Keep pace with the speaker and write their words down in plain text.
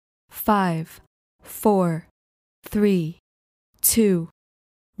5, 4, 3, 2,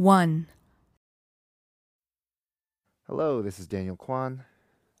 1. Hello, this is Daniel Kwan.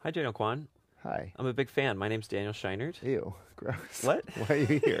 Hi, Daniel Kwan. Hi. I'm a big fan. My name's Daniel Scheinert. Ew, gross. What? Why are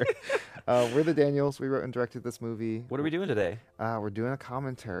you here? We're the Daniels. We wrote and directed this movie. What are we doing today? We're doing a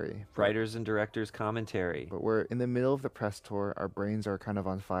commentary. Writers and directors commentary. But we're in the middle of the press tour. Our brains are kind of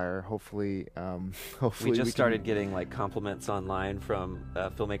on fire. Hopefully, We just started getting like compliments online from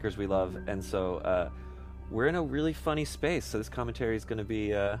filmmakers we love, and so we're in a really funny space. So this commentary is going to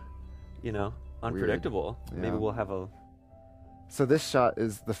be, unpredictable. Yeah. Maybe we'll have a. So this shot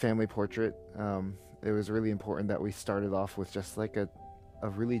is the family portrait. It was really important that we started off with just like a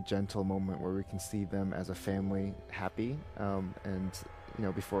really gentle moment where we can see them as a family happy, and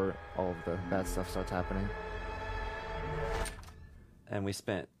before all of the bad stuff starts happening. And we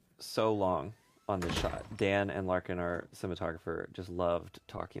spent so long on this shot. Dan and Larkin, our cinematographer, just loved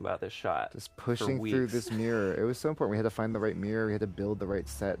talking about this shot. Just pushing through this mirror. It was so important. We had to find the right mirror. We had to build the right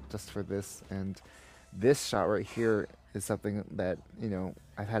set just for this. And this shot right here is something that,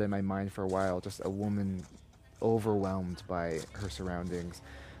 I've had in my mind for a while. Just a woman overwhelmed by her surroundings.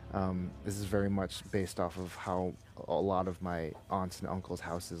 This is very much based off of how a lot of my aunts and uncles'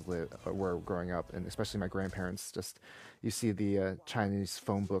 houses were growing up, and especially my grandparents. Just, you see the Chinese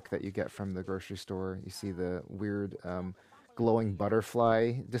phone book that you get from the grocery store. You see the weird glowing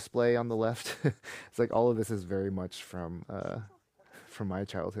butterfly display on the left. It's like all of this is very much from my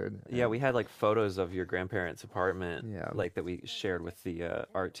childhood. Yeah, we had like photos of your grandparents' apartment, Yeah. like that we shared with the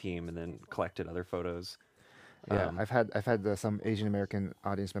art team, and then collected other photos. Yeah, I've had some Asian American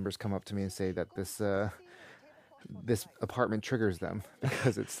audience members come up to me and say that this apartment triggers them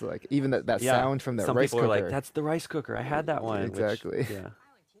because it's like even that Yeah, sound from that some rice people cooker. are like, "That's the rice cooker. I had that one." Exactly. Yeah.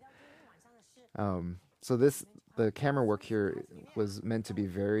 So the camera work here was meant to be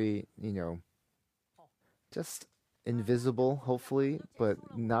very, just invisible, hopefully, but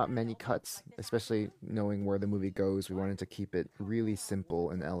not many cuts, especially knowing where the movie goes. We wanted to keep it really simple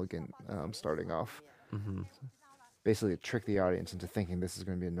and elegant, starting off. Mm-hmm. Basically, to trick the audience into thinking this is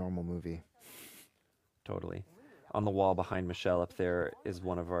going to be a normal movie. Totally. On the wall behind Michelle up there is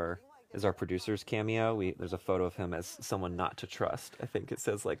our producer's cameo. There's a photo of him as someone not to trust. I think it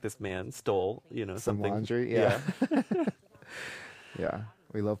says like this man stole, Some something. laundry, yeah. Yeah,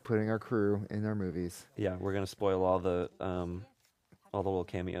 we love putting our crew in our movies. Yeah, we're gonna spoil all the little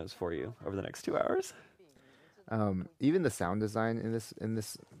cameos for you over the next 2 hours. Even the sound design in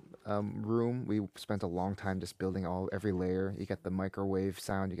this room, we spent a long time just building every layer. You get the microwave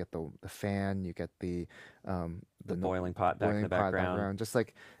sound, you get the fan, you get the boiling pot back in the background. Just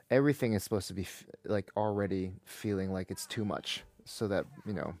like everything is supposed to be like already feeling like it's too much, so that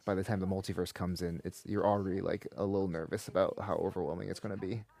by the time the multiverse comes in, you're already like a little nervous about how overwhelming it's going to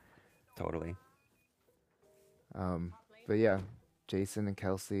be. Totally. But yeah, Jason and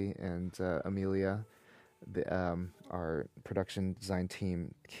Kelsey and Amelia, our production design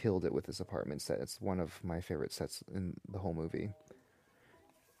team killed it with this apartment set. It's one of my favorite sets in the whole movie.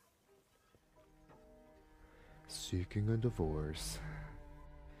 Seeking a divorce.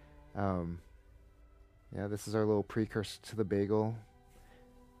 Yeah, this is our little precursor to the bagel.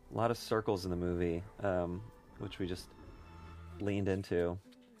 A lot of circles in the movie, which we just leaned into.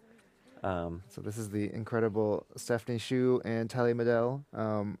 So this is the incredible Stephanie Hsu and Talia Madel,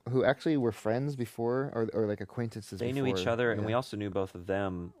 who actually were friends before, or like acquaintances They before. knew each other, and Yeah. we also knew both of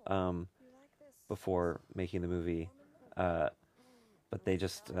them before making the movie. But they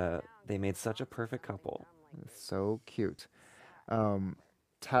just they made such a perfect couple. It's so cute.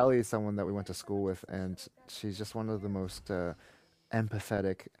 Talia is someone that we went to school with, and she's just one of the most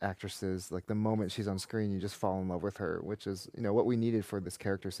empathetic actresses. Like the moment she's on screen, you just fall in love with her, which is what we needed for this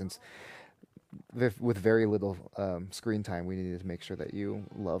character, since with very little screen time, we needed to make sure that you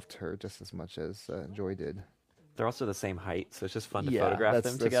loved her just as much as Joy did. They're also the same height, so it's just fun to Yeah, photograph them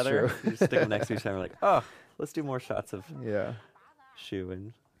that's together. true. You just stick them next to each other, like, oh, let's do more shots of Yeah. Shu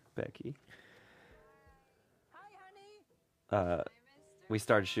and Becky. We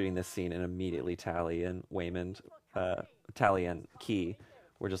started shooting this scene, and immediately Tally and Key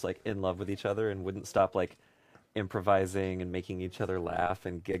were just like in love with each other and wouldn't stop like improvising and making each other laugh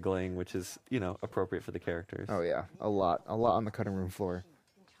and giggling, which is appropriate for the characters. Oh yeah, a lot on the cutting room floor.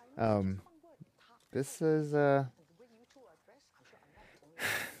 This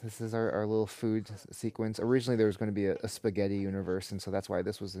is our little food sequence. Originally, there was going to be a spaghetti universe, and so that's why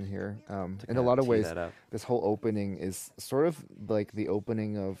this was in here. In a lot of ways, this whole opening is sort of like the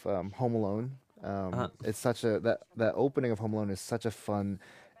opening of Home Alone. It's such that opening of Home Alone is such a fun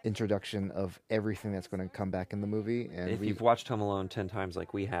introduction of everything that's going to come back in the movie. And If you've watched Home Alone 10 times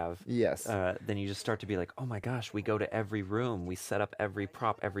like we have, yes, then you just start to be like, oh my gosh, we go to every room, we set up every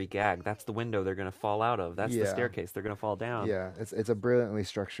prop, every gag. That's the window they're going to fall out of. That's the Yeah. staircase they're going to fall down. yeah, it's a brilliantly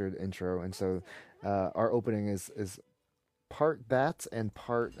structured intro, and so our opening is part that and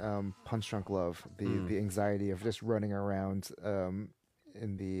part Punch Drunk Love, the anxiety of just running around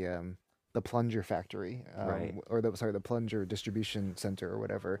in the plunger factory, Right. or the plunger distribution center or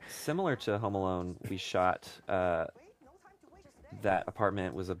whatever. Similar to Home Alone, we shot that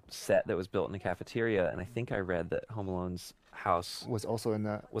apartment was a set that was built in a cafeteria, and I think I read that Home Alone's house Was also in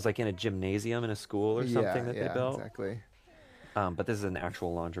the was like in a gymnasium in a school or something that they built. exactly. But this is an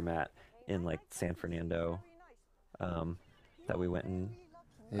actual laundromat in like San Fernando that we went and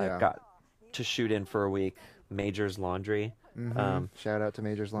Yeah. got to shoot in for a week. Major's Laundry. Shout out to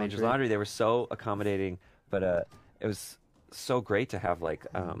Major's Laundry. Major's Laundry. They were so accommodating, but it was so great to have like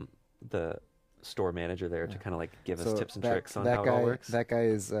the store manager there to kind of like give us tips and tricks on how it all works. That guy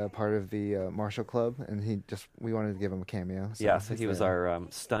is part of the Marshall Club, and we wanted to give him a cameo. So Yeah, so he was our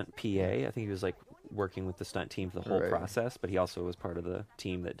stunt PA. I think he was like working with the stunt team for the whole Right. process, but he also was part of the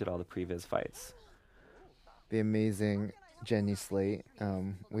team that did all the previs fights. the amazing Jenny Slate.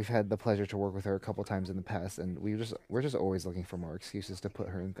 We've had the pleasure to work with her a couple times in the past, and we're just always looking for more excuses to put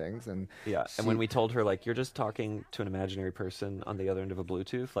her in things. And Yeah, and when we told her like you're just talking to an imaginary person on the other end of a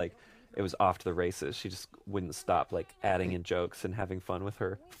Bluetooth, like it was off to the races. She just wouldn't stop like adding in jokes and having fun with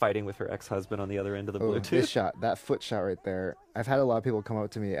her, fighting with her ex-husband on the other end of the oh, Bluetooth. this shot, that foot shot right there. I've had a lot of people come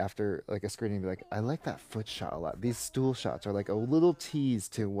up to me after like a screening and be like, "I like that foot shot a lot. These stool shots are like a little tease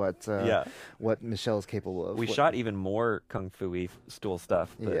to what Michelle is capable of." We shot even more kung fu-y stool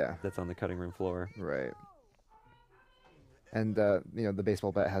stuff Yeah. that's on the cutting room floor. Right. And the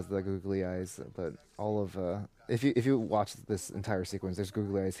baseball bat has the googly eyes, but all of if you watch this entire sequence, there's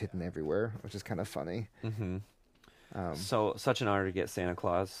googly eyes hidden everywhere, which is kind of funny. Mm-hmm. So such an honor to get Santa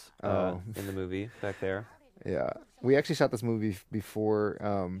Claus in the movie back there. Yeah, we actually shot this movie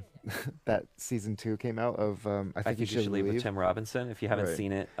before that season 2 came out of I think you should leave with leave. Tim Robinson. If you haven't Right.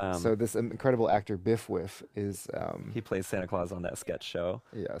 seen it, So this incredible actor Biff Whiff is he plays Santa Claus on that sketch show.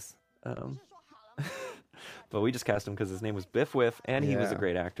 yes. But we just cast him because his name was Biff Whiff, and he was a Yeah.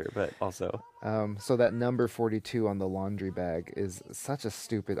 great actor. But also, So that number 42 on the laundry bag is such a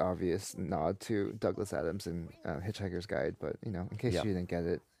stupid, obvious nod to Douglas Adams in Hitchhiker's Guide. But in case Yeah. you didn't get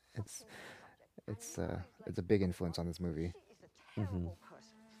it, it's a big influence on this movie.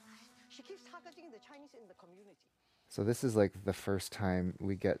 So this is like the first time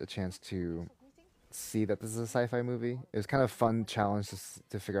we get a chance to see that this is a sci-fi movie. It was kind of fun challenge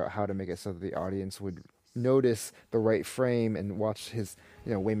to figure out how to make it so that the audience would notice the right frame and watch his,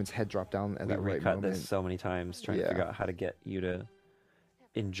 Wayman's head drop down at we that right recut moment. this so many times trying to Yeah. figure out how to get you to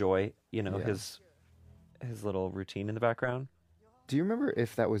enjoy, Yeah. his little routine in the background. Do you remember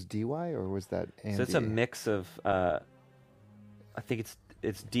if that was DY or was that Andy? So it's a mix of, I think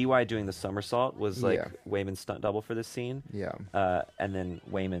it's DY doing the somersault was like Yeah. Wayman's stunt double for this scene. Yeah. And then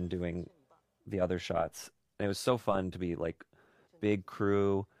Wayman doing the other shots. And it was so fun to be like big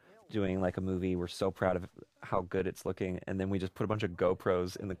crew doing like a movie. We're so proud of how good it's looking. And then we just put a bunch of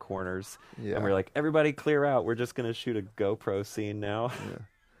GoPros in the corners. Yeah. And we're like, everybody clear out. We're just going to shoot a GoPro scene now.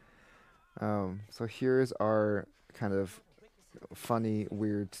 So here's our kind of funny,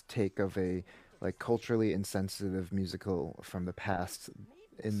 weird take of a like culturally insensitive musical from the past.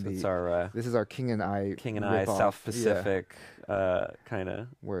 It's our This is our King and I ripoff. South Yeah. Pacific kind of.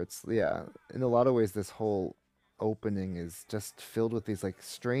 Where it's in a lot of ways this whole opening is just filled with these like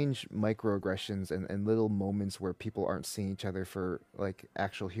strange microaggressions and little moments where people aren't seeing each other for like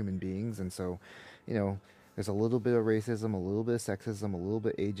actual human beings. And so there's a little bit of racism, a little bit of sexism, a little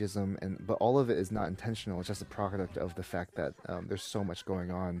bit ageism, but all of it is not intentional. It's just a product of the fact that there's so much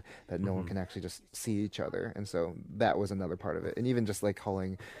going on that no one can actually just see each other. And so that was another part of it. And even just like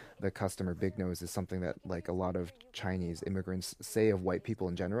calling the customer Big Nose is something that like a lot of Chinese immigrants say of white people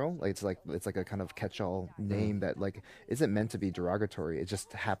in general. Like it's like a kind of catch-all name that like isn't meant to be derogatory. It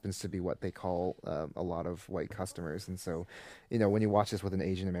just happens to be what they call a lot of white customers. And so, when you watch this with an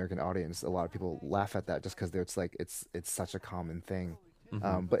Asian American audience, a lot of people laugh at that just because it's like it's such a common thing.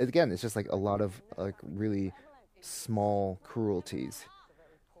 But again, it's just like a lot of like really small cruelties.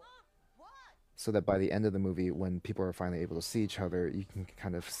 So that by the end of the movie, when people are finally able to see each other, you can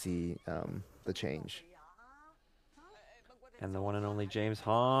kind of see the change. And the one and only James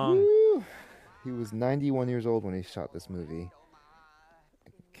Hong. Woo! He was 91 years old when he shot this movie.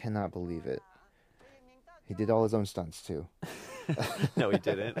 I cannot believe it. He did all his own stunts too. No, he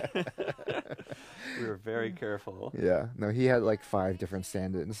didn't. We were very careful. Yeah, no, he had like 5 different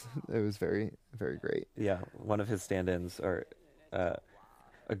stand-ins. It was very, very great. Yeah, one of his stand-ins uh,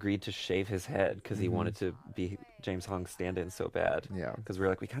 agreed to shave his head because he wanted to be James Hong's stand-in so bad. Yeah. Because we were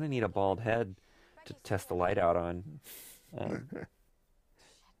like, we kind of need a bald head to test the light out on.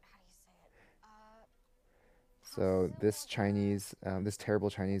 So this Chinese, this terrible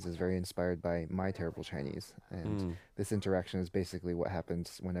Chinese is very inspired by my terrible Chinese, and this interaction is basically what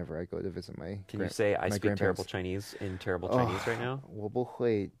happens whenever I go to visit my. Can you say I my speak terrible grandparents. Chinese in terrible Chinese right now? 我不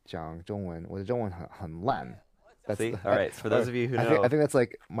会讲中文，我的中文很烂。That's See? All right. So for those of you who I know, think that's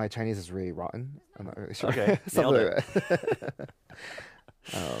like my Chinese is really rotten. I'm not really sure. Okay, Something nailed like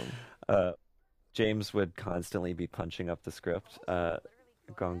that. James would constantly be punching up the script,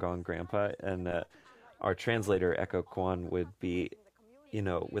 Gong Gong Grandpa, and our translator, Echo Kwan, would be,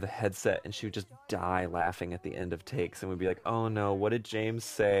 with a headset, and she would just die laughing at the end of takes, and would be like, "Oh no, what did James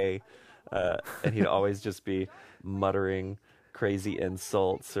say?" And he'd always just be muttering crazy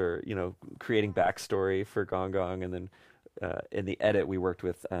insults or, creating backstory for Gong Gong. And then in the edit, we worked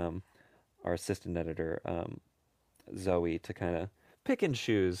with our assistant editor, Zoe, to kind of pick and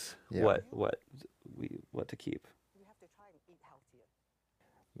choose Yeah. what to keep.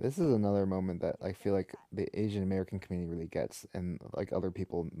 This is another moment that I feel like the Asian American community really gets, and like other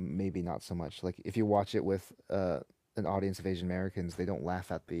people maybe not so much. Like if you watch it with an audience of Asian Americans, they don't laugh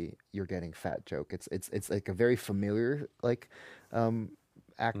at the "you're getting fat" joke. It's like a very familiar like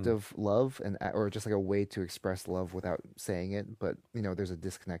act of love or just like a way to express love without saying it. But there's a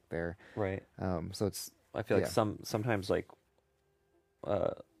disconnect there. Right. So it's I feel like yeah. sometimes like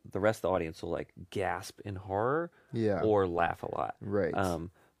the rest of the audience will like gasp in horror Yeah. or laugh a lot. Right.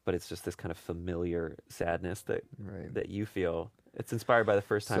 But it's just this kind of familiar sadness that Right. that you feel. It's inspired by the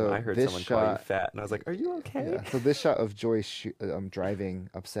first time So I heard this someone call you shot- fat, and I was like, "Are you okay?" Yeah. So this shot of Joy driving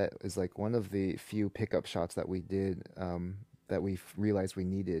upset is like one of the few pickup shots that we did that we realized we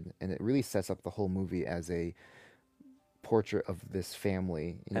needed, and it really sets up the whole movie as a portrait of this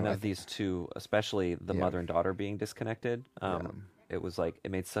family. And of these two, especially the Yeah. mother and daughter being disconnected, it was like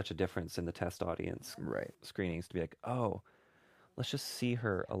it made such a difference in the test audience Right. screenings to be like, "Oh, let's just see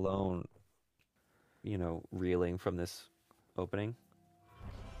her alone, reeling from this opening."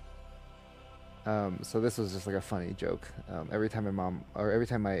 So this was just like a funny joke. Every time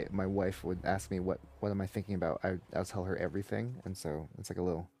my wife would ask me what am I thinking about, I'll tell her everything, and so it's like a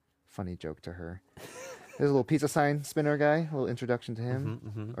little funny joke to her. There's a little pizza sign spinner guy, a little introduction to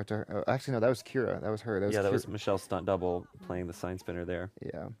him, or to her. Oh, actually, no, that was Kira. That was her. That That was was Michelle's stunt double playing the sign spinner there.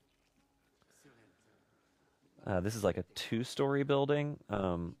 Yeah. This is like a 2-story building,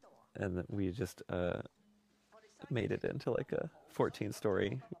 and we just made it into like a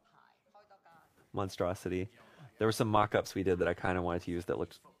 14-story monstrosity. There were some mock-ups we did that I kind of wanted to use that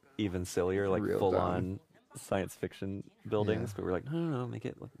looked even sillier, like Real full-on science fiction buildings, Yeah. but we're like, no, make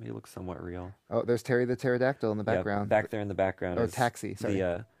it look somewhat real. Oh, there's Terry the pterodactyl in the Yeah, background. back there in the background. Oh, is Taxi, sorry.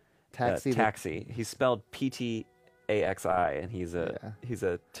 The Taxi. Taxi. He's spelled PTAXI, and he's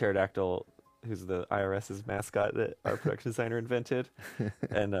a pterodactyl who's the IRS's mascot that our production designer invented.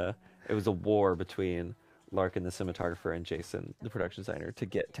 And it was a war between Larkin, the cinematographer, and Jason, the production designer, to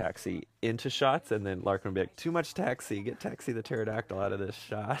get Taxi into shots. And then Larkin would be like, "Too much Taxi. Get Taxi the pterodactyl out of this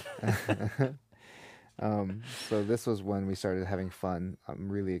shot." So this was when we started having fun. I'm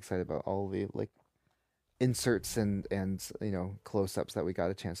really excited about all the like inserts and close-ups that we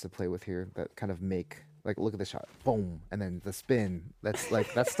got a chance to play with here that kind of make like look at the shot, boom, and then the spin. That's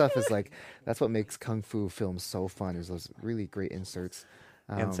like that stuff is like that's what makes kung fu films so fun. Is those really great inserts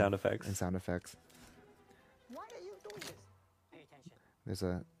And sound effects. And sound effects.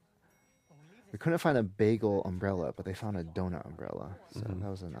 We couldn't find a bagel umbrella, but they found a donut umbrella, so that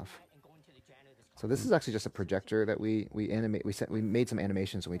was enough. So this is actually just a projector that we made some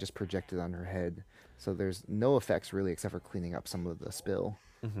animations and we just projected on her head. So there's no effects really except for cleaning up some of the spill.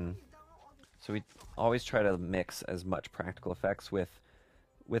 So we always try to mix as much practical effects with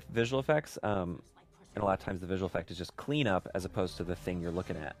visual effects. And a lot of times the visual effect is just cleanup as opposed to the thing you're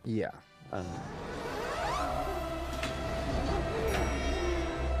looking at. Yeah.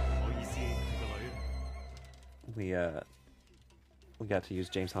 We got to use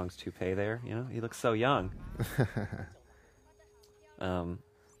James Hong's toupee there. He looks so young.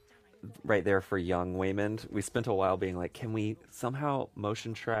 Right there for young Waymond. We spent a while being like, can we somehow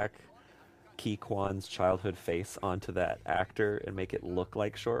motion track Kwan's childhood face onto that actor and make it look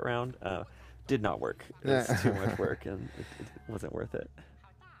like Short Round? Did not work. It was too much work, and it wasn't worth it.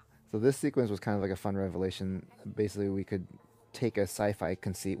 So this sequence was kind of like a fun revelation. Basically, we could take a sci-fi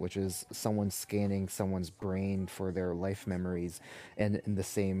conceit, which is someone scanning someone's brain for their life memories, and in the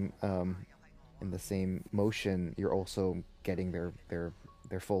same motion, you're also getting their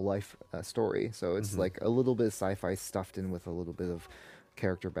full life story. So it's Hmm. like a little bit of sci-fi stuffed in with a little bit of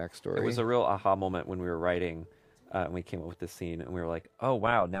character It was backstory. a real aha moment when we were writing, and we came up with this scene, and we were like, "Oh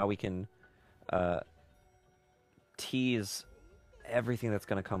wow, now we can uh, tease everything that's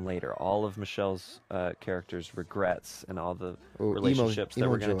going to come later. All of Michelle's characters' regrets and all the Oh, relationships that emo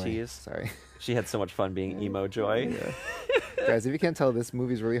we're going to joy. tease." Sorry. She had so much fun being emo joy. Yeah. Guys, if you can't tell, this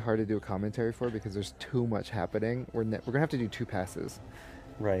movie's really hard to do a commentary for because there's too much happening. We're gonna have to do two passes.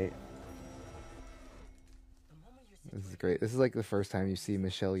 Right. This is great. This is like the first time you see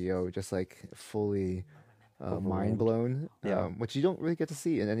Michelle Yeoh just like fully mind Overwhelmed. blown, Yeah. which you don't really get to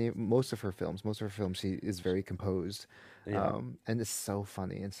see in most of her films. Most of her films, she is very composed, Yeah. and it's so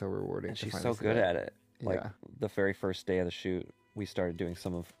funny and so rewarding And to she's finally so see good that. at it. Like Yeah. the very first day of the shoot, we started doing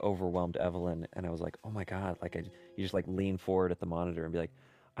some of Overwhelmed Evelyn, and I was like, "Oh my god!" Like you just like lean forward at the monitor and be like,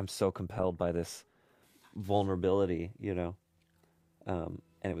 "I'm so compelled by this vulnerability," you know. And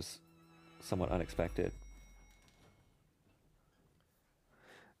it was somewhat unexpected.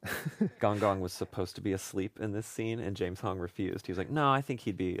 Gong Gong was supposed to be asleep in this scene, and James Hong refused. He was like, "No, I think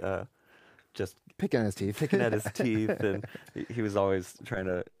he'd be just Picking on his teeth. picking at his teeth," and he was always trying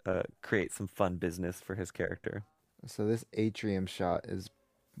to create some fun business for his character. So this atrium shot is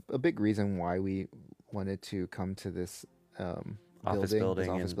a big reason why we wanted to come to this Office this building,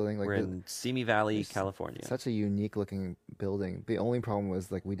 office and building. Like we're in Simi Valley, it's California. such a unique looking building. The only problem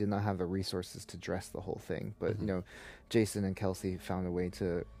was like we did not have the resources to dress the whole thing. But Mhm. Jason and Kelsey found a way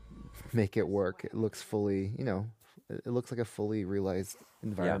to make it work. It looks fully, it looks like a fully realized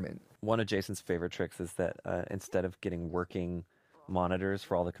environment. One of Jason's favorite tricks is that instead of getting working monitors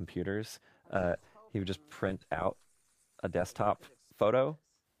for all the computers, he would just print out a desktop photo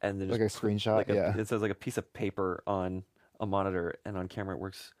and then Like a just put screenshot, yeah. it says like a piece of paper on a monitor, and on camera it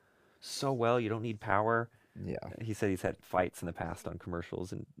works so well. You don't need power. Yeah. He said he's had fights in the past on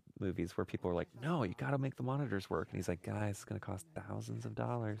commercials and movies where people are like, "No, you got to make the monitors work," and he's like, "Guys, it's gonna cost thousands of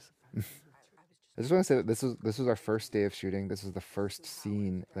dollars." I just want to say that this was our first day of shooting. This was the first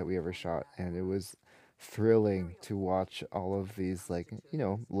scene that we ever shot, and it was thrilling to watch all of these like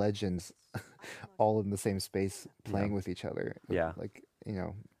legends all in the same space playing Yeah. with each other. Yeah. Like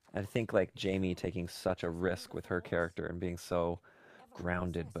I think like Jamie taking such a risk with her character and being so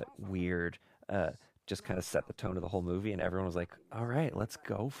grounded but weird, just kind of set the tone of the whole movie, and everyone was like, "All right, let's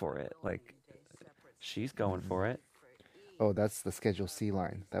go for it." Like she's going for it. oh, that's the Schedule C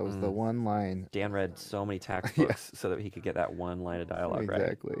line. That was the Mm. one line. Dan read so many Yeah, textbooks so that he could get that one line of dialogue right.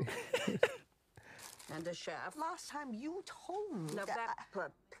 exactly. And a chef. Last time you told me Now that.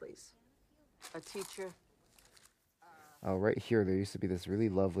 please. A teacher. Oh, right here, there used to be this really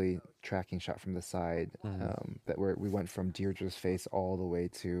lovely tracking shot from the side that where we went from Deirdre's face all the way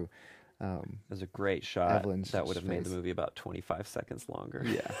to It was a great shot Evelyn's that would have made the face. movie about 25 seconds longer.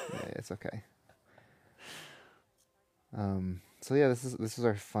 yeah, it's okay. So yeah, this is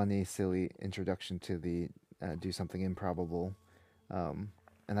our funny, silly introduction to the do something improbable,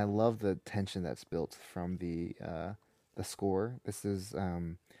 and I love the tension that's built from the score. This is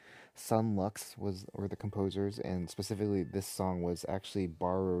Sun Lux were the composers, and specifically this song was actually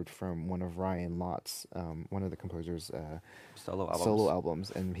borrowed from one of Ryan Lott's one of the composers' Solo albums. solo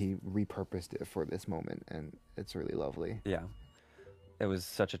albums, and he repurposed it for this moment, and it's really lovely. Yeah. It was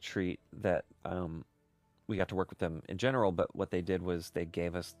such a treat that we got to work with them in general, but what they did was they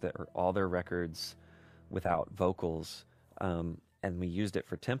gave us all their records without vocals, and we used it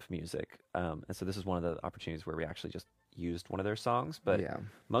for temp music. And so this is one of the opportunities where we actually just used one of their songs, but Yeah.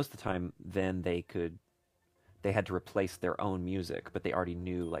 most of the time then they had to replace their own music, but they already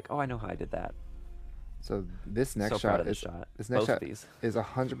knew like, "Oh, I know how I did that." So this next So proud shot of this shot. this next Both of shot these. is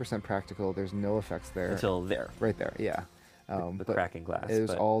 100% practical. There's no effects there. Until there. Right there, yeah. The But cracking glass. it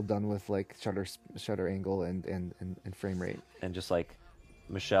was but- all done with like shutter angle and frame rate. and just like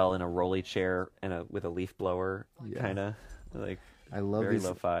Michelle in a rolly chair and with a leaf blower, Yeah. kind of like I love very these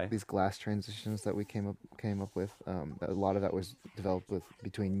lo-fi. these glass transitions that we came up with. A lot of that was developed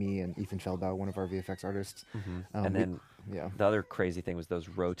between me and Ethan Feldau, one of our VFX artists. And then yeah, the other crazy thing was those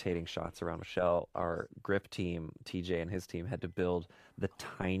rotating shots around Michelle. Our grip team, TJ and his team, had to build the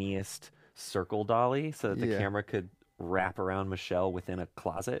tiniest circle dolly so that the Yeah. camera could wrap around Michelle within a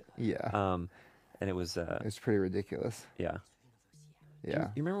closet. yeah, And it was it's pretty ridiculous. yeah. Yeah,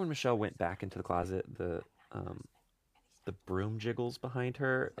 You remember when Michelle went back into the closet? the broom jiggles behind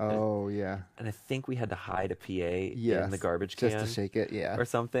her. Oh yeah. And I think we had to hide a PA in the Yes. garbage Just to can shake it. Yeah. or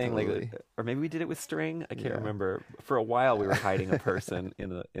something. Totally. Or maybe we did it with string. I can't Yeah. remember. For a while, we were hiding a person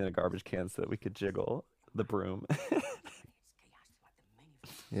in a garbage can so that we could jiggle the broom.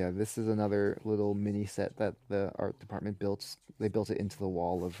 Yeah, this is another little mini set that the art department built. They built it into the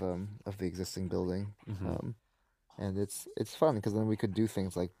wall of the existing building, um, and it's fun because then we could do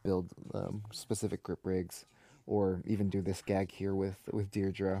things like build specific grip rigs, or even do this gag here with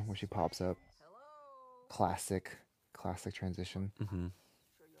Deirdre where she pops up. Classic, classic transition.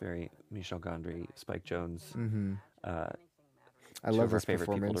 Very Michel Gondry, Spike Jones, uh, I two love of our this favorite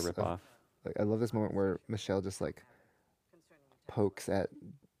people to performance rip of off. like I love this moment where Michelle just like pokes at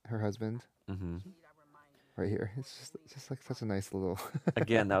her husband right here. It's just like such a nice little.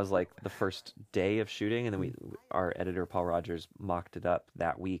 Again, that was like the first day of shooting, and then our editor Paul Rogers mocked it up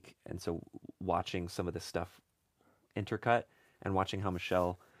that week, and so watching some of the stuff intercut and watching how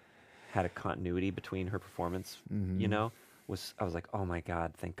Michelle had a continuity between her performance, I was like, oh my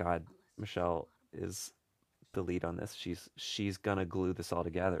God, thank God Michelle is the lead on this. She's gonna glue this all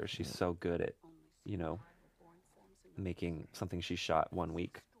together. She's so good at, you know, making something she shot one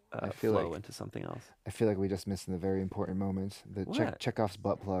week I feel flow like into something else. I feel like we just missed a very important moment. The What? Chekhov's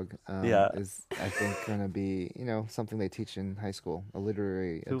butt plug Yeah. is, I think, going to be, something they teach in high school, a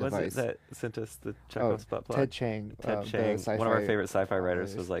literary Who was device. it that sent us the Chekhov's butt plug? Ted Chiang. Ted the Chiang, one of our sci-fi favorite sci-fi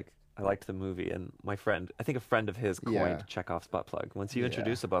writers, artist. was like, I liked the movie, and my friend, I think a friend of his coined Yeah. Chekhov's butt plug. Once you Yeah.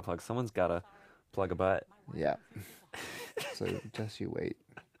 introduce a butt plug, someone's got to plug a butt. Yeah. So just you wait.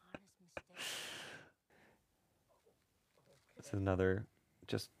 It's another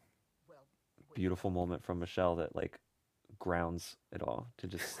just beautiful moment from Michelle that like grounds it all to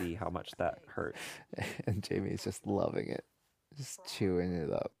just see how much that hurt. And Jamie's just loving it, just chewing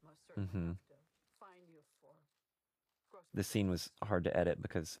it up. This scene was hard to edit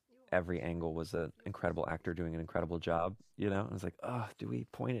because every angle was an incredible actor doing an incredible job, you know? I was like, oh, do we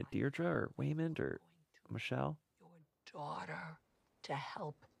point at Deirdre or Waymond or Michelle? Your daughter to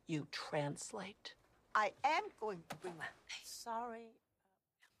help you translate. I am going to bring my. Sorry.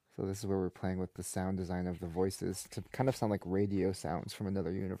 So this is where we're playing with the sound design of the voices to kind of sound like radio sounds from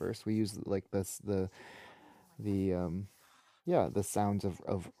another universe. We use like the sounds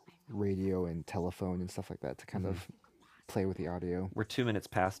of radio and telephone and stuff like that to kind of play with the audio. We're 2 minutes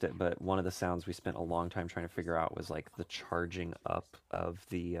past it, but one of the sounds we spent a long time trying to figure out was like the charging up of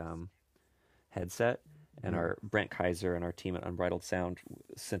the headset. And our Brent Kaiser and our team at Unbridled Sound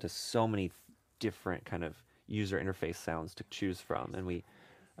sent us so many different kind of user interface sounds to choose from, and we.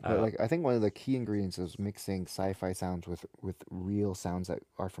 But like I think one of the key ingredients is mixing sci-fi sounds with real sounds that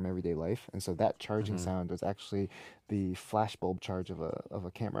are from everyday life, and so that charging sound was actually the flashbulb charge of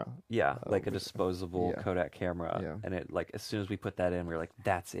a camera. Yeah, like a disposable yeah. Kodak camera, Yeah. and it like as soon as we put that in, we were like,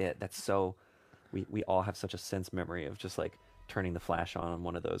 "That's it. That's so." We all have such a sense memory of just like turning the flash on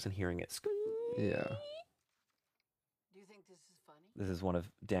one of those and hearing it. Yeah. Do you think this is funny? This is one of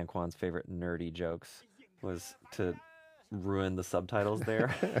Dan Kwan's favorite nerdy jokes, was to ruin the subtitles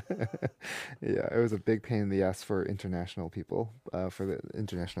there. Yeah, it was a big pain in the ass for international people, for the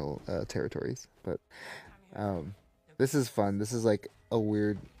international territories. But this is fun. This is like a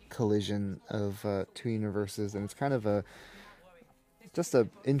weird collision of two universes, and it's kind of just a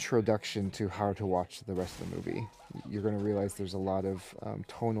introduction to how to watch the rest of the movie. You're going to realize there's a lot of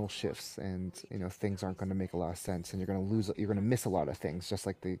tonal shifts, and things aren't going to make a lot of sense, and you're going to miss a lot of things, just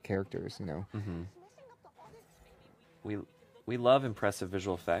like the characters. We love impressive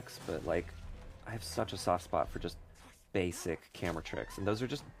visual effects, but like I have such a soft spot for just basic camera tricks, and those are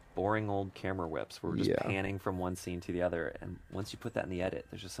just boring old camera whips where we're just Yeah. panning from one scene to the other, and once you put that in the edit,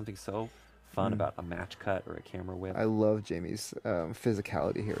 there's just something so fun about a match cut or a camera whip. I love Jamie's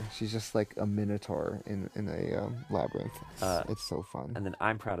physicality here. She's just like a minotaur in a labyrinth. It's so fun. And then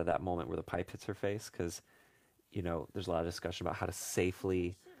I'm proud of that moment where the pipe hits her face, because there's a lot of discussion about how to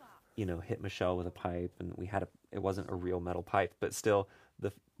safely hit Michelle with a pipe, and it wasn't a real metal pipe, but still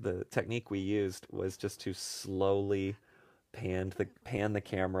the technique we used was just to slowly pan the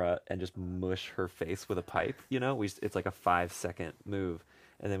camera and just mush her face with a pipe. It's like a 5-second move,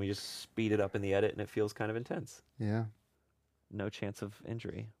 and then we just speed it up in the edit, and it feels kind of intense. Yeah. No chance of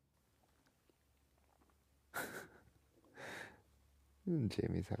injury.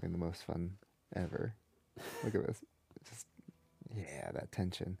 Jamie's having the most fun ever. Look at this. Just that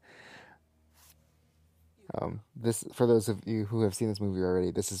tension. This, for those of you who have seen this movie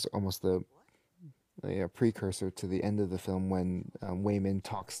already, this is almost the precursor to the end of the film when Waymond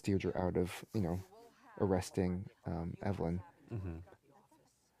talks Deirdre out of arresting Evelyn.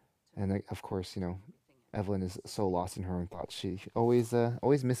 And of course Evelyn is so lost in her own thoughts. She always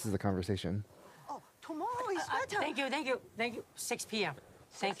misses the conversation. Oh, tomorrow is better. Thank you, thank you, thank you. 6 p.m.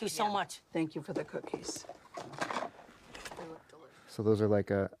 Thank you so much. Thank you for the cookies. So those are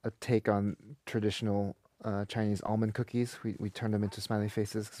like a take on traditional Chinese almond cookies. We turned them into smiley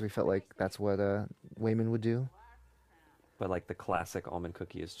faces because we felt like that's what Wayman would do. But like the classic almond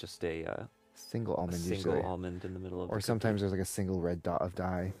cookie is just a Single almond single usually. almond in the middle of the Or cookie. sometimes there's like a single red dot of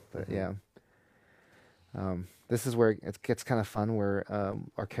dye. But Mhm. yeah. This is where it gets kind of fun, where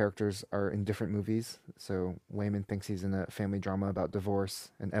our characters are in different movies. So Wayman thinks he's in a family drama about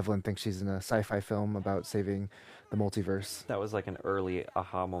divorce, and Evelyn thinks she's in a sci-fi film about saving the multiverse. That was like an early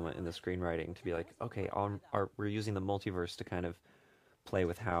aha moment in the screenwriting to be like, okay, we're using the multiverse to kind of play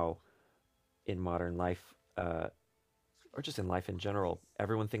with how in modern life, or just in life in general,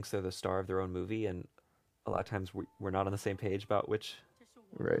 everyone thinks they're the star of their own movie, and a lot of times we're not on the same page about which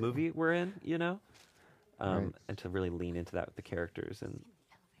Right. movie we're in, you know? Right. And to really lean into that with the characters and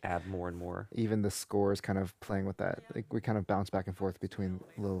add more and more. Even the score is kind of playing with that. Like we kind of bounce back and forth between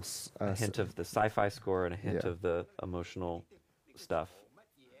little A hint of the sci-fi score and a hint Yeah. of the emotional stuff.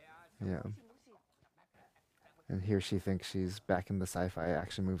 yeah. And here she thinks she's back in the sci-fi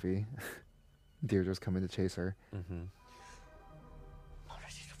action movie. Deirdre's coming to chase her. Hmm. Not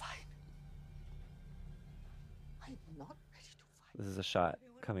ready to fight. I'm not ready to fight. This is a shot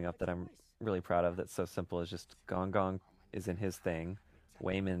coming up that I'm really proud of that's so simple. It's just Gong Gong is in his thing.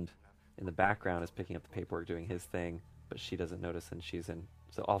 Waymond in the background is picking up the paperwork doing his thing, but she doesn't notice and she's in.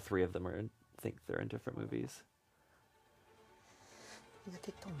 So all three of them think they're in different movies. 你一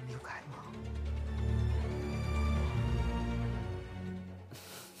啲都唔了解我。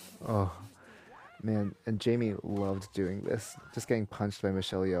 Oh, man. And Jamie loved doing this. Just getting punched by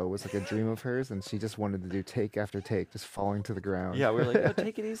Michelle Yeoh was like a dream of hers, and she just wanted to do take after take, just falling to the ground. Yeah, we're like, oh,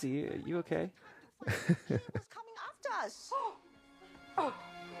 take it easy. You okay? He was coming after us.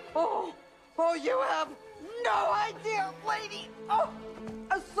 Oh, you have no idea, lady! Oh,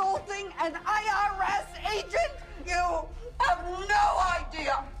 assaulting an IRS agent? You have no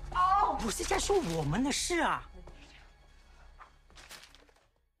idea! Oh! 不是在说我们的事啊。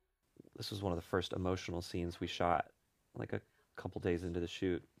 This was one of the first emotional scenes we shot, like a couple days into the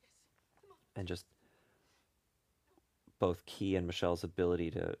shoot. And just both Key and Michelle's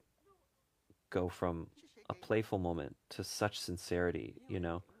ability to go from a playful moment to such sincerity, you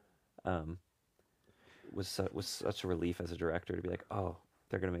know, was such a relief as a director to be like, oh,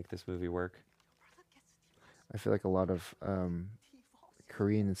 they're going to make this movie work. I feel like a lot of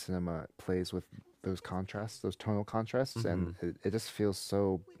Korean cinema plays with those contrasts, those tonal contrasts, and it just feels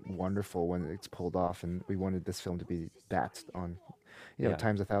so wonderful when it's pulled off. And we wanted this film to be that on, Yeah.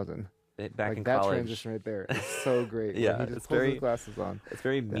 times 1,000. Back like in that college, transition right there is so great. when Yeah, he just it's pulls very- his glasses on. it's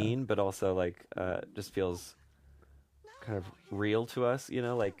very mean, but also like just feels kind of real to us, you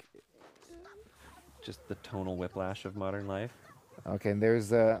know, like just the tonal whiplash of modern life. Okay, and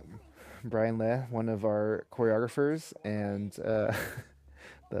there's Brian Le, one of our choreographers, and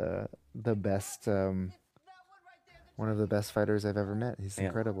the best, one of the best fighters I've ever met. He's Yeah.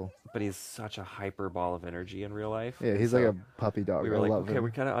 incredible. But he's such a hyper ball of energy in real life. Yeah, and he's so like a puppy dog. we were I like, love okay, him.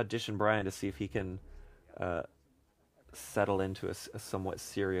 we kind of auditioned Brian to see if he can settle into a somewhat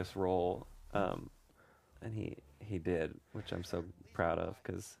serious role, and he did, which I'm so proud of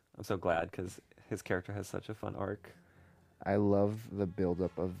because I'm so glad because his character has such a fun arc. I love the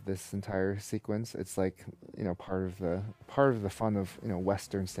buildup of this entire sequence. It's like part of the fun of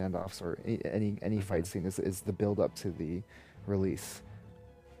Western standoffs or any fight scene is the buildup to the release.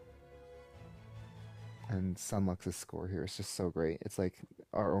 And Sunlux's score here is just so great. It's like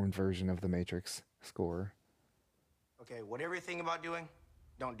our own version of the Matrix score. Okay, whatever you're thinking about doing,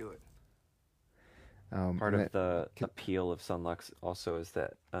 don't do it. Part and of it- the appeal of Sunlux also is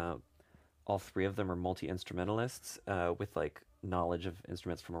that all three of them are multi-instrumentalists with like knowledge of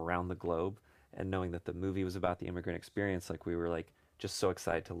instruments from around the globe, and knowing that the movie was about the immigrant experience, like we were like just so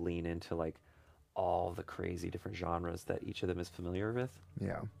excited to lean into like all the crazy different genres that each of them is familiar with.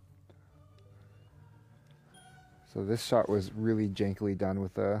 Yeah. So this shot was really jankily done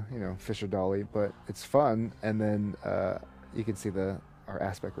with a Fisher dolly, but it's fun. And then you can see our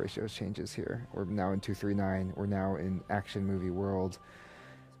aspect ratio changes here. We're now in 2:3:9. We're now in action movie world.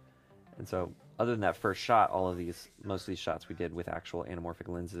 And so, other than that first shot, most of these shots we did with actual anamorphic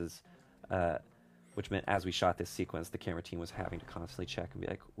lenses, which meant as we shot this sequence, the camera team was having to constantly check and be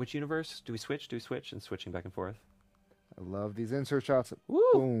like, which universe? Do we switch? Do we switch? And switching back and forth. I love these insert shots. Woo!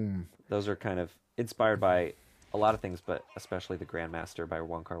 Boom. Those are kind of inspired by a lot of things, but especially the Grandmaster by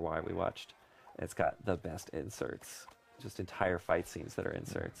Wong Kar-wai we watched. It's got the best inserts. Just entire fight scenes that are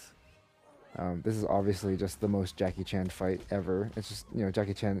inserts. This is obviously just the most Jackie Chan fight ever. It's just,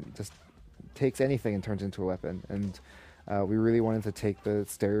 Jackie Chan just takes anything and turns into a weapon. And we really wanted to take the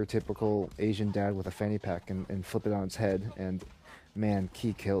stereotypical Asian dad with a fanny pack and flip it on its head. And man,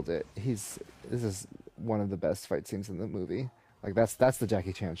 Key killed it. This is one of the best fight scenes in the movie. Like that's the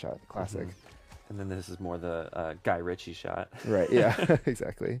Jackie Chan shot, classic. And then this is more the Guy Ritchie shot. Right. Yeah.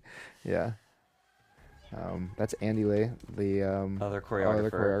 Exactly. Yeah. That's Andy Lay, the other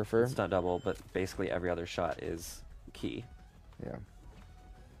choreographer, choreographer. stunt double, but basically every other shot is Key. Yeah.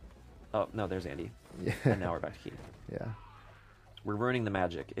 Oh no, there's Andy. Yeah. And now we're back to Key. Yeah. We're ruining the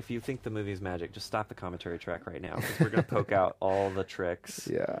magic. If you think the movie's magic, just stop the commentary track right now, because we're gonna poke out all the tricks.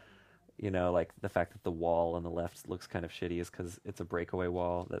 Yeah. Like the fact that the wall on the left looks kind of shitty is because it's a breakaway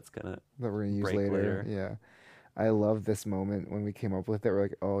wall that we're gonna use break later. Yeah. I love this moment when we came up with it. We're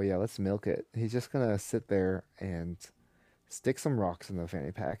like, oh yeah, let's milk it. He's just gonna sit there and stick some rocks in the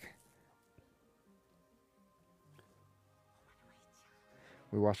fanny pack.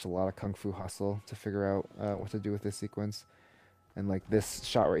 We watched a lot of Kung Fu Hustle to figure out what to do with this sequence. And like this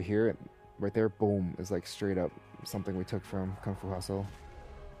shot right here, right there, boom, is like straight up something we took from Kung Fu Hustle.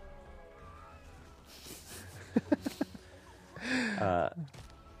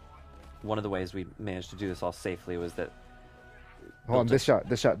 One of the ways we managed to do this all safely was that... Hold on, this shot.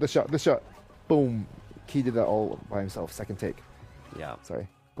 Boom. Key did that all by himself, second take. Yeah. Sorry,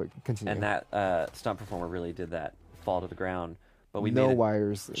 but continue. And that stunt performer really did that fall to the ground. But we no made a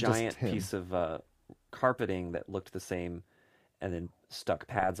wires, giant just him. piece of carpeting that looked the same, and then stuck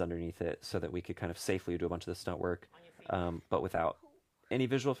pads underneath it so that we could kind of safely do a bunch of the stunt work, but without any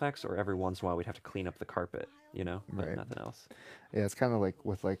visual effects, or every once in a while we'd have to clean up the carpet, but Right. nothing else. Yeah, it's kind of like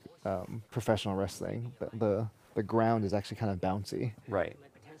with professional wrestling. The ground is actually kind of bouncy. Right. My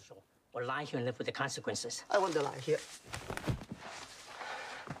potential, or lie here and live with the consequences. I want to lie here.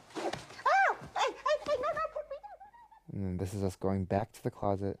 And this is us going back to the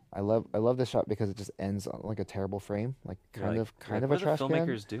closet. I love this shot because it just ends on like a terrible frame, like kind of a what trash are the can.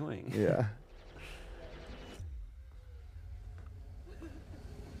 filmmakers doing? Yeah.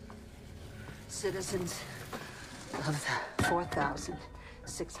 Citizens of the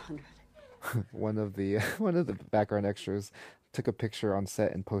 4,600. one of the background extras took a picture on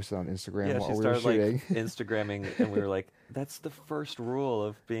set and posted on Instagram Yeah, while she we were started shooting. like Instagramming, and we were like, "That's the first rule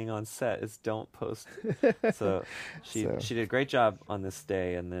of being on set: is don't post." So she did a great job on this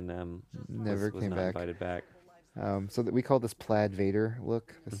day, and then Never was came not back. invited back. So that we call this Plaid Vader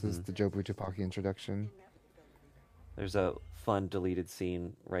look. This is the Joe Buchapaki introduction. There's a fun deleted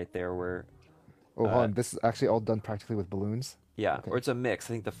scene right there where, Oh, hold on. This is actually all done practically with balloons. yeah, Okay. or it's a mix.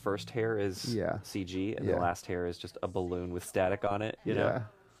 I think the first hair is Yeah. CG, and Yeah. the last hair is just a balloon with static on it. Yeah.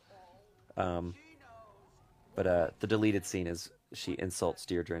 But the deleted scene is she insults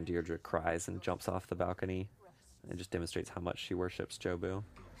Deirdre, and Deirdre cries and jumps off the balcony. It just demonstrates how much she worships Jobu.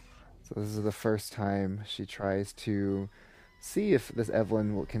 So this is the first time she tries to see if this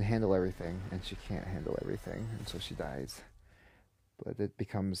Evelyn can handle everything, and she can't handle everything, and so she dies. But it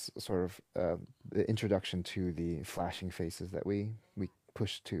becomes sort of the introduction to the flashing faces that we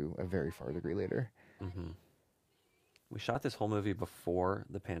push to a very far degree later. Mm-hmm. We shot this whole movie before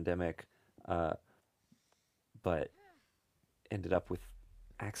the pandemic, but ended up with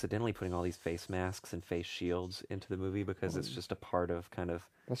accidentally putting all these face masks and face shields into the movie because it's just a part of kind of...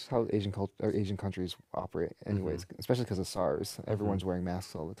 That's how Asian countries operate, anyways. Especially because of SARS, everyone's wearing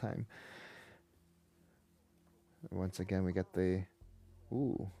masks all the time. Once again, we get the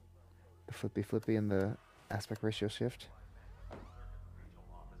flippy and the aspect ratio shift.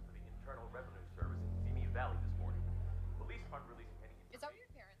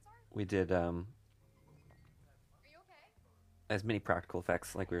 We did as many practical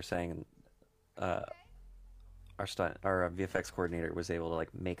effects, like we were saying, and our VFX coordinator was able to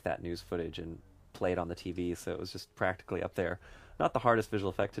like make that news footage and play it on the TV, so it was just practically up there. Not the hardest visual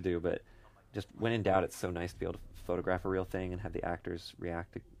effect to do, but just when in doubt, it's so nice to be able to photograph a real thing and have the actors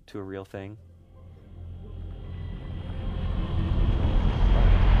react to a real thing.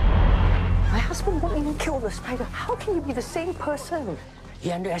 My husband won't even kill the spider. How can you be the same person?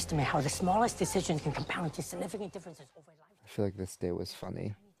 You underestimate how the smallest decisions can compound into significant differences over life. I feel like this day was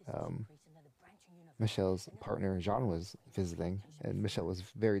funny. Michelle's partner, Jean, was visiting, and Michelle was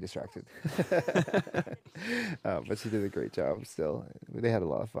very distracted. But she did a great job still. They had a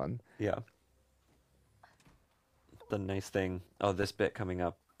lot of fun. Yeah. The nice thing, this bit coming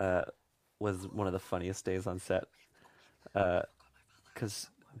up was one of the funniest days on set, because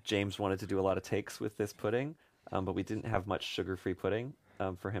James wanted to do a lot of takes with this pudding, but we didn't have much sugar-free pudding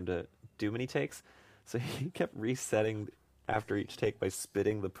for him to do many takes, so he kept resetting after each take by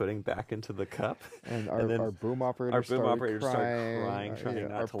spitting the pudding back into the cup. And then our boom operator our boom started operator started crying. crying, trying Yeah,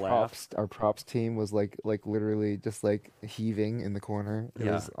 not to laugh. Our props team was like literally just like heaving in the corner. It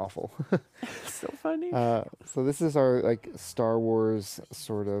Yeah. was awful. So funny. So this is our like Star Wars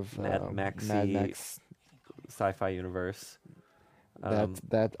sort of Mad Mad Maxy Max. sci-fi universe.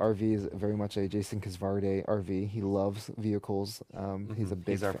 That RV is very much a Jason Kazvarde RV. He loves vehicles. He's a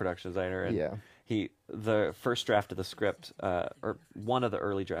big. He's our production designer, and Yeah. the first draft of the script, or one of the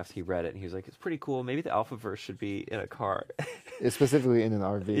early drafts, he read it and he was like, "It's pretty cool. Maybe the Alphaverse should be in a car." It's specifically in an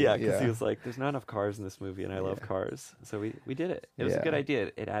RV. Yeah, because he was like, "There's not enough cars in this movie, and I love cars." So we did it. It was a Yeah. good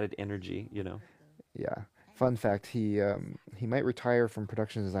idea. It added energy, you know. Yeah. Fun fact: he might retire from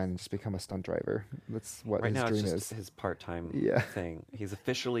production design and just become a stunt driver. That's what Right his now, dream it's just is. his part-time Yeah. thing. He's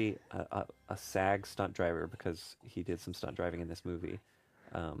officially a SAG stunt driver because he did some stunt driving in this movie.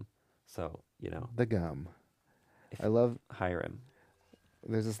 So you know, The gum. if I love. hire him.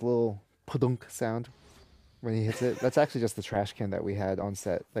 There's this little pudunk sound when he hits it. That's actually just the trash can that we had on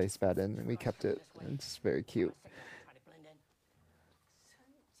set that he spat in, and we kept it. It's very cute.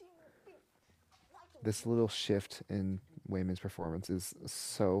 This little shift in Wayman's performance is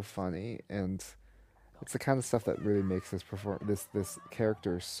so funny, and it's the kind of stuff that really makes this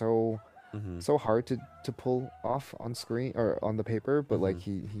character so hard to pull off on screen or on the paper, but like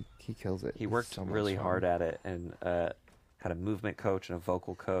he kills it. He It's worked so much really fun. hard at it, and had a movement coach and a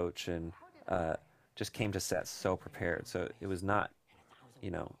vocal coach, and just came to set so prepared. So it was not,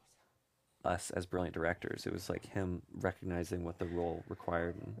 you know, us as brilliant directors. It was like him recognizing what the role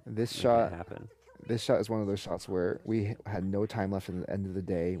required and This making shot- it happen. This shot is one of those shots where we had no time left at the end of the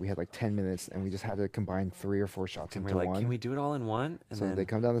day. We had like 10 minutes, and we just had to combine 3 or 4 shots And into we're like, one. can we do it all in one? And So then they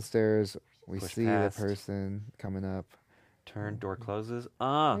come down the stairs. We push see past. the person coming up. turn, door closes.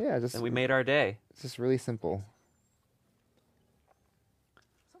 Yeah, just- and we made our day. It's just really simple.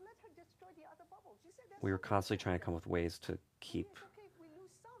 We were constantly trying to come up with ways to keep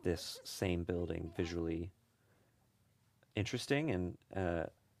this same building visually interesting, and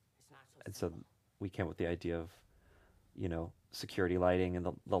so we came up with the idea of, you know, security lighting and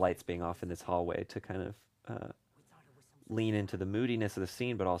the lights being off in this hallway to kind of lean into the moodiness of the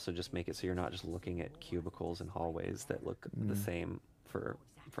scene, but also just make it so you're not just looking at cubicles and hallways that look the same for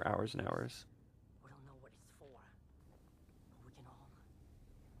hours and hours.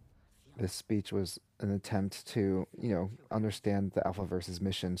 This speech was an attempt to, understand the Alphaverse's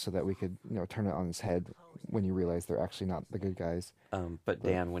mission so that we could, turn it on its head when you realize they're actually not the good guys. But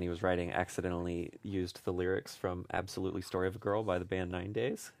Dan, when he was writing, accidentally used the lyrics from Absolutely Story of a Girl by the band 9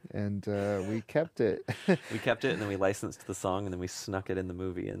 Days. And we kept it. We kept it, and then we licensed the song, and then we snuck it in the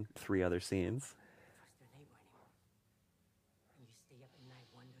movie in 3 other scenes.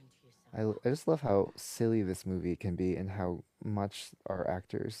 I just love how silly this movie can be and how much our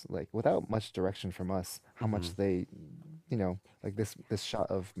actors, like, without much direction from us, how much they, like this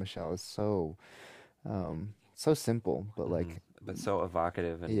shot of Michelle is so simple, but like, But so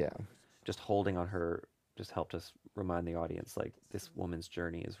evocative, and yeah, just holding on her just helped us remind the audience, like, this woman's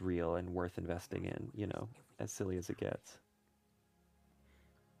journey is real and worth investing in, as silly as it gets.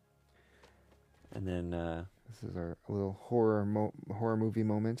 And then this is our little horror movie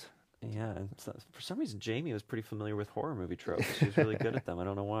moment. yeah, and so, for some reason Jamie was pretty familiar with horror movie tropes. She was really good at them. I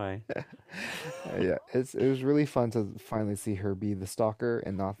don't know why. Yeah, it was really fun to finally see her be the stalker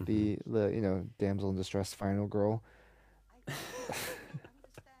and not the damsel in distress final girl.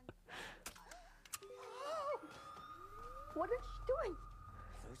 What is she doing?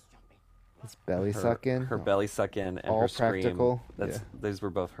 It's belly sucking. Her belly suck in and All her scream. practical, That's yeah. Those were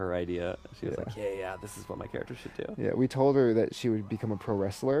both her idea. She was Yeah. like, yeah, this is what my character should do. Yeah, we told her that she would become a pro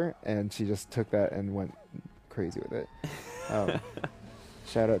wrestler, and she just took that and went crazy with it.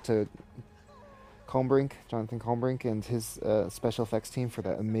 Shout out to Jonathan Colmbrink, and his special effects team for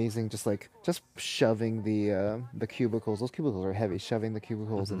that amazing, just shoving the cubicles. Those cubicles are heavy. Shoving the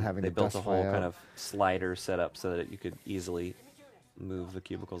cubicles and having They the built dust a whole fly out. kind of slider set up so that you could easily move the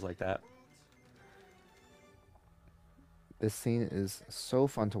cubicles like that. This scene is so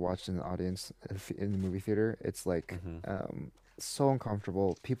fun to watch in the audience in the movie theater. It's like so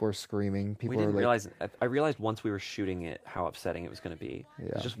uncomfortable. People are screaming. People We didn't are like, realize. I realized once we were shooting it how upsetting it was going to be.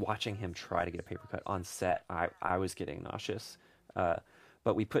 Yeah. Just watching him try to get a paper cut on set, I was getting nauseous. But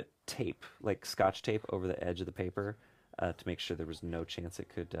we put tape, like Scotch tape, over the edge of the paper to make sure there was no chance it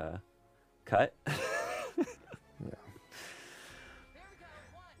could cut. Yeah.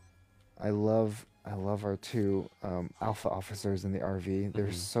 I love our 2 alpha officers in the RV.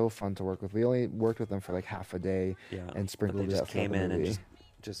 They're so fun to work with. We only worked with them for like half a day, Yeah, and sprinkled but they it just out throughout came the in and movie.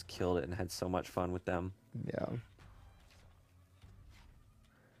 just killed it and had so much fun with them. Yeah.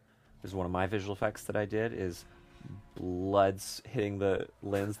 Is one of my visual effects that I did is blood's hitting the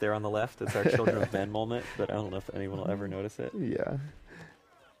lens there on the left. It's our Children of Men moment, but I don't know if anyone will ever notice it. Yeah.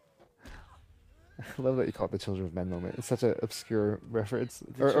 I love that you call it the Children of Men moment. It's such an obscure reference.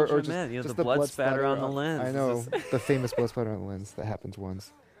 The Children of Men, the blood spatter on the lens. I know, the famous blood spatter on the lens that happens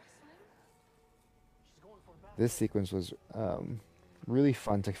once. This sequence was really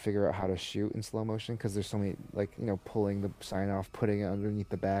fun to figure out how to shoot in slow motion because there's so many, pulling the sign off, putting it underneath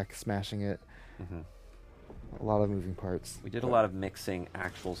the back, smashing it. Mm-hmm. A lot of moving parts. We did a lot of mixing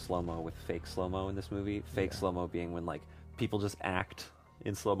actual slow-mo with fake slow-mo in this movie. Fake slow-mo being when, people just act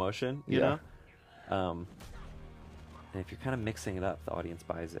in slow motion, you know? And if you're kind of mixing it up, the audience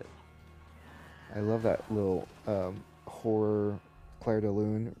buys it. I love that little horror Claire de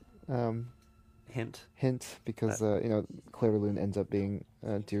Lune hint because Claire de Lune ends up being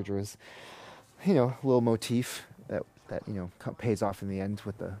Deirdre's little motif that pays off in the end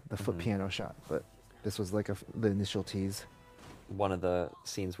with the foot piano shot. But this was the initial tease. One of the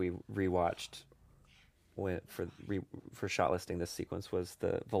scenes we rewatched for shot listing this sequence was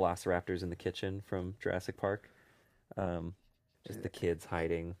the velociraptors in the kitchen from Jurassic Park. Just the kids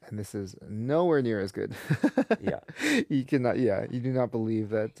hiding. And this is nowhere near as good. Yeah. You cannot. Yeah, you do not believe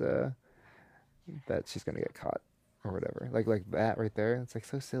that she's gonna get caught or whatever. Like that right there. It's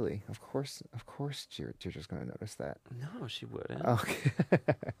so silly. Of course, Deirdre's gonna notice that. No, she wouldn't. Okay.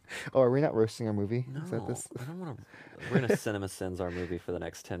 Oh, are we not roasting our movie? No, Is that this? I don't want to. We're gonna Cinema Sins our movie for the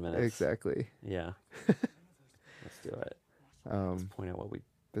next 10 minutes. Exactly. Yeah. Let's do it. Let's point out what we.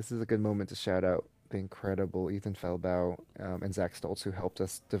 This is a good moment to shout out the incredible Ethan Feldbau and Zach Stoltz, who helped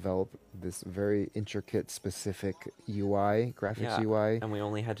us develop this very intricate, specific UI, graphics UI. And we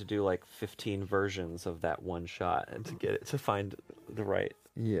only had to do 15 versions of that one shot and to get it to find the right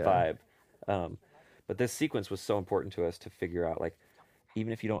vibe. But this sequence was so important to us to figure out,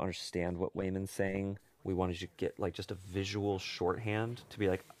 even if you don't understand what Wayman's saying, we wanted you to get just a visual shorthand to be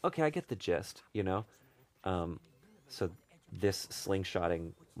okay, I get the gist, So this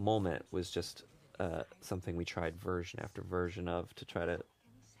slingshotting moment was just something we tried version after version of to try to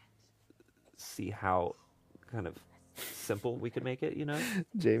see how kind of simple we could make it,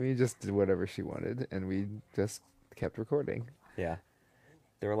 Jamie just did whatever she wanted, and we just kept recording. Yeah.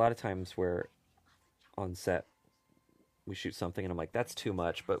 There were a lot of times where on set we shoot something and I'm that's too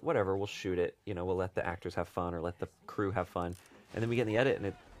much, but whatever, we'll shoot it. We'll let the actors have fun or let the crew have fun. And then we get in the edit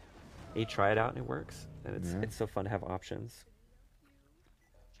and you try it out and it works. And it's so fun to have options.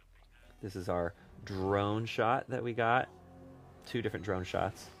 This is our drone shot that we got. 2 different drone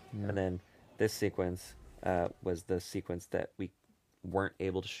shots. Yeah. And then this sequence was the sequence that we weren't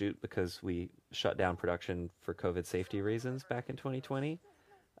able to shoot because we shut down production for COVID safety reasons back in 2020.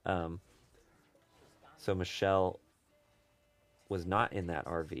 So Michelle was not in that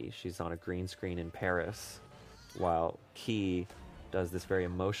RV. She's on a green screen in Paris while Key does this very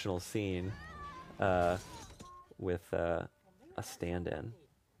emotional scene with a stand-in.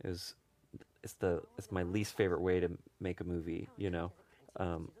 It's my least favorite way to make a movie,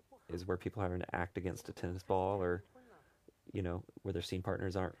 is where people are having to act against a tennis ball or, where their scene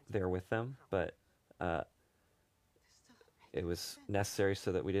partners aren't there with them. But it was necessary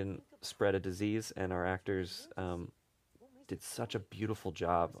so that we didn't spread a disease, and our actors did such a beautiful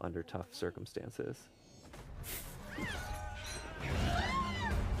job under tough circumstances.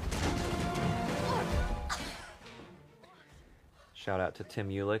 Shout out to Tim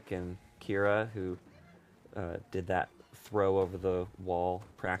Ulick and Kira, who did that throw over the wall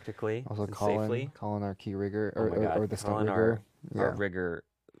practically also and Colin, safely. Colin, our key rigger, or the stunt Colin, rigger. Our rigger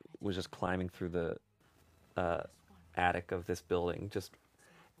was just climbing through the attic of this building, just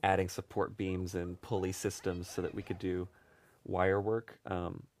adding support beams and pulley systems so that we could do wire work.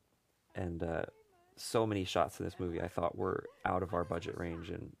 And so many shots in this movie I thought were out of our budget range,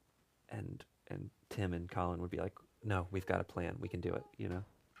 and Tim and Colin would be like, no, we've got a plan. We can do it,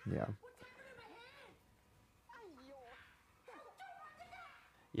 Yeah.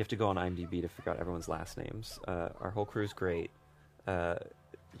 You have to go on IMDb to figure out everyone's last names. Our whole crew's great.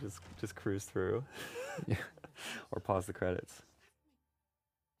 Just cruise through. Yeah. Or pause the credits.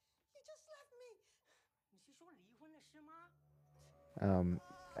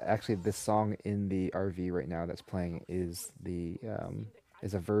 Actually, this song in the RV right now that's playing is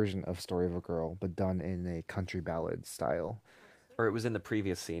a version of "Story of a Girl," but done in a country ballad style. Or it was in the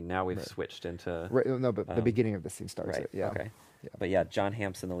previous scene. Now we've switched into No, but the beginning of the scene starts right. it. Yeah. Okay. Yeah. But yeah, John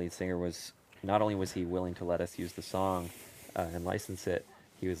Hampson, the lead singer, was not only was he willing to let us use the song and license it,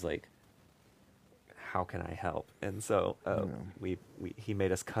 he was like, "How can I help?" And so he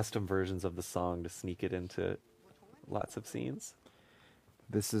made us custom versions of the song to sneak it into lots of scenes.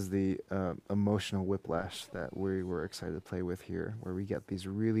 This is the emotional whiplash that we were excited to play with here, where we get these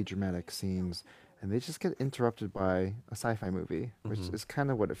really dramatic scenes, and they just get interrupted by a sci-fi movie, which is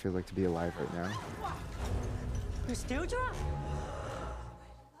kind of what it feels like to be alive right now. You still drunk?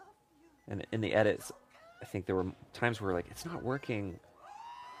 And in the edits, I think there were times where like it's not working,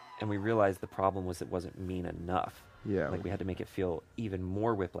 and we realized the problem was it wasn't mean enough. Yeah. Like we had to make it feel even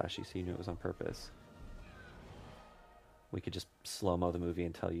more whiplashy, so you knew it was on purpose. We could just slow-mo the movie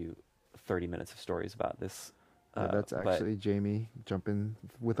and tell you 30 minutes of stories about this. That's actually Jamie jumping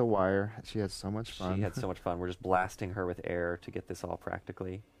with a wire. She had so much fun. She had so much fun. We're just blasting her with air to get this all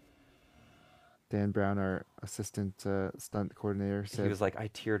practically. Dan Brown, our assistant stunt coordinator, said... He was like, I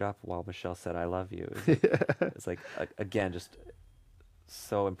teared up while Michelle said, I love you. It's like, again, just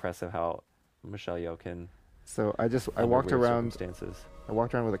so impressive how Michelle Yeoh can... So I walked around. Circumstances. I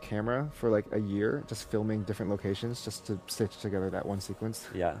walked around with a camera for like a year, just filming different locations, just to stitch together that one sequence.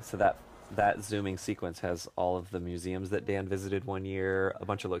 Yeah, so that zooming sequence has all of the museums that Dan visited one year, a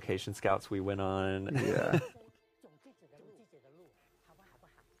bunch of location scouts we went on. Yeah.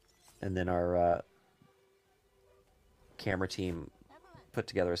 And then our camera team put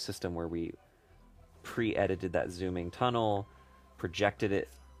together a system where we pre-edited that zooming tunnel, projected it,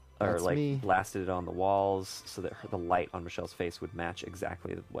 or That's like me. blasted it on the walls so that the light on Michelle's face would match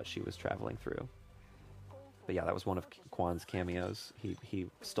exactly what she was traveling through. But yeah, that was one of Kwan's cameos. He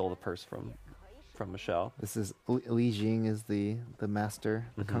stole the purse from Michelle. This is Li Jing is the master,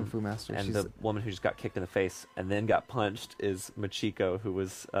 the kung fu master. And She's the woman who just got kicked in the face and then got punched is Machiko, who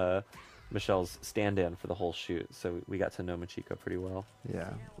was Michelle's stand-in for the whole shoot. So we got to know Machiko pretty well. yeah.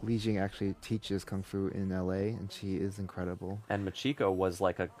 Li Jing actually teaches kung fu in L.A. and she is incredible. And Machiko was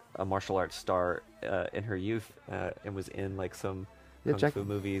like a martial arts star in her youth and was in like some kung fu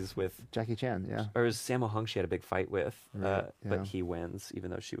movies with Jackie Chan. Yeah. Or it was Sammo Hung she had a big fight with, Right, yeah. but he wins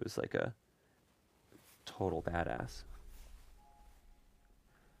even though she was like a total badass.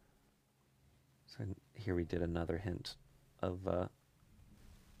 So here we did another hint of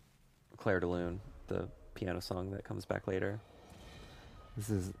Claire de Lune, the piano song that comes back later. This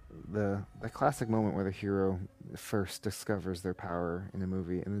is the classic moment where the hero first discovers their power in a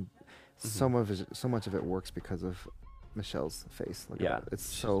movie, and so much of it works because of Michelle's face. Look at Yeah, that. It's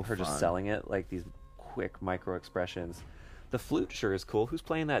so her fun. just selling it, like these quick micro expressions. The flute sure is cool. Who's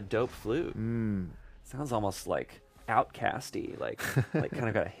playing that dope flute? Sounds almost like outcasty, like kind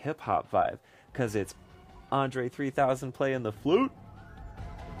of got a hip hop vibe, because it's Andre 3000 playing the flute.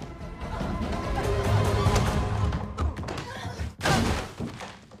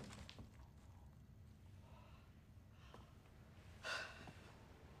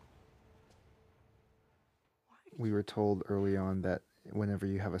 We were told early on that whenever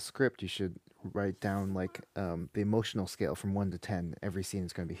you have a script, you should write down like the emotional scale from 1 to 10. Every scene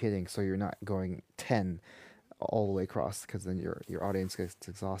is going to be hitting, so you're not going 10 all the way across, because then your audience gets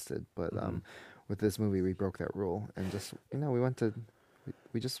exhausted. But with this movie, we broke that rule and just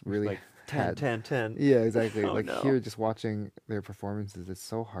we just really Like 10, had 10, 10. Yeah, exactly. Oh, like no. here, just watching their performances, it's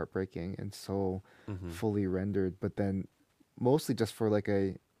so heartbreaking and so fully rendered. But then mostly just for like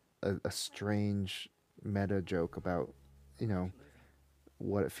a strange meta joke about,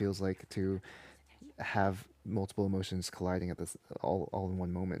 what it feels like to have multiple emotions colliding at this all in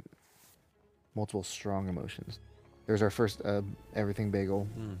one moment. Multiple strong emotions. There's our first everything bagel.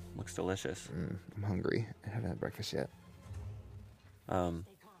 Looks delicious. I'm hungry. I haven't had breakfast yet.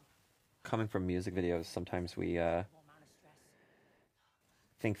 Coming from music videos, sometimes we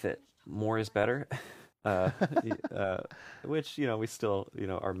think that more is better. Which, we still,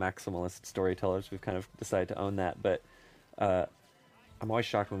 are maximalist storytellers. We've kind of decided to own that. But I'm always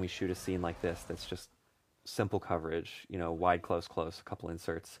shocked when we shoot a scene like this that's just simple coverage, wide, close, a couple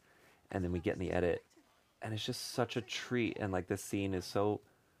inserts. And then we get in the edit. And it's just such a treat. And like this scene is so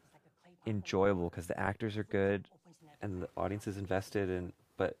enjoyable because the actors are good and the audience is invested.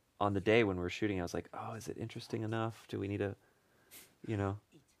 But on the day when we were shooting, I was like, oh, is it interesting enough? Do we need to,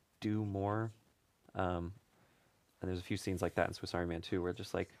 do more? And there's a few scenes like that in Swiss Army Man 2 where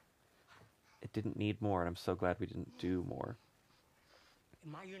just like it didn't need more, and I'm so glad we didn't do more.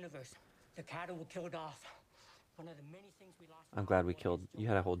 In my universe, the cattle were killed off. One of the many things we lost. I'm glad we killed. You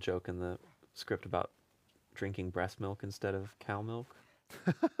had a whole joke in the script about drinking breast milk instead of cow milk.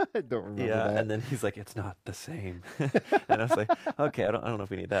 I don't remember Yeah, that. and then he's like, "It's not the same," and I was like, "Okay, I don't know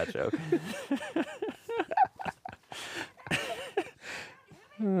if we need that joke."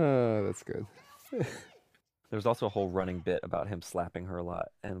 Oh, that's good. There's also a whole running bit about him slapping her a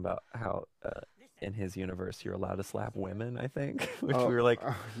lot, and about how in his universe, you're allowed to slap women, I think. Which Oh, we were like,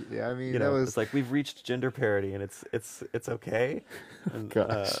 yeah, I mean, you that know, was it's like we've reached gender parity and it's okay. And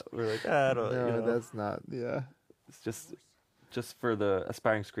gosh. we're like, I don't, No, you know, that's not. Yeah. it's just for the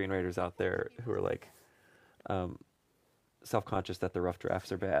aspiring screenwriters out there who are like self-conscious that the rough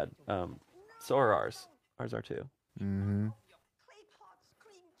drafts are bad. So are ours. Ours are too. Mm-hmm.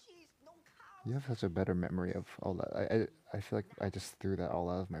 You have such a better memory of all that. I feel like I just threw that all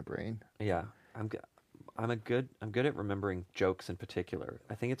out of my brain. Yeah, I'm good at remembering jokes in particular.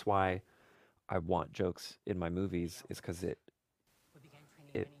 I think it's why I want jokes in my movies is because it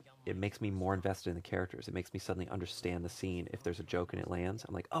it makes me more invested in the characters. It makes me suddenly understand the scene. If there's a joke and it lands,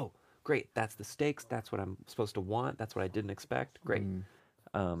 I'm like, oh, great, that's the stakes. That's what I'm supposed to want. That's what I didn't expect. Great.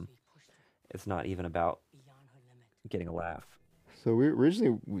 Um, it's not even about getting a laugh. So we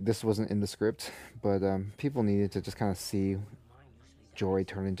originally this wasn't in the script, but people needed to just kind of see Joy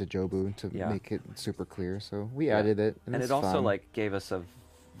turn into Jobu to Yeah. make it super clear. So we Yeah. added it, and And it's it also fun. like gave us a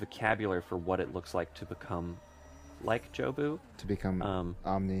vocabulary for what it looks like to become like Jobu. to become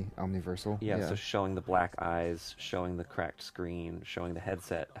omniversal. Yeah, so showing the black eyes, showing the cracked screen, showing the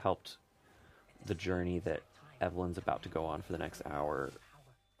headset helped the journey that Evelyn's about to go on for the next hour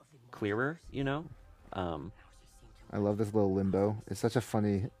clearer, you know? I love this little limbo. It's such a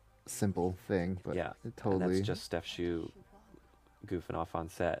funny, simple thing, but Yeah. it And totally. that's just Steph Shu goofing off on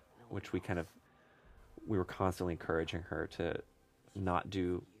set, which we were constantly encouraging her to not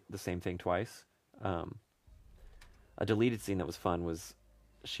do the same thing twice. A deleted scene that was fun was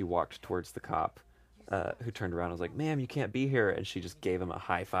she walked towards the cop, who turned around and was like, "Ma'am, you can't be here," and she just gave him a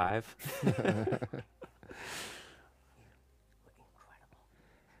high five.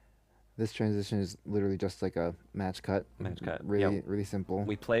 This transition is literally just like a match cut. Match cut. Really, Yeah. really simple.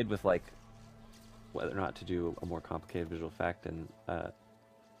 We played with like whether or not to do a more complicated visual effect, and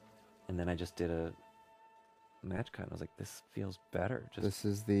then I just did a match cut. And I was like, "This feels better." Just This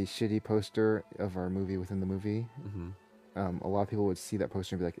is the shitty poster of our movie within the movie. Mhm. A lot of people would see that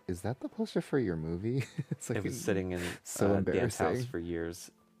poster and be like, "Is that the poster for your movie?" It's like It was sitting in so Dan's house embarrassing. for years,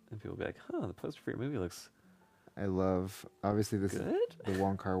 and people would be like, "Huh, the poster for your movie looks I love obviously this good." the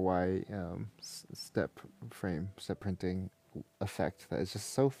Wong Kar Wai step printing effect that is just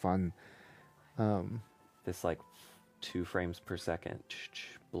so fun. This like 2 frames per second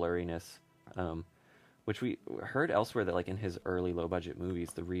blurriness, which we heard elsewhere that like in his early low budget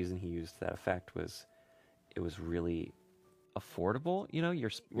movies, the reason he used that effect was it was really affordable. You know,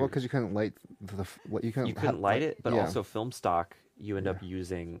 Well, because you couldn't light you couldn't you couldn't light it, but yeah, also film stock, you end up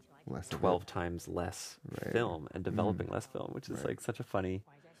using less of it. 12 times less Right. film and developing less film, which is Right. like such a funny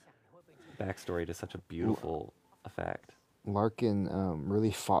backstory to such a beautiful effect. Larkin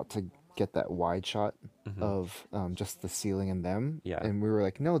really fought to get that wide shot Mhm. of just the ceiling and them. Yeah. And we were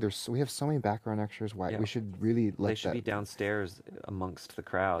like, no, we have so many background extras. Why Yeah. we should really let They should that. be downstairs amongst the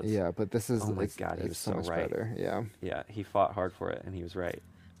crowds. Yeah, but this is Oh my it's, God, he it's was so so much right. better. Yeah. Yeah, he fought hard for it, and he was right.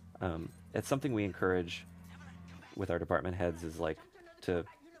 It's something we encourage with our department heads is like to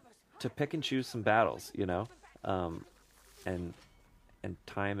pick and choose some battles, you know, and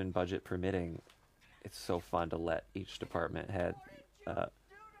time and budget permitting, it's so fun to let each department head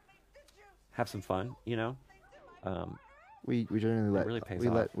have some fun, you know. We generally let really pays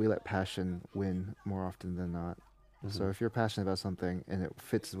we let passion win more often than not. So Mhm. if you're passionate about something and it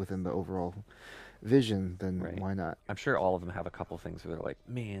fits within the overall vision, then Right. why not? I'm sure all of them have a couple things where they're like,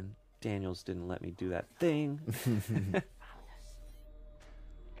 "Man, Daniels didn't let me do that thing."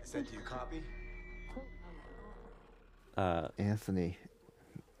 I said, do you copy? Anthony.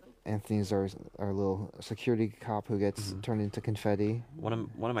 Anthony's our little security cop who gets turned into confetti. One of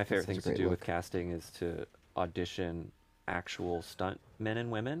my favorite such a things to great do with look. casting is to audition actual stunt men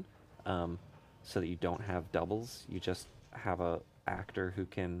and women, so that you don't have doubles. You just have a actor who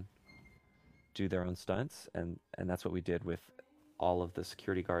can do their own stunts, and that's what we did with all of the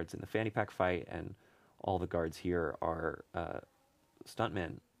security guards in the fanny pack fight, and all the guards here are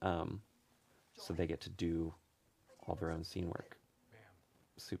stuntmen, so they get to do all their own scene work,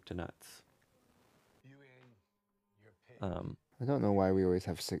 soup to nuts. I don't know why we always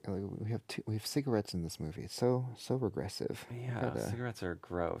have we have cigarettes in this movie. It's so regressive. Yeah, cigarettes are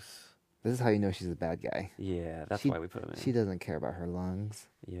gross. This is how you know she's a bad guy. Yeah, that's She- why we put them in. She doesn't care about her lungs.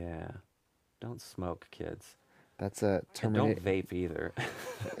 Yeah. Don't smoke, kids. That's a And don't Terminator. vape either.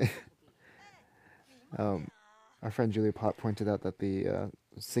 Our friend Julia Pott pointed out that the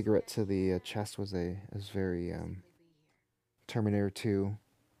cigarette to the chest was very Terminator 2.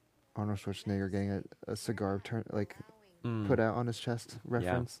 Arnold Schwarzenegger getting a cigar put out on his chest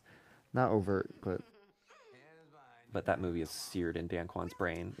reference. Not overt, but But that movie is seared in Dan Kwan's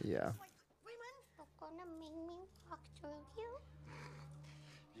brain. yeah.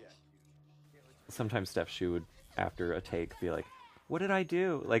 sometimes Steph Shu would, after a take, be like, "What did I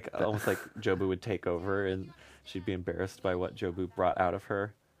do?" Like almost like Jobu would take over, and she'd be embarrassed by what Jobu brought out of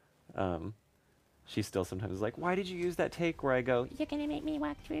her. She still sometimes is like, "Why did you use that take where I go, you're gonna make me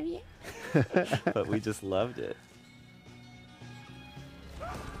walk through you?" But we just loved it. So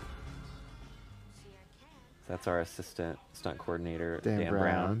that's our assistant stunt coordinator, Dan Dan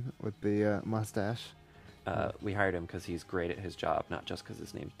Brown with the mustache. We hired him because he's great at his job, not just because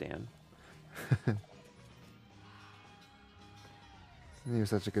his name's Dan. He was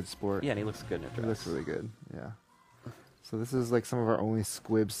such a good sport. Yeah, and he looks good in a He dress. looks really good. Yeah. So this is like some of our only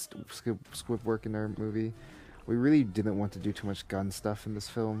squib work in our movie. We really didn't want to do too much gun stuff in this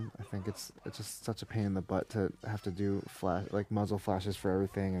film. I think it's just such a pain in the butt to have to do muzzle flashes for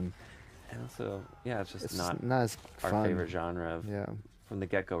everything, and also, yeah, it's just it's not not as our fun. favorite genre. Yeah. From the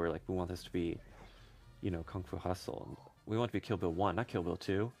get-go, we're like, we want this to be, Kung Fu Hustle. We want it to be Kill Bill 1, not Kill Bill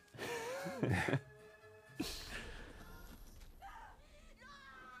 2.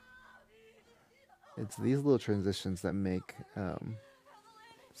 It's these little transitions that make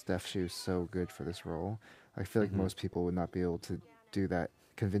Steph Shu so good for this role. I feel like most people would not be able to do that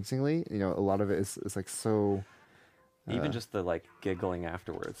convincingly. A lot of it is like so. Even just the like giggling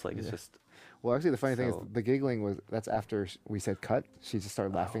afterwards, like it's just. Well, actually, the funny thing is So- the giggling that's after we said cut. She just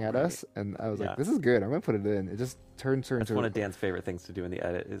started laughing at right. us, and I was Yeah. like, "This is good. I'm gonna put it in." It just turns her That's into one of Dan's favorite things to do in the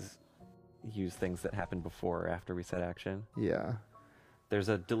edit is use things that happened before or after we said action. Yeah. There's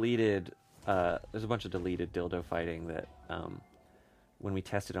a bunch of deleted dildo fighting that when we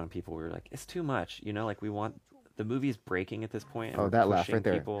tested on people, we were like, it's too much. Like we want the movie's breaking at this point. And Oh, we're that laugh pushing right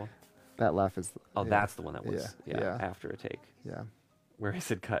there. people. That laugh is. Oh, yeah. that's the one that was Yeah. after a take Yeah. where he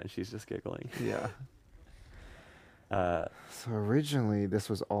said cut and she's just giggling. Yeah. So originally, this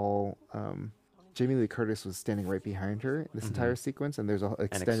was all. Jamie Lee Curtis was standing right behind her this entire sequence, and there's an And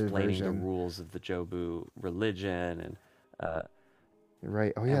extended explaining version. the rules of the Jobu religion and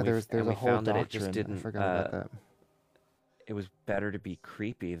Right. Oh and yeah. we- There's and a we whole found that doctrine. it just didn't, I forgot about that. it was better to be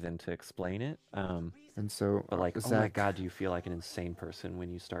creepy than to explain it. And so, But like, oh my Zach, god, do you feel like an insane person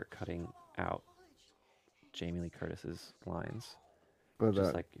when you start cutting out Jamie Lee Curtis's lines? but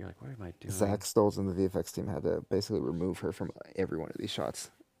Just like you're like, what am I doing? Zach Stoltz and the VFX team had to basically remove her from every one of these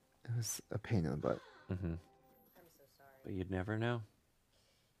shots. It was a pain in the butt. Mm-hmm. But you'd never know.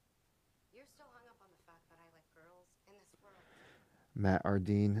 You're still hung up on the fact that I like girls in this world. Matt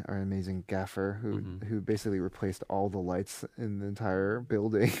Ardeen, our amazing gaffer, who basically replaced all the lights in the entire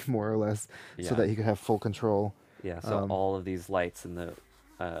building, more or less, so Yeah. that he could have full control. Yeah, so all of these lights in the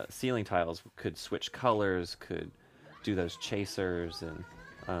ceiling tiles could switch colors, could do those chasers, and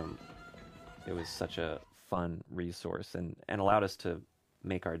it was such a fun resource and allowed us to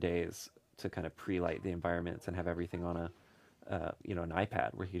make our days to kind of pre-light the environments and have everything on a an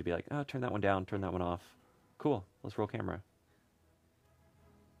iPad where he could be like, oh, turn that one down, turn that one off. Cool, let's roll camera.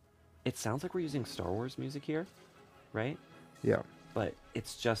 It sounds like we're using Star Wars music here, right? Yeah. But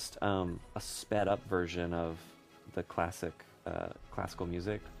it's just a sped up version of the classical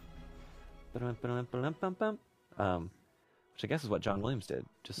music. Which I guess is what John Williams did.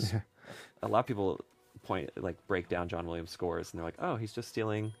 Just a lot of people break down John Williams scores and they're like, oh, he's just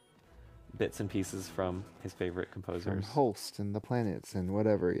stealing bits and pieces from his favorite From composers. Holst and the planets and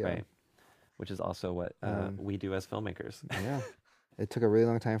whatever. Yeah. Right. Which is also what we do as filmmakers. Yeah. It took a really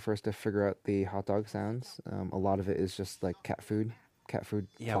long time for us to figure out the hot dog sounds. A lot of it is just like cat food.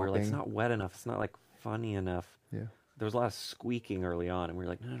 Yeah, we're like, it's plopping. not wet enough. It's not like funny enough. Yeah. There was a lot of squeaking early on, and we were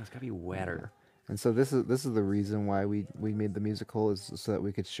like, no, it's got to be wetter. And so this is the reason why we made the musical, is so that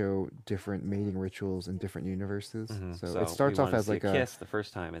we could show different mating rituals in different universes. So it starts we off wanted as to see like a kiss the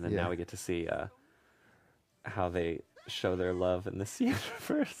first time, and then Yeah. now we get to see how they show their love in this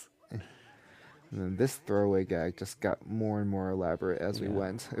universe. And then this throwaway gag just got more and more elaborate as we Yeah.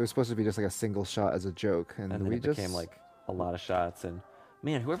 went. It was supposed to be just like a single shot as a joke, and And then we it just became like a lot of shots. And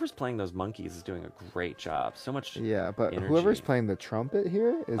man, whoever's playing those monkeys is doing a great job. So much. yeah. But energy. whoever's playing the trumpet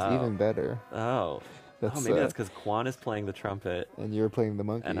here is even better. Oh. That's, Maybe that's because Kwan is playing the trumpet And you're playing the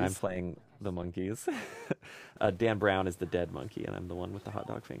monkeys. and I'm playing the monkeys. Dan Brown is the dead monkey, and I'm the one with the hot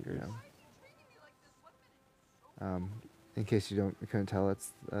dog fingers. Yeah. In case you couldn't tell,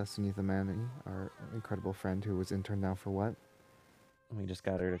 it's Sunitha Mani, our incredible friend who was intern now for what? We just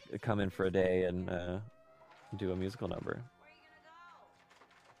got her to come in for a day and do a musical number.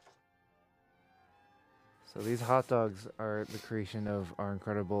 So these hot dogs are the creation of our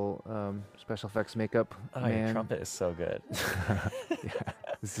incredible special effects makeup man. is so good. Yeah,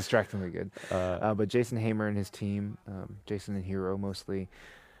 it's distractingly good. But Jason Hamer and his team, Jason and Hero mostly,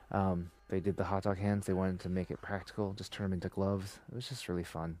 they did the hot dog hands. They wanted to make it practical, just turn them into gloves. It was just really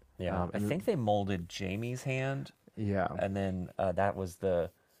fun. Yeah, I think they molded Jamie's hand. Yeah. And then that was the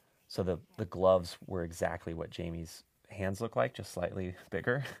gloves were exactly what Jamie's hands look like, just slightly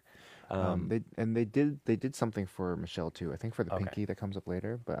bigger. They did something for Michelle too. I think for the pinky that comes up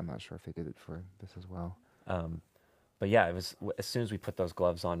later, but I'm not sure if they did it for this as well. But yeah, it was as soon as we put those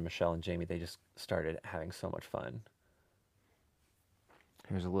gloves on Michelle and Jamie, they just started having so much fun.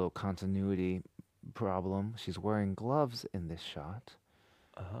 Here's a little continuity problem. She's wearing gloves in this shot.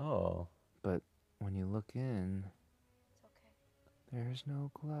 Oh. But when you look in, there's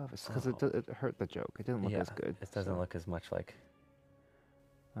no glove. It's because it hurt the joke. It didn't look as good. It doesn't look as much like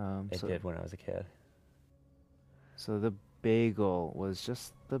it did when I was a kid. So the bagel was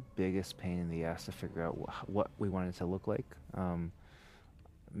just the biggest pain in the ass to figure out what we wanted it to look like.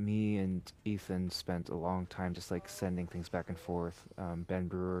 Me and Ethan spent a long time just like sending things back and forth. Ben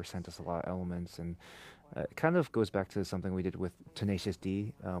Brewer sent us a lot of elements, and it kind of goes back to something we did with Tenacious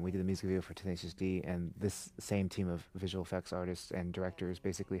D. We did a music video for Tenacious D, and this same team of visual effects artists and directors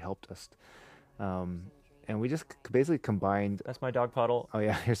basically helped us. And we just basically combined. That's my dog Puddle. Oh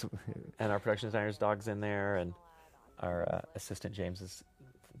yeah, here's. And our production designer's dog's in there, and our assistant James's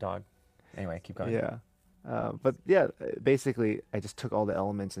dog. Anyway, keep going. Yeah. But yeah, basically, I just took all the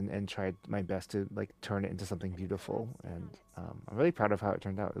elements and tried my best to like turn it into something beautiful, and I'm really proud of how it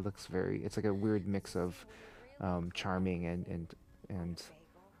turned out. It looks it's like a weird mix of charming and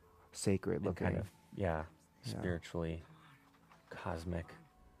sacred looking. Kind of, spiritually cosmic.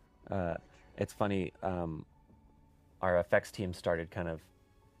 It's funny. Our effects team started kind of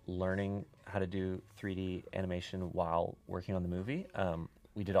learning how to do 3D animation while working on the movie.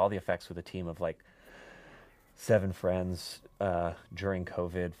 We did all the effects with a team of like 7 friends during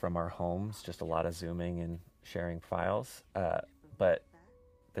COVID from our homes, just a lot of Zooming and sharing files. But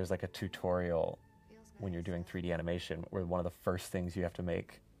there's like a tutorial when you're doing 3D animation where one of the first things you have to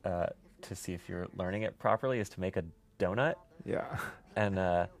make to see if you're learning it properly is to make a donut. Yeah. And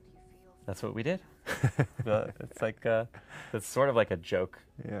that's what we did. It's like it's sort of like a joke.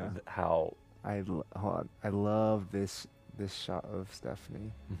 Yeah. How I love this shot of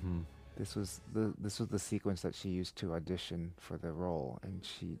Stephanie. Mm-hmm. This was the sequence that she used to audition for the role, and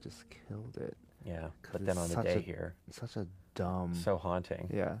she just killed it. Yeah, but then on the day here, such a dumb, so haunting.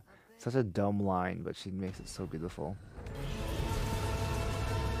 Yeah, such a dumb line, but she makes it so beautiful.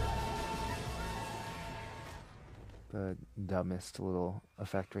 The dumbest little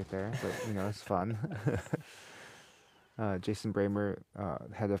effect right there, but it's fun. Jason Bramer,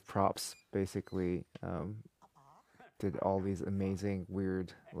 head of props, basically did all these amazing,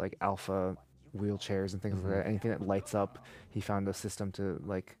 weird, like alpha wheelchairs and things like that. Anything that lights up, he found a system to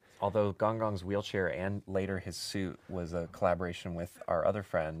like. Although Gong Gong's wheelchair and later his suit was a collaboration with our other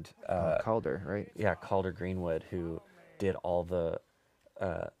friend, Calder, right? Yeah, Calder Greenwood, who did all the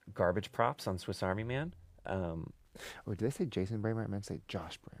garbage props on Swiss Army Man. Oh, did I say Jason Bramer? I meant to say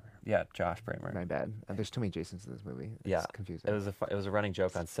Josh Bramer. Yeah, Josh Bramer. My bad. There's too many Jasons in this movie. It's confusing. It was a running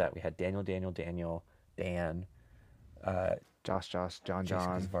joke on set. We had Daniel, Dan, Josh, John, Jason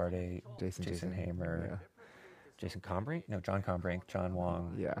Kazvarde, Jason Hamer, Jason Combrink? No, John Combrink, John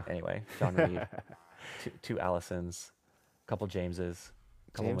Wong. Yeah. Anyway, John Reed, two Allisons, a couple Jameses,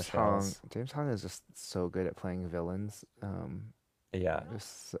 a couple Michelles. James Hong is just so good at playing villains. Yeah,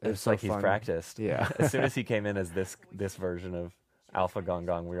 it's so like fun. He's practiced. Yeah. As soon as he came in as this version of Alpha Gong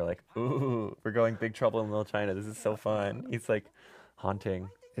Gong, we were like, ooh, we're going Big Trouble in Little China. This is so fun. He's like haunting.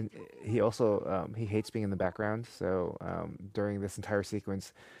 And he also he hates being in the background. So during this entire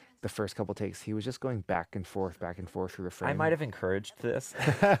sequence, the first couple takes, he was just going back and forth through the frame. I might have encouraged this,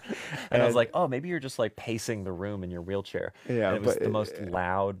 and I was like, "Oh, maybe you're just like pacing the room in your wheelchair." Yeah, and it was the most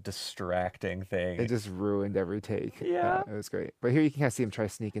loud, distracting thing. It just ruined every take. Yeah, it was great. But here you can kind of see him try to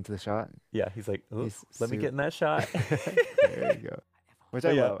sneak into the shot. Yeah, he's like, "Let me get in that shot." There you go. Which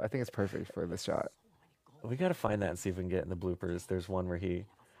I love. I think it's perfect for this shot. We got to find that and see if we can get it in the bloopers. There's one where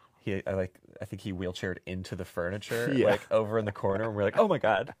I think he wheelchaired into the furniture, like over in the corner, and we're like, "Oh my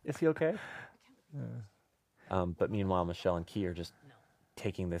God, is he okay?" Yeah. But meanwhile, Michelle and Key are just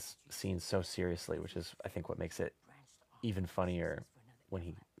taking this scene so seriously, which is, I think, what makes it even funnier when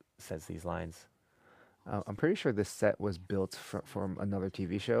he says these lines. I'm pretty sure this set was built from another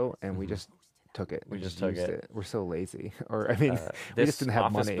TV show, and we just took it. We just used it. We're so lazy, or I mean, we just didn't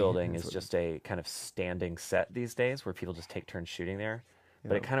have money. This office building is just a kind of standing set these days, where people just take turns shooting there.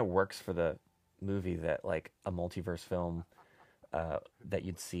 But it kind of works for the movie that, like, a multiverse film, that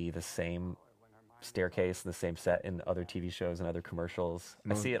you'd see the same staircase and the same set in other TV shows and other commercials.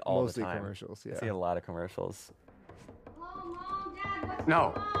 I see it all the time. Mostly commercials, yeah. I see a lot of commercials. Hello, Mom, Dad, what's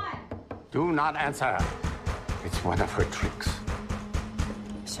No. going on? Do not answer. It's one of her tricks.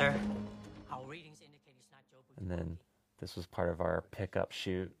 Sir, our readings indicate it's not Jobu. And then this was part of our pickup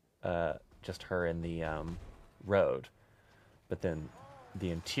shoot, just her in the road. But then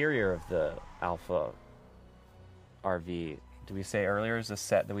the interior of the Alpha RV, did we say earlier, is a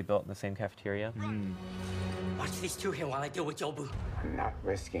set that we built in the same cafeteria? Watch these two here while I deal with Jobu. I'm not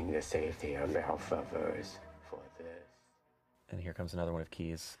risking the safety of Alphaverse for this. And here comes another one of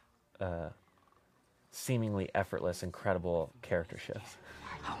Key's seemingly effortless, incredible character shifts.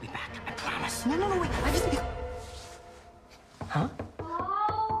 I'll be back, I promise. No, wait. I just... Huh?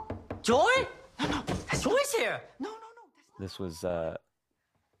 Joy? No, Joy's here. No. This was,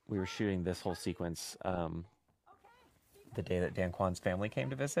 we were shooting this whole sequence the day that Dan Kwan's family came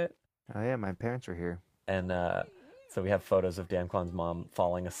to visit. Oh yeah, my parents were here. And so we have photos of Dan Kwan's mom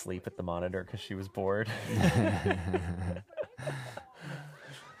falling asleep at the monitor because she was bored.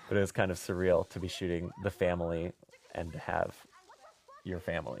 But it was kind of surreal to be shooting the family and to have your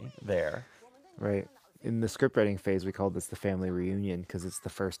family there. Right. In the script writing phase, we called this the family reunion because it's the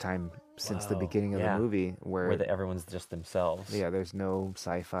first time since the beginning of the movie where everyone's just themselves. Yeah, there's no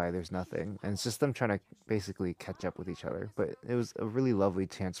sci-fi, there's nothing. And it's just them trying to basically catch up with each other. But it was a really lovely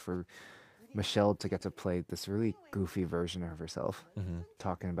chance for Michelle to get to play this really goofy version of herself,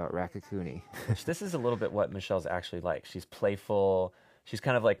 talking about Rakakuni. This is a little bit what Michelle's actually like. She's playful. She's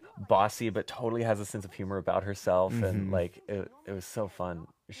kind of like bossy, but totally has a sense of humor about herself. And like, it was so fun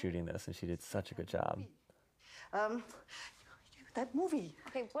shooting this, and she did such a good job. That movie.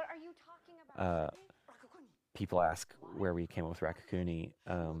 Okay, what are you talking about? People ask where we came up with Rakakuni.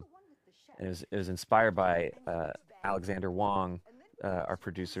 And it was inspired by Alexander Wong, our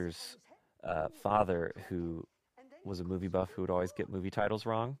producer's father, who was a movie buff who would always get movie titles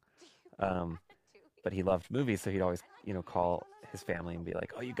wrong. But he loved movies, so he'd always, call his family and be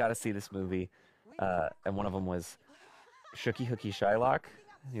like, "Oh, you got to see this movie." And one of them was Shooky Hooky Shylock.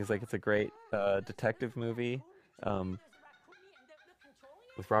 He was like, "It's a great detective movie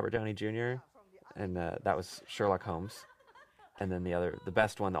with Robert Downey Jr." And that was Sherlock Holmes. And then the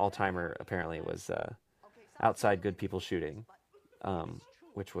best one, the all-timer, apparently, was Outside Good People Shooting,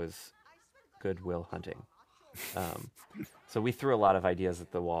 which was Good Will Hunting. So we threw a lot of ideas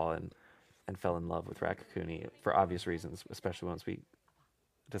at the wall and fell in love with Rakakuni for obvious reasons, especially once we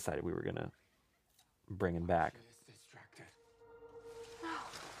decided we were going to bring him back.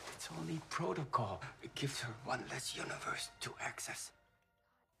 It's only protocol. It gives her one less universe to access.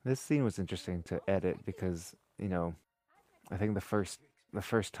 This scene was interesting to edit because, I think the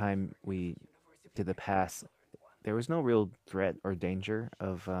first time we did the pass, there was no real threat or danger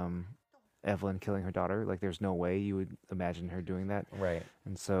of Evelyn killing her daughter. Like, there's no way you would imagine her doing that. Right.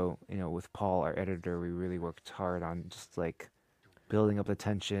 And so, with Paul, our editor, we really worked hard on just like building up the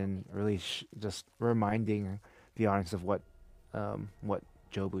tension, really just reminding the audience of what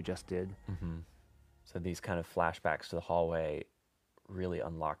Jobu just did. So these kind of flashbacks to the hallway really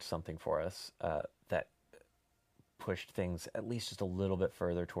unlocked something for us that pushed things at least just a little bit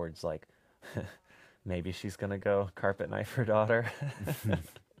further towards like, maybe she's going to go carpet knife her daughter.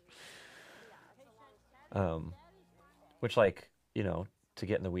 Which, like, to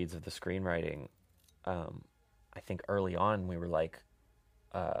get in the weeds of the screenwriting, I think early on we were like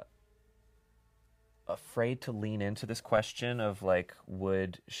afraid to lean into this question of like,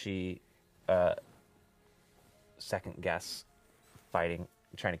 would she second guess trying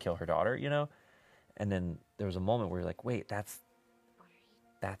to kill her daughter, And then there was a moment where you're like, wait, that's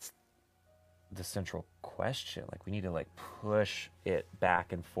the central question. Like, we need to like push it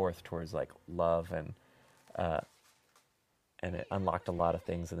back and forth towards like love, and it unlocked a lot of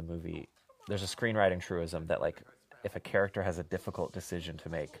things in the movie. There's a screenwriting truism that like, if a character has a difficult decision to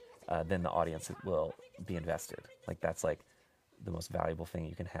make, then the audience will be invested. Like, that's like the most valuable thing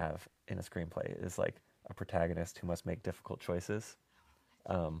you can have in a screenplay, is like a protagonist who must make difficult choices.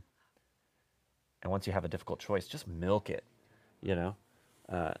 And once you have a difficult choice, just milk it,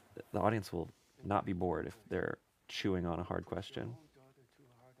 The audience will not be bored if they're chewing on a hard question.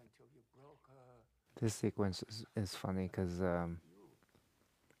 This sequence is funny because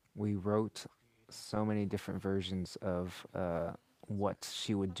we wrote so many different versions of what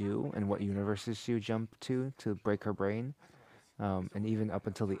she would do and what universes she would jump to break her brain. And even up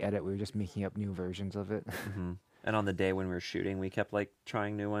until the edit, we were just making up new versions of it. And on the day when we were shooting, we kept like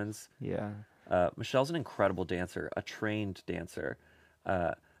trying new ones. Yeah. Michelle's an incredible dancer, a trained dancer.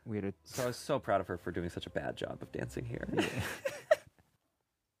 So I was so proud of her for doing such a bad job of dancing here. Yeah.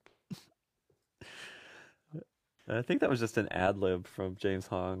 I think that was just an ad lib from James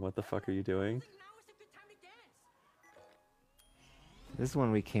Hong. What the fuck are you doing? This is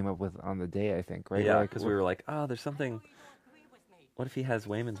one we came up with on the day, I think, right? Yeah, because we were like, oh, there's something. What if he has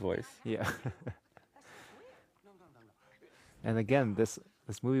Wayman's voice? Yeah. And again, this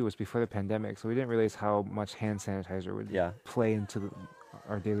movie was before the pandemic, so we didn't realize how much hand sanitizer would play into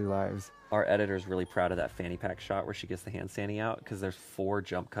our daily lives. Our editor's really proud of that fanny pack shot where she gets the hand sandy out, because there's 4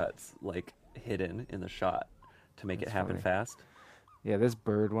 jump cuts like hidden in the shot to make it happen fast. Yeah, this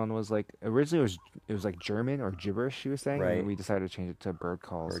bird one was like originally it was like German or gibberish she was saying, right. And we decided to change it to bird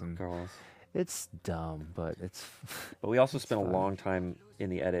calls. It's dumb, but it's. But we also spent a long time in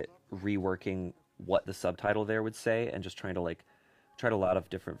the edit reworking what the subtitle there would say, and just tried a lot of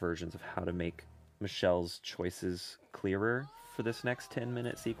different versions of how to make Michelle's choices clearer for this next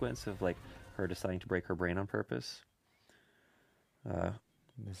 10-minute sequence of like her deciding to break her brain on purpose.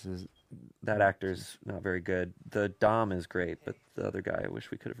 That actor's not very good. The Dom is great, but the other guy I wish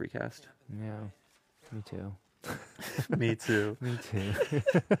we could have recast. Yeah, me too. Me too. Me too.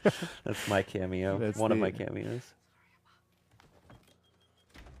 That's my cameo. That's one of my cameos.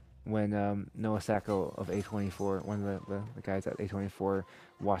 When Noah Sacco of A24, one of the guys at A24,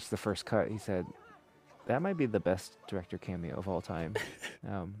 watched the first cut, he said, that might be the best director cameo of all time.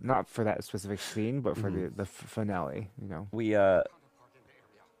 Not for that specific scene, but for the finale, you know.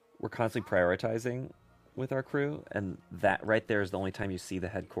 We're constantly prioritizing with our crew, and that right there is the only time you see the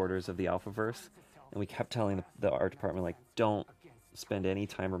headquarters of the Alphaverse. And we kept telling the art department, like, don't spend any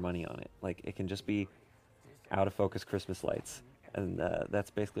time or money on it. Like, it can just be out of focus Christmas lights. And that's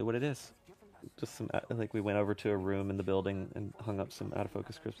basically what it is. Just some, like, we went over to a room in the building and hung up some out of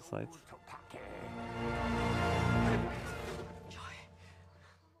focus Christmas lights.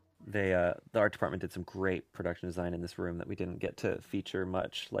 The art department did some great production design in this room that we didn't get to feature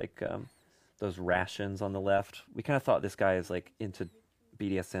much, like those rations on the left. We kind of thought this guy is like into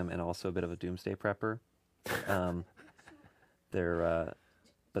BDSM and also a bit of a doomsday prepper.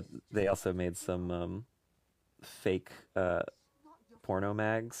 But they also made some fake porno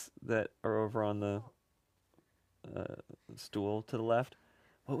mags that are over on the stool to the left.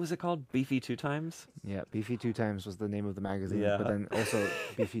 What was it called? Beefy 2 Times? Yeah, Beefy 2 Times was the name of the magazine. Yeah. But then also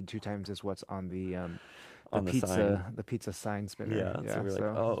Beefy 2 Times is what's on the pizza sign. The pizza sign spinner. Yeah, so we're like,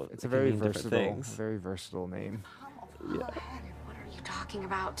 oh, it's a very versatile name. Yeah. What are you talking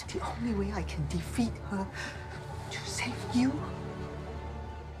about? The only way I can defeat her to save you.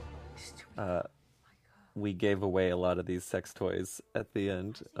 We gave away a lot of these sex toys at the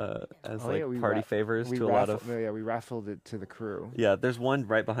end as party favors to a lot of. Yeah, we raffled it to the crew. Yeah, there's one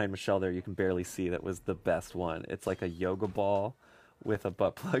right behind Michelle there you can barely see that was the best one. It's like a yoga ball with a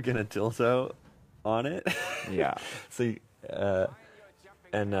butt plug and a dildo on it. Yeah. So,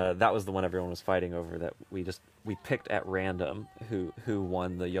 that was the one everyone was fighting over that we picked at random who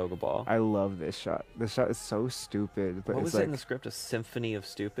won the yoga ball. I love this shot. This shot is so stupid. But what it's was it in the script? A symphony of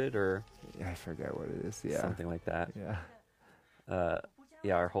stupid, or I forget what it is. Yeah, something like that. Yeah.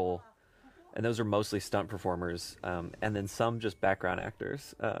 Our whole, and those are mostly stunt performers, and then some just background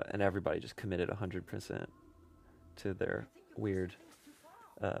actors, and everybody just committed 100% to their weird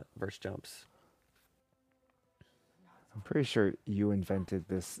verse jumps. I'm pretty sure you invented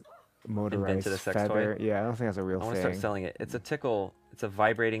this motorized Invented a sex feather. toy? Yeah, I don't think that's a real thing. I want to start selling it. It's a tickle. It's a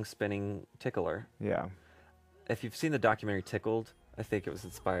vibrating, spinning tickler. Yeah. If you've seen the documentary Tickled, I think it was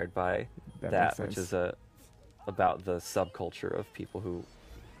inspired by that which is about the subculture of people who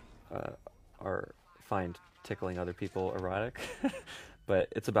find tickling other people erotic. But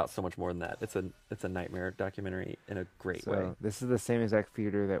it's about so much more than that. It's a nightmare documentary in a great way. This is the same exact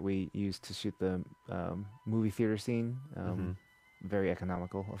theater that we used to shoot the movie theater scene. Very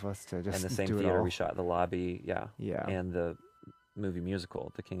economical of us to just and the same do theater it all. we shot the lobby, Yeah. and the movie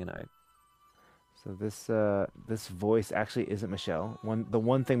musical, The King and I. So this voice actually isn't Michelle. The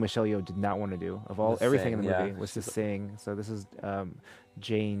one thing Michelle Yeoh did not want to do of everything in the movie was to sing. So this is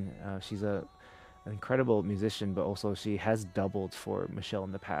Jane. She's an incredible musician, but also she has doubled for Michelle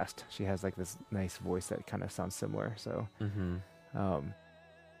in the past. She has like this nice voice that kind of sounds similar. So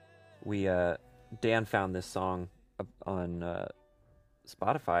Dan found this song on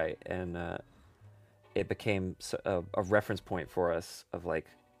Spotify, and it became a reference point for us of like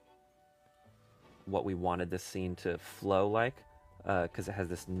what we wanted this scene to flow like, because it has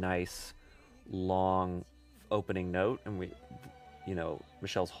this nice long opening note, and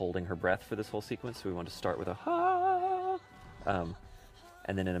Michelle's holding her breath for this whole sequence, so we wanted to start with a ha,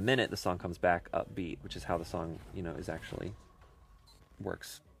 and then in a minute the song comes back upbeat, which is how the song is actually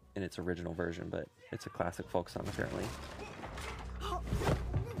works in its original version, but it's a classic folk song apparently.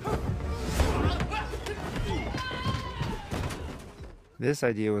 This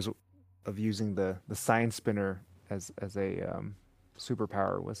idea was of using the sign spinner as a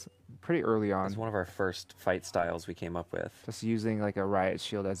superpower was pretty early on. It's one of our first fight styles we came up with. Just using like a riot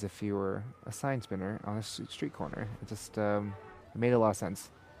shield as if you were a sign spinner on a street corner. It just it made a lot of sense.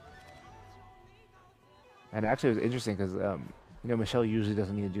 And actually, it was interesting because Michelle usually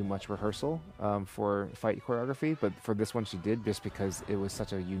doesn't need to do much rehearsal for fight choreography, but for this one she did, just because it was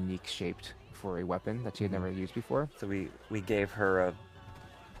such a unique shaped for a weapon that she had never used before. So we gave her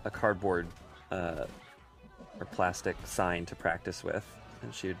a cardboard or plastic sign to practice with,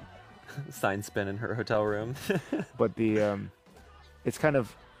 and she'd sign spin in her hotel room. But the it's kind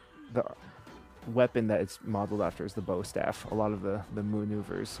of the weapon that it's modeled after is the bow staff. A lot of the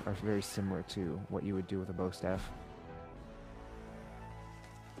maneuvers are very similar to what you would do with a bow staff.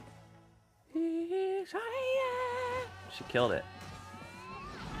 She killed it.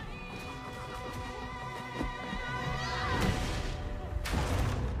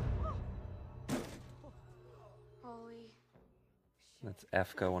 That's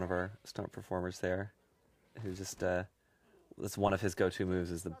Efka, one of our stunt performers there, who just that's one of his go-to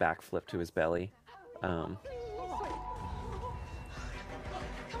moves is the backflip to his belly. I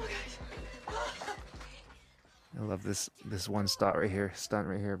love this one stunt right here,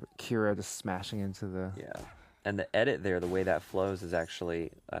 but Kira just smashing into the... Yeah, and the edit there, the way that flows is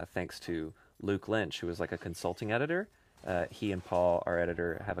actually thanks to Luke Lynch, who was like a consulting editor. He and Paul, our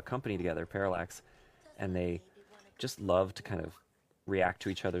editor, have a company together, Parallax, and they just love to kind of react to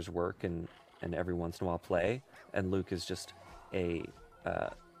each other's work and every once in a while play. And Luke is just a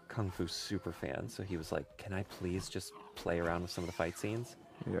Kung Fu super fan, so he was like, can I please just play around with some of the fight scenes?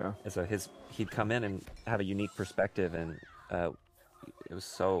 Yeah. And so he'd come in and have a unique perspective, and it was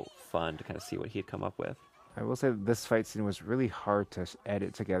so fun to kind of see what he had come up with. I will say that this fight scene was really hard to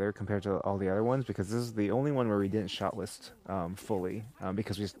edit together compared to all the other ones, because this is the only one where we didn't shot list fully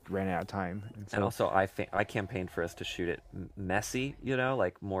because we just ran out of time. And also, I campaigned for us to shoot it messy,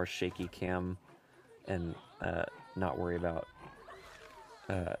 like more shaky cam, and not worry about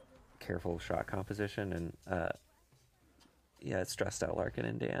careful shot composition. And it stressed out Larkin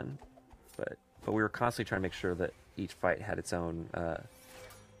and Dan, but we were constantly trying to make sure that each fight had its own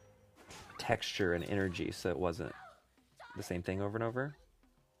texture and energy, so it wasn't the same thing over and over.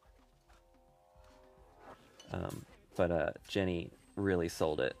 But Jenny really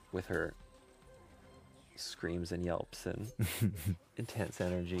sold it with her screams and yelps and intense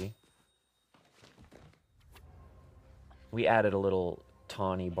energy. We added a little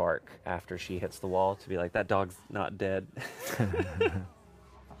tawny bark after she hits the wall to be like, that dog's not dead.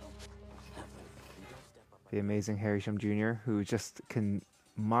 The amazing Harry Shum Jr., who just can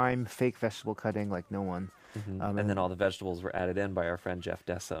mime fake vegetable cutting like no one. And then all the vegetables were added in by our friend Jeff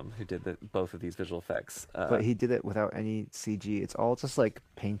Dessum, who did both of these visual effects. But he did it without any CG. It's all just like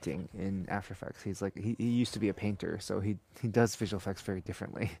painting in After Effects. He's like he used to be a painter, so he does visual effects very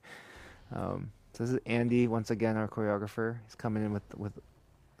differently. So this is Andy once again, our choreographer. He's coming in with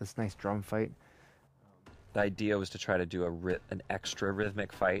this nice drum fight. The idea was to try to do an extra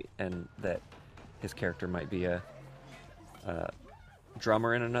rhythmic fight, and that his character might be a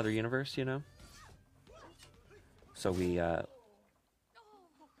drummer in another universe, So we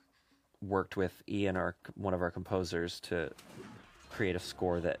worked with Ian, one of our composers, to create a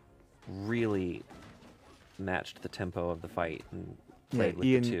score that really matched the tempo of the fight and played with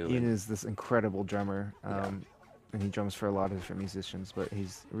the two. Ian is this incredible drummer, and he drums for a lot of different musicians, but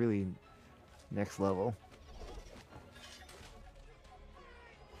he's really next level.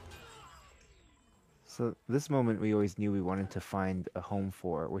 So this moment we always knew we wanted to find a home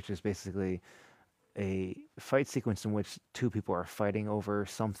for, which is basically a fight sequence in which two people are fighting over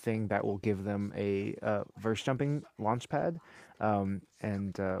something that will give them a verse jumping launch pad. And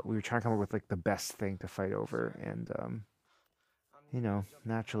we were trying to come up with like the best thing to fight over. And,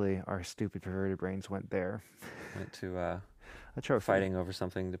 naturally our stupid perverted brains went there. Went to a trophy. Fighting over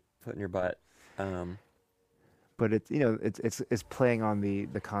something to put in your butt. But it's playing on the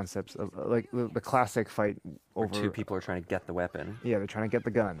concepts of like the classic fight over. Where two people are trying to get the weapon. Yeah, they're trying to get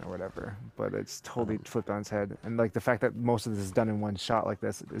the gun or whatever. But it's totally flipped on its head. And like the fact that most of this is done in one shot like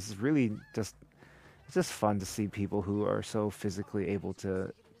this is really it's just fun to see people who are so physically able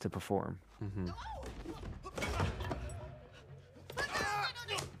to perform. Mm-hmm.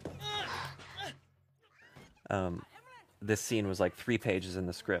 This scene was like 3 pages in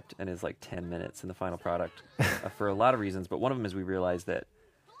the script and is like 10 minutes in the final product for a lot of reasons. But one of them is we realized that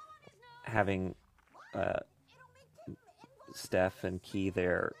having Steph and Key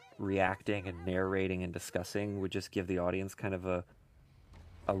there reacting and narrating and discussing would just give the audience kind of a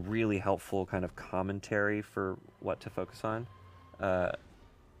really helpful kind of commentary for what to focus on. But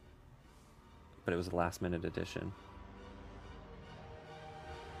it was a last-minute addition.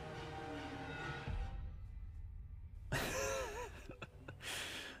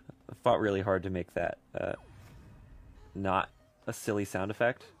 fought really hard to make that not a silly sound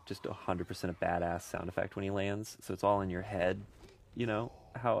effect, just 100% a badass sound effect when he lands. So it's all in your head, you know,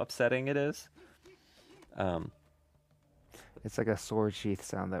 how upsetting it is. It's like a sword sheath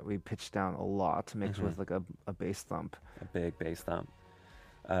sound that we pitched down a lot, mixed with like a bass thump. A big bass thump.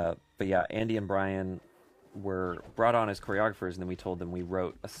 But yeah, Andy and Brian were brought on as choreographers, and then we told them we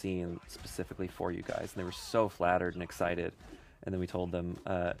wrote a scene specifically for you guys, and they were so flattered and excited. And then we told them,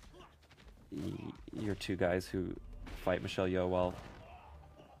 you're two guys who fight Michelle Yeoh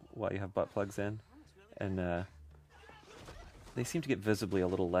while you have butt plugs in, and they seem to get visibly a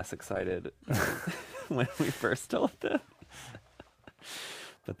little less excited when we first told them.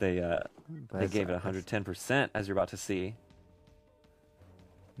 But they gave it 110%, as you're about to see.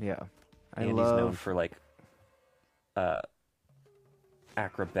 Yeah, Andy's known for like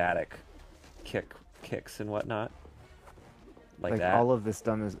acrobatic kicks and whatnot. Like that. All of this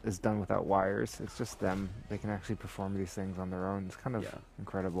is done without wires. It's just them. They can actually perform these things on their own. It's kind of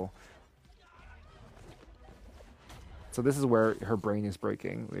incredible. So this is where her brain is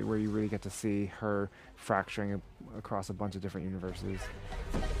breaking, where you really get to see her fracturing across a bunch of different universes.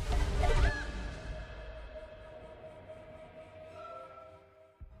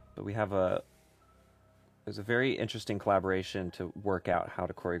 But we have it was a very interesting collaboration to work out how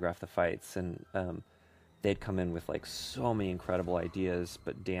to choreograph the fights, and they'd come in with like so many incredible ideas,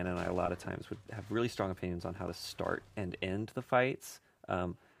 but Dan and I a lot of times would have really strong opinions on how to start and end the fights.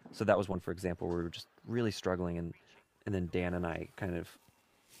 So that was one, for example, where we were just really struggling, and then Dan and I kind of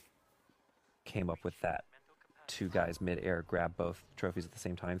came up with that two guys mid-air grab both trophies at the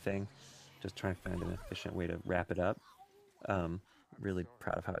same time thing, just trying to find an efficient way to wrap it up. Really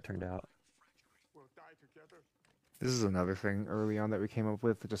proud of how it turned out. This is another thing early on that we came up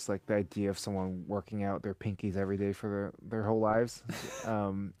with, just like the idea of someone working out their pinkies every day for their whole lives,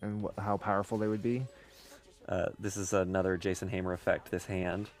 and how powerful they would be. This is another Jason Hamer effect, this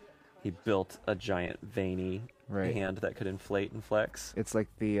hand. He built a giant veiny hand that could inflate and flex. It's like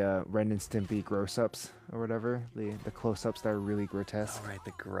the Ren and Stimpy gross-ups or whatever, the close-ups that are really grotesque. Oh, right,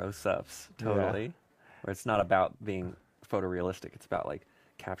 the gross-ups, totally. Yeah. Where it's not about being photorealistic, it's about like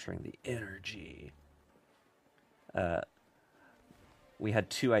capturing the energy. We had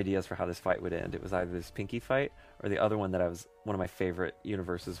two ideas for how this fight would end. It was either this pinky fight, or the other one that one of my favorite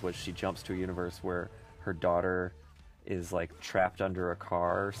universes was she jumps to a universe where her daughter is like trapped under a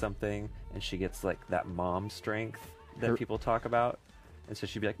car or something, and she gets like that mom strength that people talk about, and so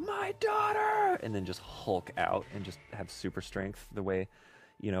she'd be like, my daughter, and then just hulk out and just have super strength the way,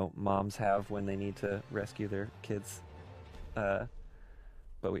 you know, moms have when they need to rescue their kids. But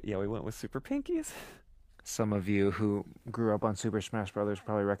we went with super pinkies. Some of you who grew up on Super Smash Brothers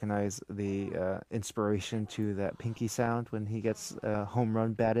probably recognize the inspiration to that pinky sound when he gets a home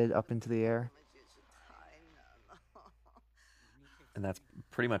run batted up into the air. And that's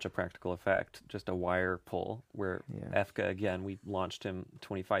pretty much a practical effect, just a wire pull, where Efka, again, we launched him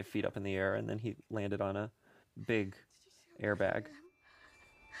 25 feet up in the air, and then he landed on a big airbag.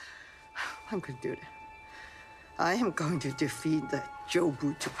 I'm going to do it. I am going to defeat the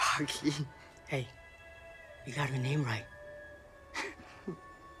Jobu Tapaki. Hey, you got her name right.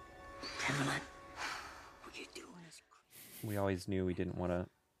 Timberland, what you doing is crazy. We always knew we didn't want to...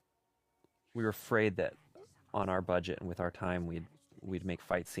 We were afraid that on our budget and with our time, we'd make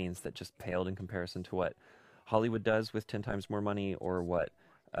fight scenes that just paled in comparison to what Hollywood does with 10 times more money, or what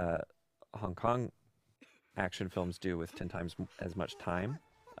Hong Kong action films do with 10 times as much time.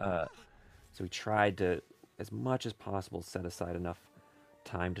 So we tried to, as much as possible, set aside enough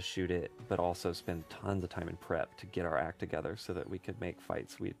time to shoot it, but also spend tons of time in prep to get our act together so that we could make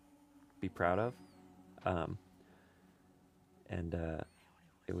fights we'd be proud of.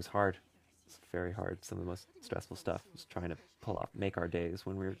 It was hard. It's very hard. Some of the most stressful stuff was trying to make our days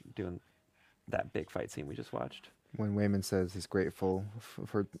when we were doing that big fight scene we just watched. When Wayman says he's grateful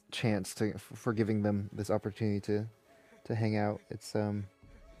for Chance for giving them this opportunity to hang out, it's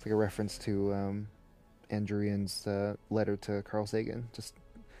like a reference to Andrew Ian's letter to Carl Sagan, just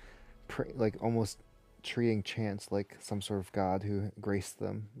like almost treating Chance like some sort of god who graced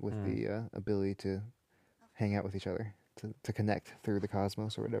them with the ability to hang out with each other, to connect through the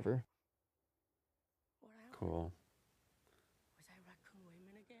cosmos or whatever. Cool.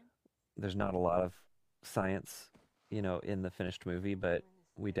 There's not a lot of science, in the finished movie, but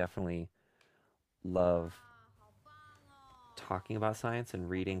we definitely love talking about science and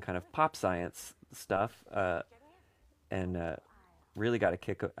reading kind of pop science stuff, and really got a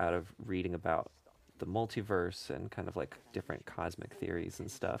kick out of reading about the multiverse and kind of like different cosmic theories and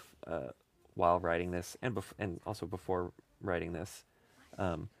stuff while writing this, and also before writing this.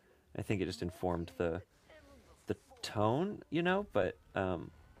 I think it just informed the tone, but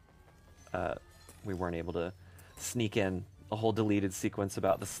we weren't able to sneak in a whole deleted sequence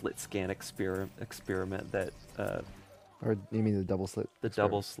about the slit scan experiment that Or you mean the double slit? the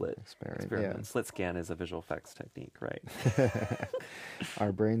double slit experiment. experiment. Slit scan is a visual effects technique, right? Yeah.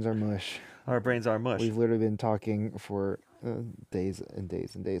 Our brains are mush. Our brains are mush. We've literally been talking for days and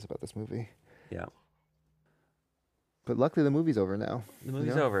days and days about this movie. Yeah. But luckily, the movie's over now. The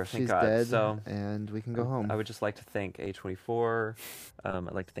movie's over, thank She's God. dead, So and we can go home. I would just like to thank A24.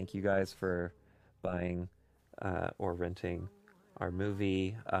 I'd like to thank you guys for buying or renting our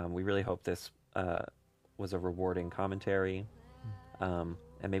movie. We really hope this was a rewarding commentary. And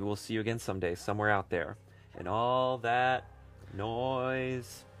maybe we'll see you again someday, somewhere out there. And all that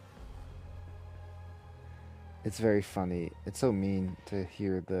noise. It's very funny. It's so mean to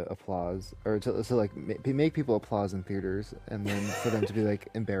hear the applause, or to like make people applause in theaters, and then for them to be like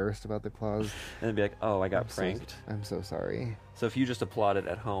embarrassed about the applause. And then be like, oh, I got pranked. I'm so sorry. So if you just applauded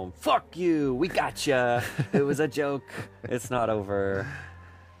at home, fuck you, we gotcha. It was a joke. It's not over.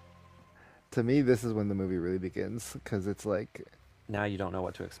 To me, this is when the movie really begins, because it's like Now you don't know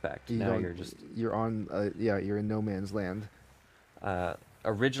what to expect. Now you're on you're in no man's land.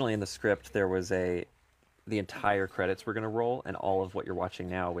 Originally in the script there was the entire credits were going to roll, and all of what you're watching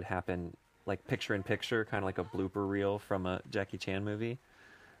now would happen like picture in picture, kind of like a blooper reel from a Jackie Chan movie.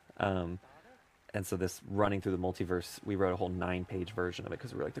 And so this running through the multiverse, we wrote a whole 9-page version of it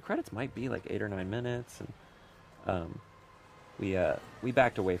because we were like, the credits might be like 8 or 9 minutes, and we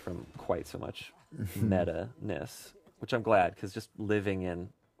backed away from quite so much meta-ness, which I'm glad, because just living in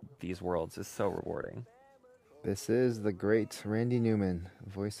these worlds is so rewarding. This is the great Randy Newman,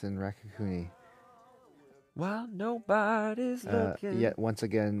 voice in Rakakuni. While nobody's looking. Yet once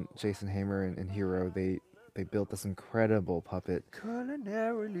again, Jason Hamer and Hero, they built this incredible puppet.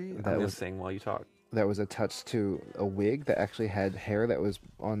 Culinarily. That I'm gonna was sing while you talk. That was attached to a wig that actually had hair that was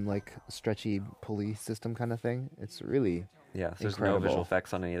on like a stretchy pulley system kind of thing. It's really there's incredible. no visual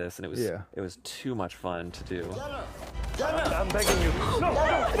effects on any of this, and it was too much fun to do. I'm begging you.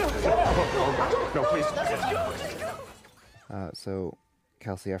 No, please. So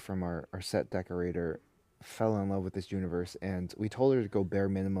Kelsey Ephraim, our set decorator, fell in love with this universe, and we told her to go bare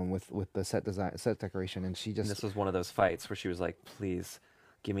minimum with the set decoration, and she just... And this was one of those fights where she was like, please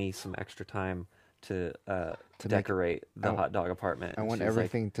give me some extra time to decorate the hot dog apartment. I And want she was like,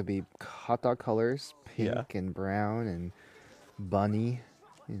 everything to be hot dog colors, pink and brown and bunny,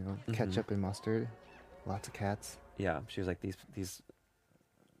 ketchup and mustard, lots of cats. Yeah, she was like, these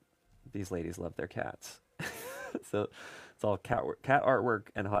ladies love their cats. So it's all cat artwork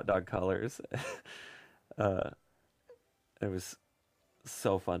and hot dog colors. It was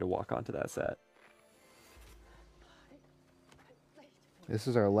so fun to walk onto that set. This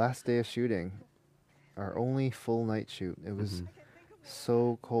is our last day of shooting, our only full night shoot. It was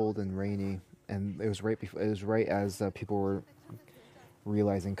so cold and rainy, and it was right as people were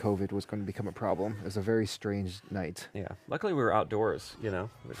realizing COVID was going to become a problem. It was a very strange night. Yeah, luckily we were outdoors,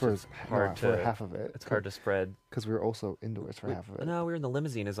 which for is hard for half of it. It's hard to spread. Because we were also indoors for half of it. No, we were in the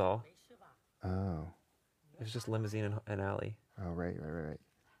limousine is all. Oh. It was just limousine and alley. Oh, right.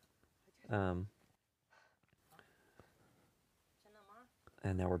 And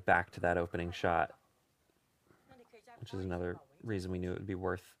now we're back to that opening shot, which is another reason we knew it would be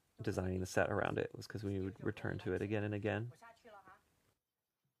worth designing the set around it, was because we would return to it again and again.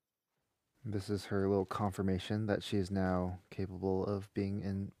 This is her little confirmation that she is now capable of being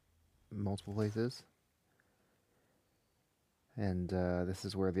in multiple places. And this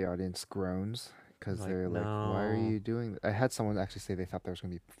is where the audience groans, because they're like, why are you doing that? I had someone actually say they thought there was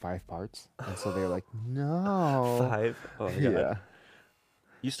going to be 5 parts. And so they were like, no. 5? Oh, my God. Yeah.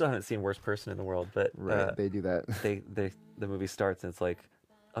 You still haven't seen Worst Person in the World, but right, they do that. The movie starts and it's like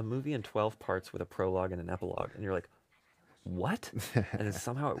a movie in 12 parts with a prologue and an epilogue, and you're like, what? And then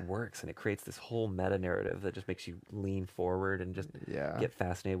somehow it works, and it creates this whole meta narrative that just makes you lean forward and just get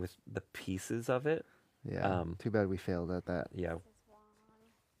fascinated with the pieces of it. Yeah. Too bad we failed at that. Yeah.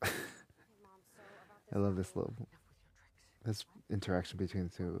 I love this interaction between the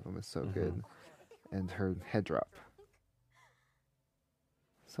two of them is so good, and her head drop.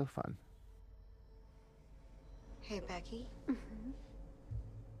 So fun. Hey, Becky.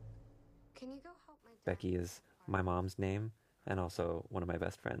 Can you go help my dad? Becky is my mom's name and also one of my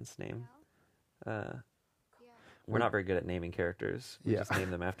best friend's name. We're not very good at naming characters. We just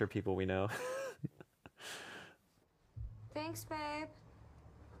name them after people we know. Thanks, babe.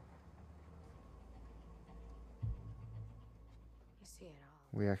 You see it all.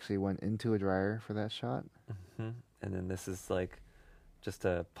 We actually went into a dryer for that shot. And then this is like just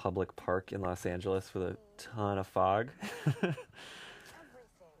a public park in Los Angeles with a ton of fog.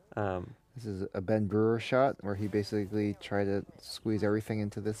 This is a Ben Brewer shot where he basically tried to squeeze everything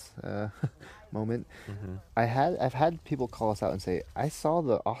into this moment. Mm-hmm. I've had people call us out and say, I saw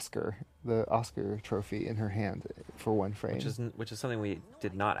the Oscar trophy in her hand for one frame. Which is something we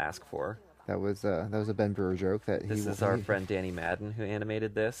did not ask for. That was a Ben Brewer joke that This is our friend Danny Madden who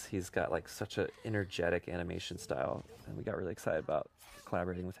animated this. He's got like such an energetic animation style, and we got really excited about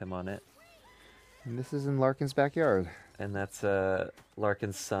collaborating with him on it. And this is in Larkin's backyard. And that's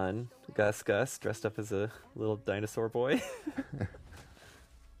Larkin's son, Gus, dressed up as a little dinosaur boy.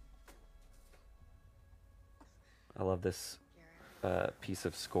 I love this piece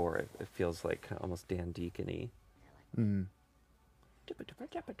of score. It feels like almost Dan Deacon-y. Mm. I'm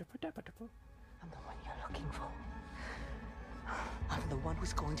the one you're looking for. I'm the one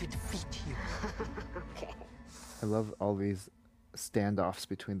who's going to defeat you. Okay. I love all these standoffs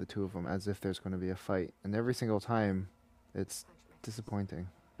between the two of them as if there's going to be a fight. And every single time, it's disappointing.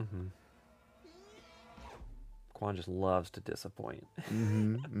 Mm-hmm. Kwan just loves to disappoint.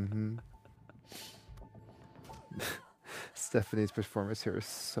 Mm-hmm, mm-hmm. Stephanie's performance here is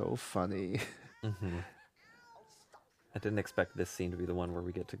so funny. Mm-hmm. I didn't expect this scene to be the one where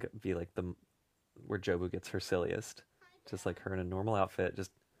we get to be like where Jobu gets her silliest. Just like her in a normal outfit,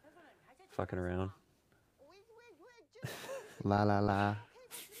 just fucking around. La la la.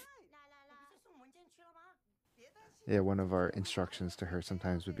 Yeah, one of our instructions to her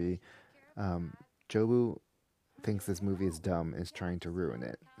sometimes would be, Jobu thinks this movie is dumb, is trying to ruin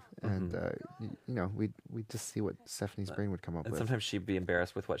it. And, we just see what Stephanie's brain would come up And with. sometimes she'd be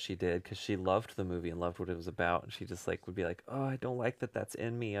embarrassed with what she did because she loved the movie and loved what it was about. And she just like would be like, oh, I don't like that that's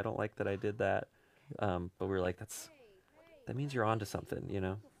in me. I don't like that I did that. But we were like, that means you're onto something, you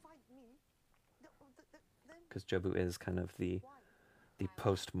know? Because Jobu is kind of the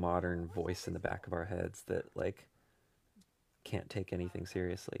postmodern voice in the back of our heads that like can't take anything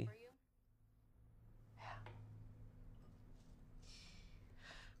seriously.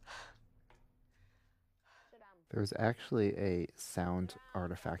 There's actually a sound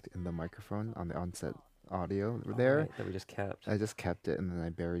artifact in the microphone on the onset audio there. Right, that we just kept. I just kept it and then I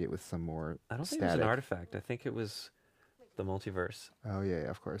buried it with some more I don't think static. it was an artifact. I think it was the multiverse. Oh yeah,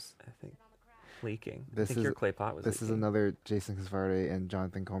 of course. I think leaking. This I think is your clay pot was This leaking. is another Jason Casvarde and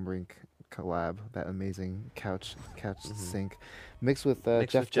Jonathan Combrink collab. That amazing couch sync, mixed with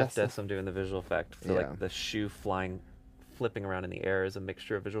Jeff Dessum doing the visual effect. So Yeah. like the shoe flipping around in the air is a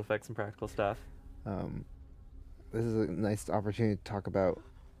mixture of visual effects and practical stuff. This is a nice opportunity to talk about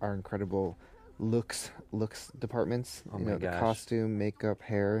our incredible looks departments. Oh you my know, the gosh. costume, makeup,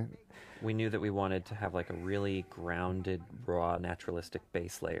 hair. We knew that we wanted to have like a really grounded, raw, naturalistic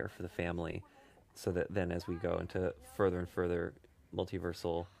base layer for the family, so that then as we go into further and further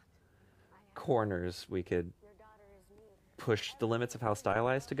multiversal corners, we could push the limits of how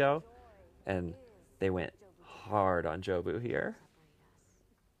stylized to go. And they went hard on Jobu here.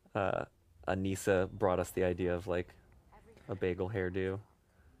 Anissa brought us the idea of like a bagel hairdo.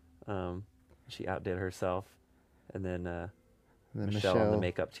 She outdid herself. And then Michelle on the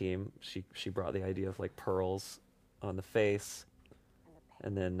makeup team, she brought the idea of like pearls on the face.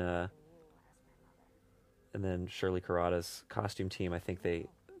 And then Shirley Carrada's costume team, I think they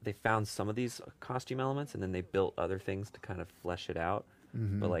found some of these costume elements and then they built other things to kind of flesh it out.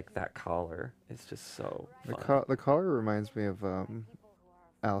 Mm-hmm. But like that collar is just so fun. The collar reminds me of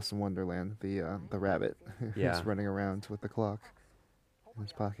Alice in Wonderland, the rabbit Yeah. who's running around with the clock in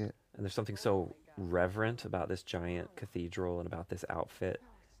his pocket. And there's something so reverent about this giant cathedral and about this outfit,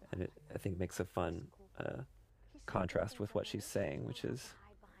 and it I think makes a fun contrast with what she's saying, which is,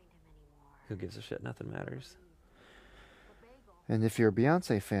 who gives a shit, nothing matters. And if you're a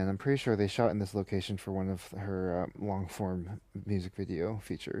Beyonce fan, I'm pretty sure they shot in this location for one of her long-form music video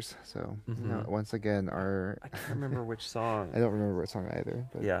features. So, once again, I can't remember which song. I don't remember what song either.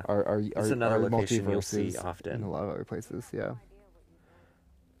 But Yeah. our It's another location you'll see multiverses often. in a lot of other places. Yeah.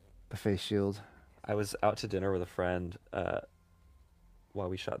 The face shield. I was out to dinner with a friend while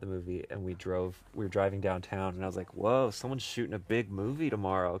we shot the movie, and we were driving downtown, and I was like, whoa, someone's shooting a big movie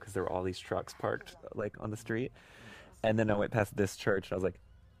tomorrow, because there were all these trucks parked like on the street. And then I went past this church, and I was like,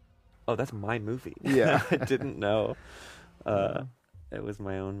 oh, that's my movie. Yeah. I didn't know it was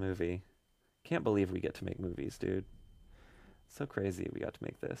my own movie. Can't believe we get to make movies, dude. So crazy we got to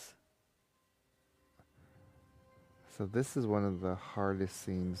make this. So this is one of the hardest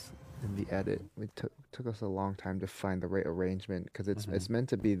scenes in the edit. It took us a long time to find the right arrangement, because it's meant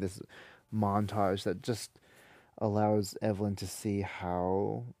to be this montage that just allows Evelyn to see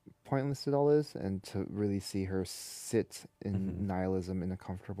how pointless it all is, and to really see her sit in nihilism in a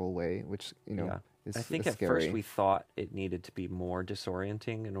comfortable way, which is I think is at scary. first we thought it needed to be more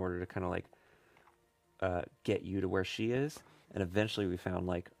disorienting in order to kind of like get you to where she is, and eventually we found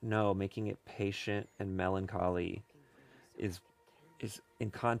like no, making it patient and melancholy is in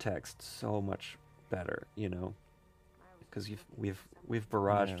context so much better, because we've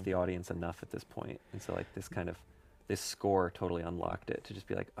barraged the audience enough at this point, and so like this score totally unlocked it to just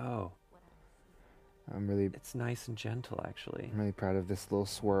be like, oh, it's nice and gentle actually. I'm really proud of this little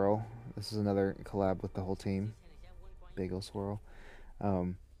swirl. This is another collab with the whole team. Bagel swirl.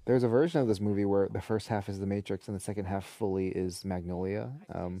 There's a version of this movie where the first half is The Matrix and the second half fully is Magnolia.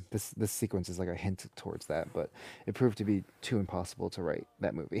 This sequence is like a hint towards that, but it proved to be too impossible to write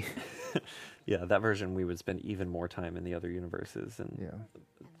that movie. Yeah, that version we would spend even more time in the other universes and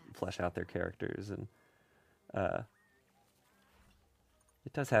flesh out their characters, and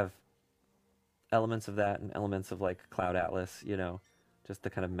it does have elements of that and elements of like Cloud Atlas, just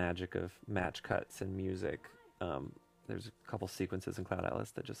the kind of magic of match cuts and music. There's a couple sequences in Cloud Atlas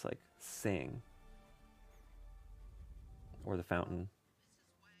that just like sing. Or The Fountain.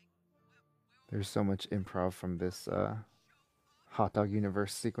 There's so much improv from this hot dog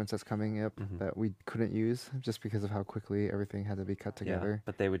universe sequence that's coming up that we couldn't use just because of how quickly everything had to be cut together. Yeah,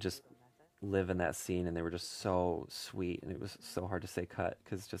 but they would just live in that scene, and they were just so sweet, and it was so hard to say cut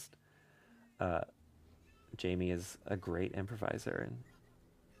because just Jamie is a great improviser, and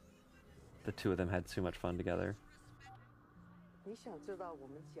the two of them had too much fun together.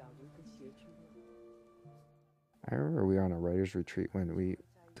 I remember we were on a writer's retreat when we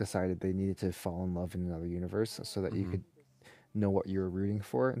decided they needed to fall in love in another universe so that you could know what you were rooting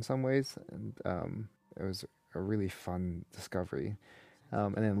for in some ways, and it was a really fun discovery.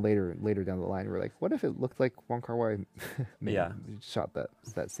 And then later down the line, we're like, what if it looked like Wong Kar-wai shot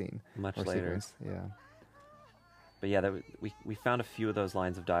that scene Much or later. sequence? Yeah. But yeah, we found a few of those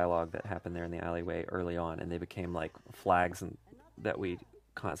lines of dialogue that happened there in the alleyway early on, and they became like flags that we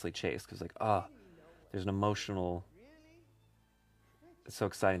constantly chased because like, there's an emotional. It's so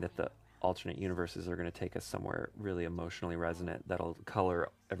exciting that the alternate universes are going to take us somewhere really emotionally resonant that'll color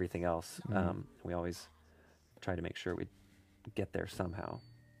everything else. We always try to make sure we get there somehow.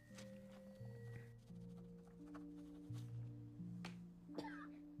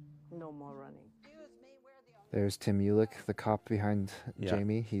 No more running. There's Tim Ulick, the cop behind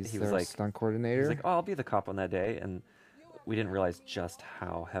Jamie. He was their stunt coordinator. He's like, I'll be the cop on that day. And we didn't realize just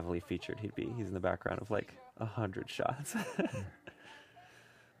how heavily featured he'd be. He's in the background of like 100 shots.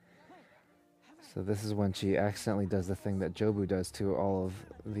 So this is when she accidentally does the thing that Jobu does to all of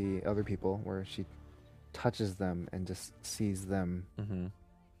the other people, where she touches them and just sees them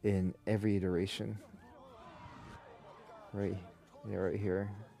in every iteration. Right here.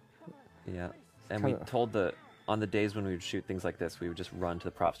 Yeah. And we told on the days when we would shoot things like this, we would just run to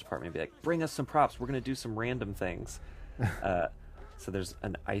the props department and be like, bring us some props. We're going to do some random things. So there's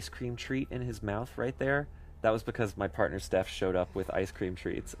an ice cream treat in his mouth right there. That was because my partner Steph showed up with ice cream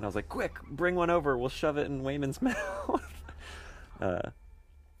treats. And I was like, quick, bring one over. We'll shove it in Wayman's mouth. But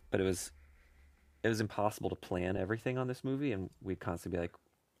it was impossible to plan everything on this movie. And we'd constantly be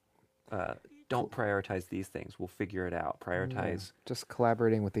like, don't prioritize these things. We'll figure it out. Prioritize. Just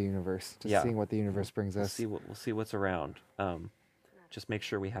collaborating with the universe. Just seeing what the universe brings us. We'll see what's around. Just make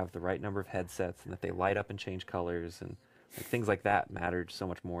sure we have the right number of headsets and that they light up and change colors. And like, things like that mattered so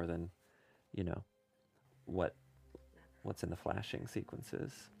much more than, what's in the flashing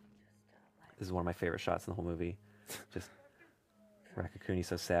sequences. This is one of my favorite shots in the whole movie. Just Rakakuni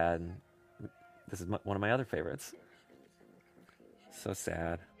so sad. And this is one of my other favorites. So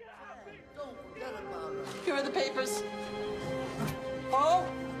sad. Here are the papers. Oh,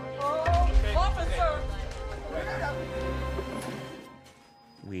 officer!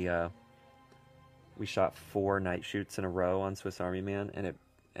 We shot 4 night shoots in a row on Swiss Army Man,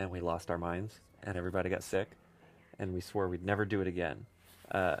 and we lost our minds, and everybody got sick, and we swore we'd never do it again.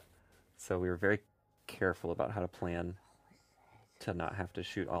 So we were very careful about how to plan to not have to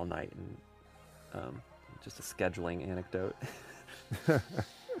shoot all night, and just a scheduling anecdote.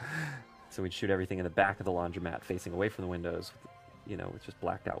 So we'd shoot everything in the back of the laundromat, facing away from the windows, with just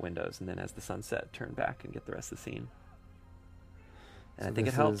blacked out windows, and then as the sun set, turn back and get the rest of the scene. And I think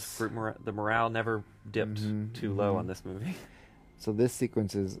it helps. The morale never dipped too low on this movie. So this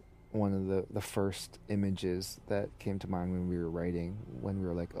sequence is one of the first images that came to mind when we were writing, when we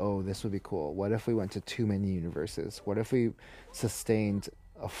were like, oh, this would be cool. What if we went to too many universes? What if we sustained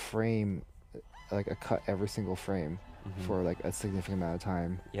a frame, like a cut every single frame for like a significant amount of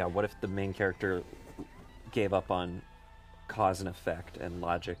time? Yeah, what if the main character gave up on cause and effect and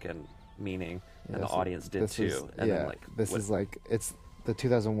logic and meaning, Yeah, and the so audience did this too. is- And yeah, then like this is like it's the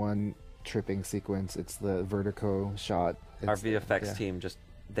 2001 tripping sequence. It's the vertigo shot. our It's, VFX yeah. team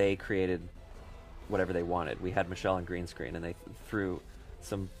they created whatever they wanted. We had Michelle on green screen, and they threw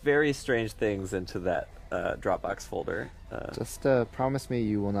some very strange things into that Dropbox folder. Just promise me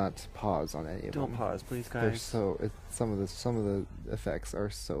you will not pause on any of them. Don't pause, please, They're guys. some of the effects are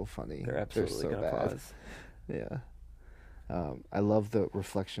so funny. They're absolutely so gonna bad. pause. Yeah. I love the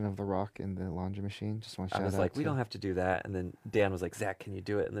reflection of the rock in the laundry machine. Just want to shout I was out like, we to- don't have to do that. And then Dan was like, Zach, can you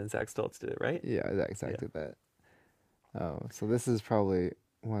do it? And then Zach Stoltz did it, right? Yeah, Zach Yeah. did that. So this is probably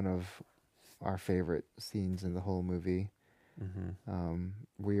one of our favorite scenes in the whole movie. Mm-hmm.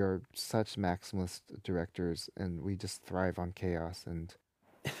 We are such maximalist directors, and we just thrive on chaos. And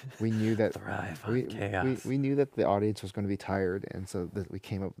we knew that Thrive on we, chaos. we knew that the audience was going to be tired, and so we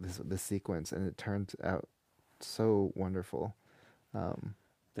came up with this sequence, and it turned out so wonderful.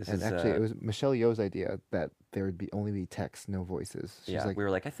 This And is, actually, it was Michelle Yeoh's idea that there would only be text, no voices. She's yeah, like, we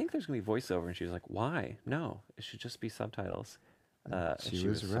were like, I think there's going to be voiceover. And she was like, why? No, it should just be subtitles. And she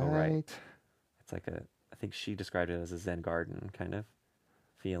was so right. It's like I think she described it as a Zen garden kind of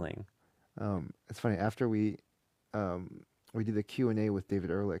feeling. It's funny, after we did the Q&A with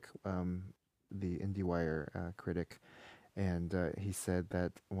David Ehrlich, the IndieWire critic, and he said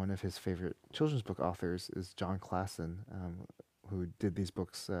that one of his favorite children's book authors is John Klassen, who did these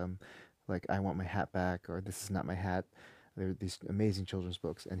books like I Want My Hat Back or This Is Not My Hat. They're these amazing children's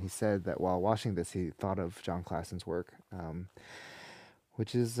books, and he said that while watching this, he thought of John Klassen's work,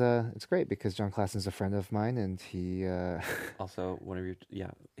 which is it's great because John Klassen's a friend of mine, and he Also, one of your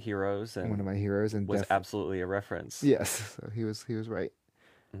heroes, and one of my heroes, and was absolutely a reference. yes, so he was right.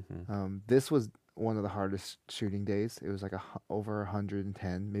 Mm-hmm. This was one of the hardest shooting days. It was like over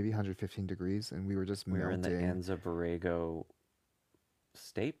 110, maybe 115 degrees, and we were just We were in melting. the Anza Borrego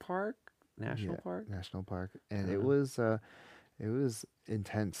State Park, National Park. National Park, and it was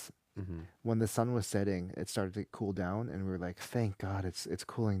intense. Mm-hmm. When the sun was setting, it started to cool down, and we were like, "Thank God, it's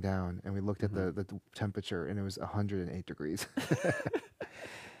cooling down." And we looked at the temperature, and it was 108 degrees.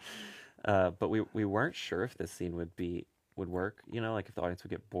 But we weren't sure if this scene would work. You know, like if the audience would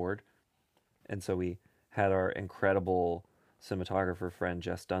get bored, and so we had our incredible cinematographer friend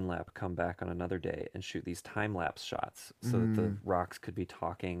Jess Dunlap come back on another day and shoot these time-lapse shots so that the rocks could be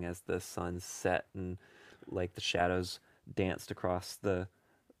talking as the sun set and like the shadows danced across the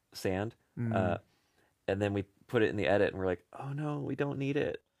sand. And then we put it in the edit and we're like, oh no, we don't need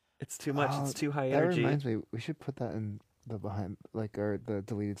it. It's too much. It's too high energy. That reminds me, we should put that in the behind, like, or the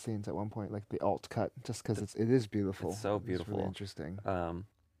deleted scenes at one point, like the alt cut, just because it is beautiful. It's so beautiful. It's really interesting.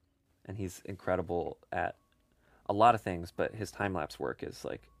 And he's incredible at a lot of things, but his time-lapse work is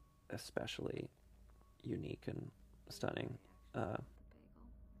like especially unique and stunning. It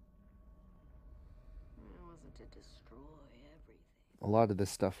wasn't to destroy everything. A lot of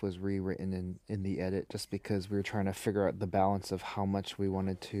this stuff was rewritten in the edit just because we were trying to figure out the balance of how much we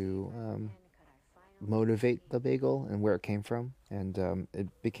wanted to motivate the bagel and where it came from. And it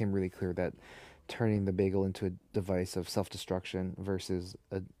became really clear that turning the bagel into a device of self-destruction versus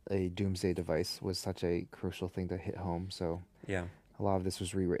a doomsday device was such a crucial thing to hit home. So Yeah. a lot of this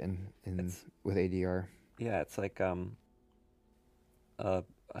was rewritten with ADR. Yeah, it's like a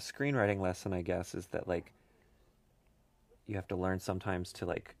screenwriting lesson, I guess, is that like you have to learn sometimes to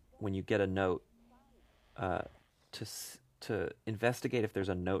like when you get a note to investigate if there's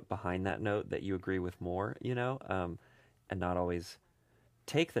a note behind that note that you agree with more, you know, and not always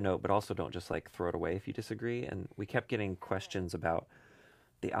take the note, but also don't just like throw it away if you disagree. And we kept getting questions about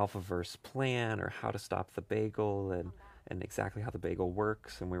the Alphaverse plan or how to stop the bagel and exactly how the bagel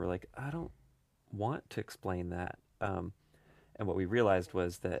works. And we were like, I don't want to explain that. And what we realized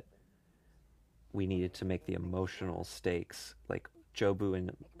was that we needed to make the emotional stakes, like Jobu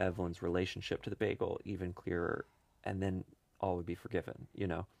and Evelyn's relationship to the bagel, even clearer, and then all would be forgiven, you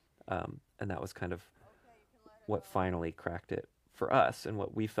know? And that was kind of what finally cracked it for us, and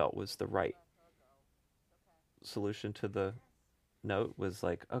what we felt was the right solution to the note was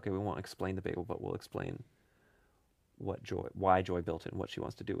like, okay, we won't explain the bagel, but we'll explain why Joy built it and what she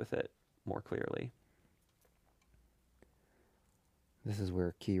wants to do with it more clearly. This is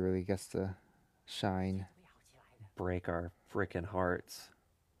where Key really gets to shine. Break our frickin' hearts.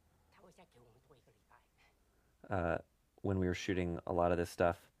 When we were shooting a lot of this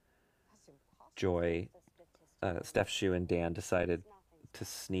stuff, Joy, Steph Shue and Dan decided to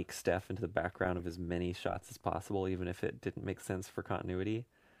sneak Steph into the background of as many shots as possible, even if it didn't make sense for continuity.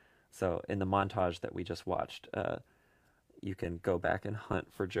 So in the montage that we just watched, you can go back and hunt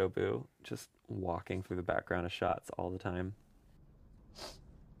for Jobu, just walking through the background of shots all the time.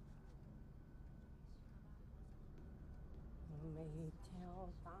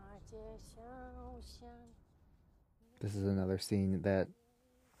 This is another scene that,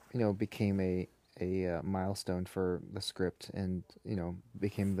 became a milestone for the script, and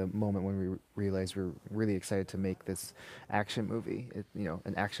became the moment when we realized we were really excited to make this action movie.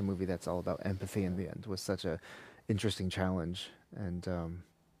 An action movie that's all about empathy in the end was such a interesting challenge, and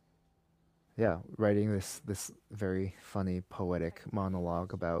writing this very funny poetic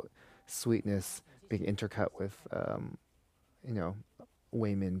monologue about sweetness being intercut with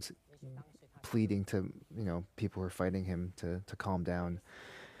Waymond pleading to people who are fighting him to calm down.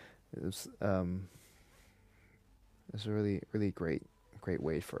 It was a really really great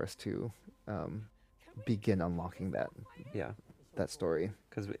way for us to begin unlocking that story,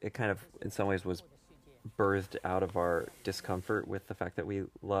 because it kind of in some ways was birthed out of our discomfort with the fact that we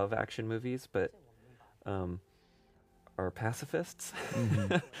love action movies but are pacifists.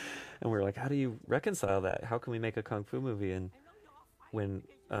 Mm-hmm. And we're like, how do you reconcile that? How can we make a kung fu movie and when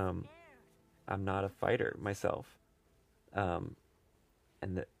I'm not a fighter myself? And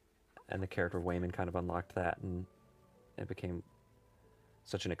the character of Wayman kind of unlocked that, and it became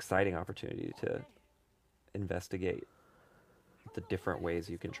such an exciting opportunity to investigate the different ways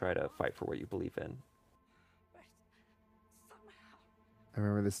you can try to fight for what you believe in. I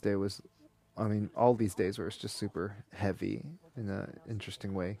remember this day was, all these days where it's just super heavy in an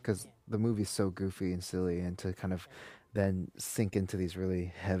interesting way, because the movie's so goofy and silly, and to kind of then sink into these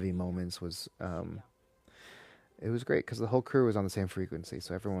really heavy moments was, it was great, because the whole crew was on the same frequency,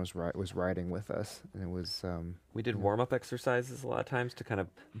 so everyone was riding with us, and it was... we did warm-up exercises a lot of times to kind of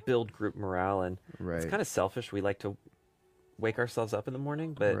build group morale, and it's kind of selfish. We like to wake ourselves up in the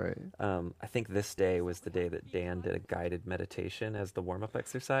morning, but I think this day was the day that Dan did a guided meditation as the warm-up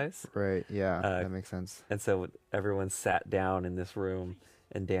exercise. Right, yeah, that makes sense. And so everyone sat down in this room,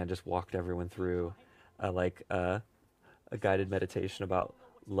 and Dan just walked everyone through a guided meditation about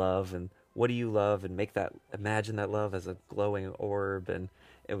love and what do you love, and imagine that love as a glowing orb. And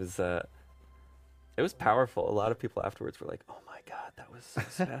it was powerful. A lot of people afterwards were like, oh my God, that was so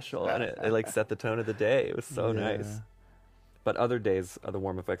special. And it set the tone of the day. It was so nice. But other days, the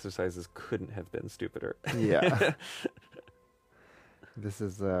warm-up exercises couldn't have been stupider. Yeah. This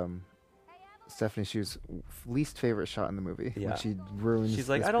is Stephanie Shu's least favorite shot in the movie. Yeah. When she ruins. She's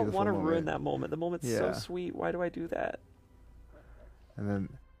like, I don't want to ruin that moment. The moment's so sweet. Why do I do that? And then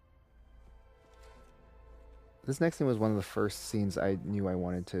this next scene was one of the first scenes I knew I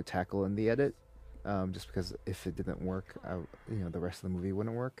wanted to tackle in the edit, just because if it didn't work, the rest of the movie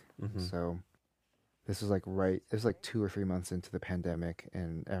wouldn't work. Mm-hmm. So this was it was like 2 or 3 months into the pandemic,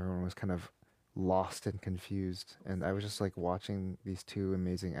 and everyone was kind of lost and confused, and I was just like watching these two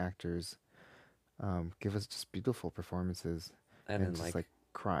amazing actors give us just beautiful performances, and just like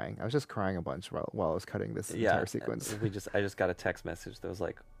crying. I was just crying a bunch while I was cutting this entire sequence. I just got a text message that was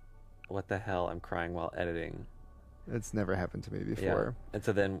like, what the hell, I'm crying while editing. It's never happened to me before. Yeah. And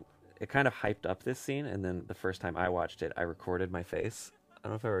so then it kind of hyped up this scene, and then the first time I watched it, I recorded my face. I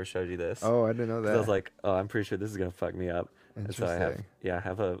don't know if I ever showed you this. Oh, I didn't know that. I was like, oh, I'm pretty sure this is going to fuck me up. Interesting. And so I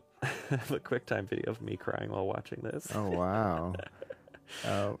have a QuickTime video of me crying while watching this. Oh, wow.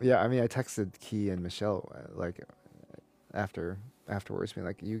 Yeah, I texted Key and Michelle afterwards, being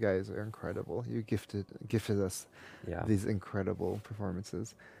like, you guys are incredible. You gifted us these incredible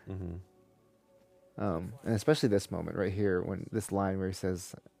performances. Mm-hmm. And especially this moment right here, when this line where he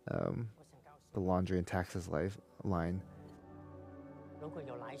says the laundry and taxes line.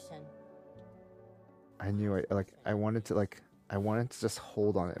 I knew I wanted to just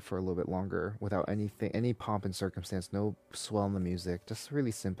hold on it for a little bit longer without any pomp and circumstance, no swell in the music, just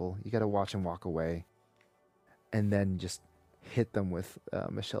really simple. You got to watch and walk away, and then just hit them with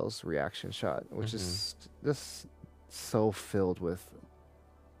Michelle's reaction shot, which is just so filled with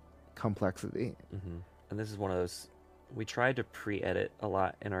complexity. Mm-hmm. And this is one of those, we tried to pre-edit a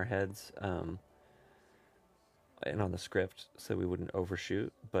lot in our heads and on the script so we wouldn't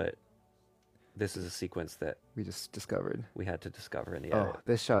overshoot, but this is a sequence that we just discovered. We had to discover in the edit.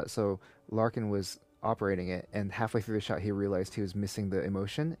 This shot. So Larkin was operating it, and halfway through the shot, he realized he was missing the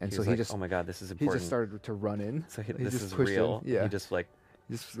emotion, and so he just, oh my God, this is important. He just started to run in. So this is real. Yeah. He just came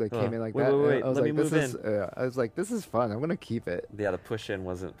in like that. Wait, I was let me like, move in. I was like, this is fun. I'm gonna keep it. Yeah, the push in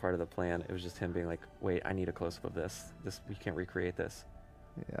wasn't part of the plan. It was just him being like, wait, I need a close up of this. We can't recreate this.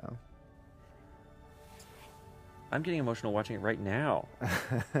 Yeah. I'm getting emotional watching it right now.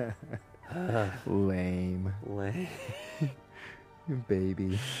 Lame. Lame.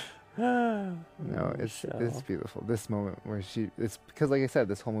 Baby. No, it's beautiful. This moment where it's because, like I said,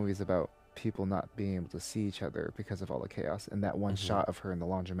 this whole movie is about people not being able to see each other because of all the chaos. And that one shot of her in the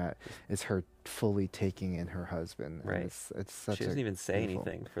laundromat is her fully taking in her husband. Right. And it's such. She doesn't even say beautiful...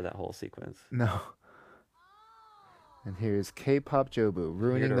 anything for that whole sequence. No. And here's K-pop Jobu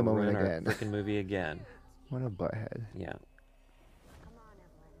ruining the moment again. Freaking movie again. What a butthead. Yeah.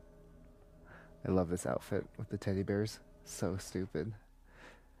 I love this outfit with the teddy bears. So stupid.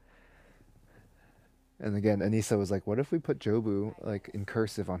 And again, Anissa was like, what if we put Jobu like in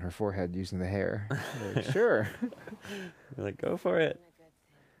cursive on her forehead using the hair? Like, sure. You're like, go for it.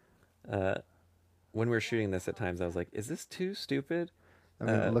 When we were shooting this at times, I was like, is this too stupid? I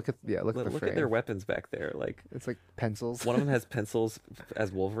mean, look at the frame. Look at their weapons back there. Like, it's like pencils. One of them has pencils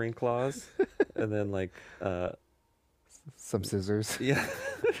as Wolverine claws, and then like some scissors. Yeah.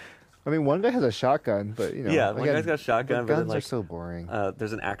 I mean, one guy has a shotgun, but you know. Yeah, one guy's got a shotgun, but guns then, are so boring.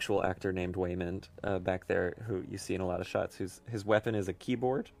 There's an actual actor named Waymond back there who you see in a lot of shots. His weapon is a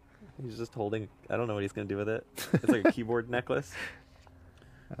keyboard. He's just holding. I don't know what he's gonna do with it. It's like a keyboard necklace.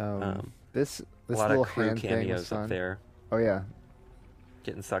 This a lot little of crew hand thing was cameos fun. up there. Oh yeah.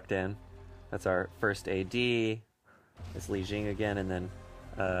 Getting sucked in. That's our first AD. It's Li Jing again, and then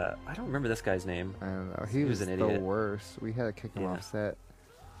I don't remember this guy's name. I don't know. He was an the idiot. worst. We had to kick him off set.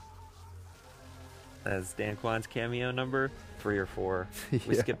 As Dan Kwan's cameo number 3 or 4. We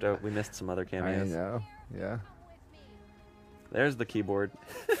Yeah. skipped out. We missed some other cameos. I know. Yeah. There's the keyboard.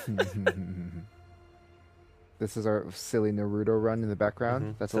 This is our silly Naruto run in the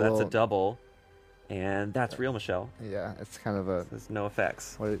background. That's That's a double, and that's real Michelle. Yeah, it's kind of a. There's no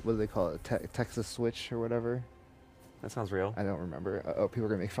effects. What do they call it? Texas switch or whatever. That sounds real. I don't remember. Oh, people are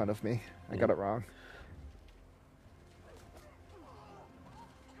gonna make fun of me. I got it wrong.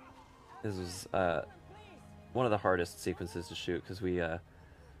 This was one of the hardest sequences to shoot because we, the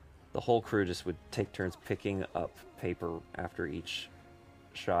whole crew just would take turns picking up paper after each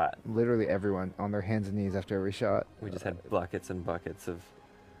shot. Literally everyone on their hands and knees after every shot. We just had buckets and buckets of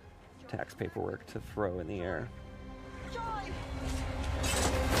tax paperwork to throw in the air.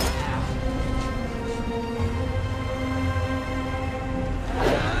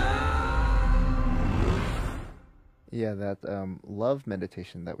 Yeah, that love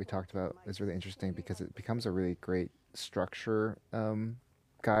meditation that we talked about is really interesting because it becomes a really great structure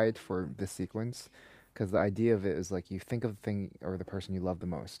guide for this sequence. Because the idea of it is like you think of the thing or the person you love the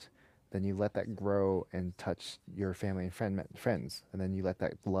most, then you let that grow and touch your family and friends, and then you let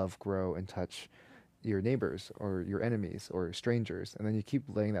that love grow and touch your neighbors or your enemies or strangers, and then you keep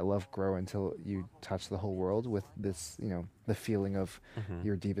letting that love grow until you touch the whole world with this, you know, the feeling of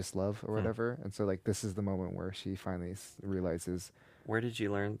your deepest love or whatever. And so like this is the moment where she finally realizes. Where did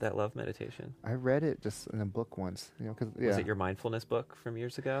you learn that love meditation? I read it just in a book once, you know, because Was it your mindfulness book from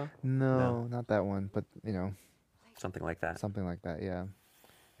years ago? No, not that one, but you know, something like that. Something like that, yeah.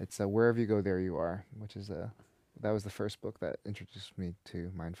 It's Wherever You Go, There You Are, which is that was the first book that introduced me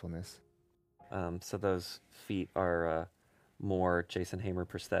to mindfulness. So those feet are more Jason Hamer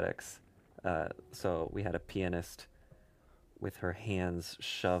prosthetics. So we had a pianist with her hands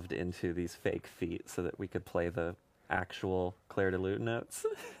shoved into these fake feet so that we could play the actual Claire de Lune notes.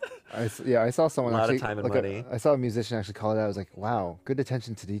 I saw someone a lot actually, of time and like money. I saw a musician actually call it out. I was like, wow, good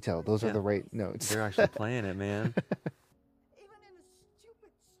attention to detail. Those are the right notes. They're actually playing it, man.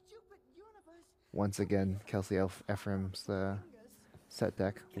 Once again, Kelsey Ephraim's set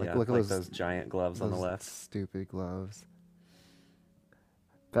deck. Look at those giant gloves on the left. Stupid gloves.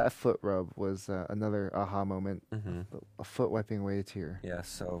 That foot rub was another aha moment. A foot wiping away a tear. Yeah,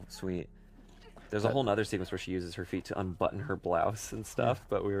 so sweet. There's a whole nother sequence where she uses her feet to unbutton her blouse and stuff,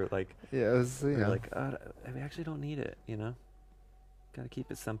 but we were like, yeah, it was, we were like, oh, we actually don't need it, you know? Gotta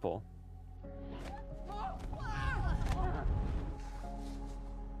keep it simple.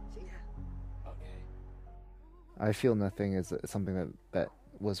 I Feel Nothing is something that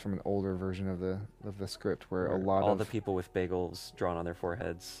was from an older version of the script where a lot all of the people with bagels drawn on their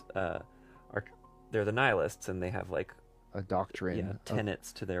foreheads they're the nihilists, and they have like a doctrine,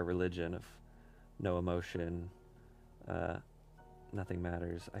 tenets to their religion of no emotion, nothing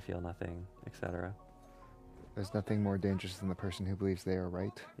matters, I feel nothing, etc. There's nothing more dangerous than the person who believes they are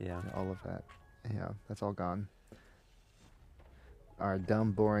right. Yeah, all of that. Yeah, that's all gone. Our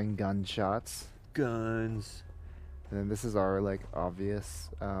dumb, boring gunshots. Guns. And then this is our like obvious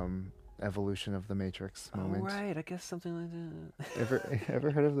evolution of the Matrix moment. Oh, right, I guess something like that. Ever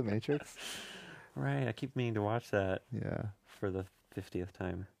heard of the Matrix? Right, I keep meaning to watch that. Yeah. For the 50th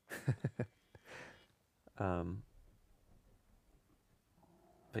time.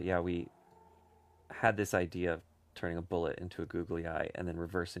 But yeah, we had this idea of turning a bullet into a googly eye, and then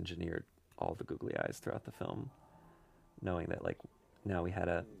reverse engineered all the googly eyes throughout the film, knowing that like now we had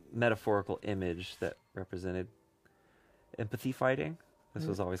a metaphorical image that represented empathy fighting. This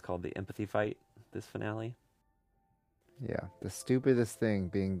was always called the empathy fight, this finale. Yeah, the stupidest thing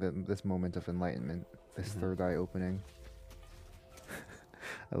being this moment of enlightenment, this third eye opening.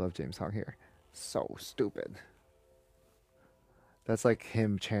 I love James Hong here. So stupid. That's like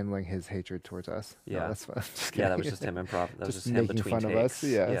him channeling his hatred towards us. Yeah, no, that's fun. Just yeah, that kidding. was just him improv. That was just him making between fun takes. of us.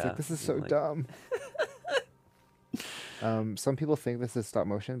 Yeah, it's like, this is so like, dumb. Some people think this is stop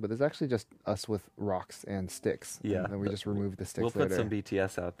motion, but it's actually just us with rocks and sticks. Yeah, and then we just remove the sticks We'll put later. some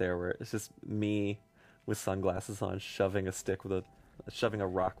BTS out there where it's just me with sunglasses on, shoving a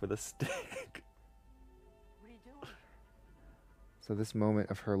rock with a stick. So this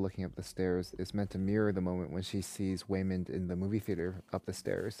moment of her looking up the stairs is meant to mirror the moment when she sees Waymond in the movie theater up the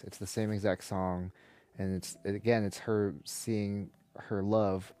stairs. It's the same exact song, and it's her seeing her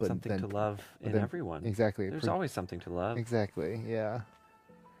love, but Something then, to love in everyone. Exactly. There's always something to love. Exactly, yeah.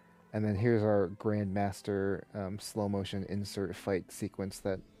 And then here's our Grandmaster slow motion insert fight sequence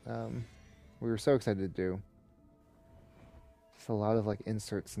that we were so excited to do. Just a lot of like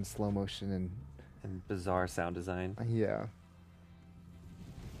inserts and slow motion and bizarre sound design. Yeah.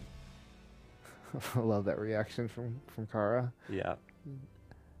 I love that reaction from Kara. Yeah.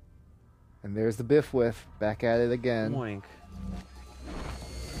 And there's the Biff whiff, back at it again. Moink.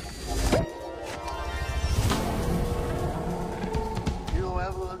 You know,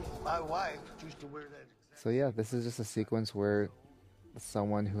 Evelyn, my wife used to wear that. So yeah, this is just a sequence where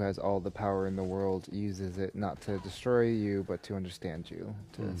someone who has all the power in the world uses it not to destroy you, but to understand you,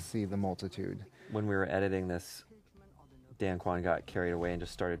 to see the multitude. When we were editing this, Dan Kwan got carried away and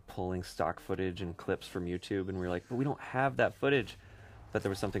just started pulling stock footage and clips from YouTube, and we were like, but we don't have that footage. But there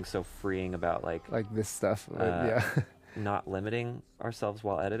was something so freeing about like this stuff, yeah. not limiting ourselves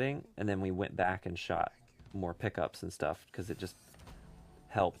while editing, and then we went back and shot more pickups and stuff because it just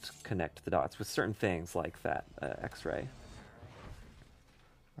helped connect the dots with certain things like that X-ray.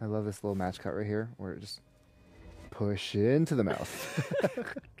 I love this little match cut right here where it just push into the mouth.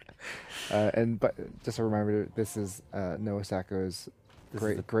 But just a reminder, this is Noah Sacco's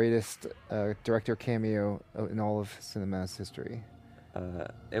greatest director cameo in all of cinema's history.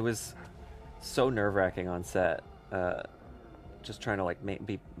 It was so nerve-wracking on set, just trying to like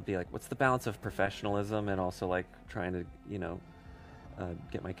be like, what's the balance of professionalism and also like trying to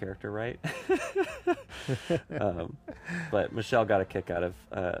get my character right. But Michelle got a kick out of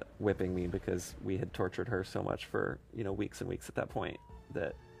whipping me because we had tortured her so much for weeks and weeks at that point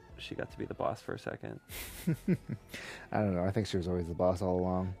that she got to be the boss for a second. I don't know. I think she was always the boss all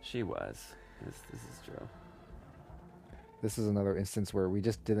along. She was. This is true. This is another instance where we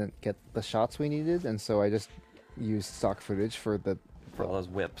just didn't get the shots we needed, and so I just used stock footage for all those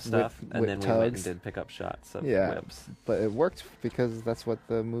whip stuff, and then we went and did pickup shots of whips. But it worked because that's what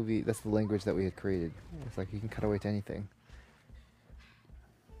that's the language that we had created. It's like you can cut away to anything.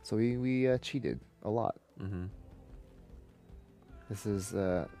 So we cheated a lot. Mm-hmm. This is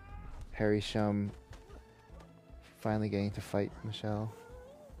Harry Shum finally getting to fight Michelle.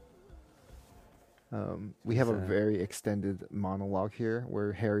 We have a very extended monologue here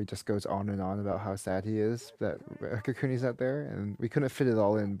where Harry just goes on and on about how sad he is that Kakuni's not there, and we couldn't fit it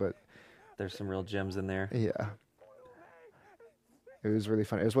all in, but there's some real gems in there. Yeah. It was really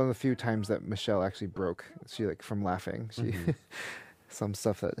fun. It was one of the few times that Michelle actually broke. She from laughing. She some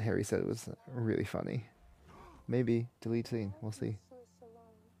stuff that Harry said was really funny. Maybe delete scene. We'll see.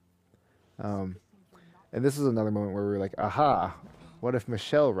 And this is another moment where we were like, aha, what if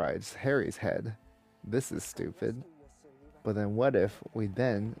Michelle rides Harry's head? This is stupid. But then what if we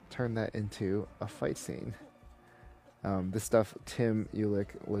then turn that into a fight scene? This stuff, Tim Ulick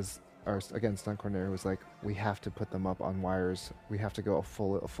was, again, stunt coordinator, was like, we have to put them up on wires. We have to go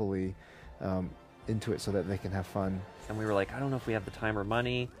fully into it so that they can have fun. And we were like, I don't know if we have the time or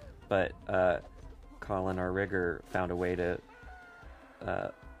money, but Colin, our rigger, found a way to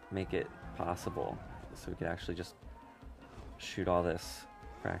make it possible so we could actually just shoot all this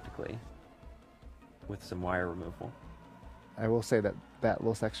practically with some wire removal. I will say that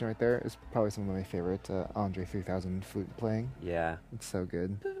little section right there is probably some of my favorite Andre 3000 flute playing. Yeah. It's so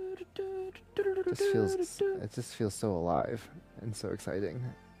good. It just feels so alive and so exciting.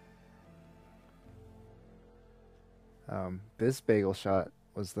 This bagel shot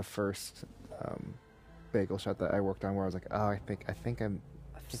was the first bagel shot that I worked on where I was like, oh, I think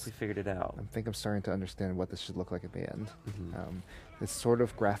we figured it out. I think I'm starting to understand what this should look like at the end. Mm-hmm. It's sort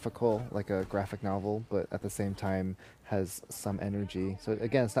of graphical, like a graphic novel, but at the same time has some energy. So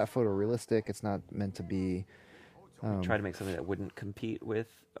again, it's not photorealistic. It's not meant to be We try to make something that wouldn't compete with,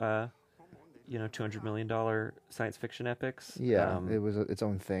 $200 million science fiction epics. Yeah, it was its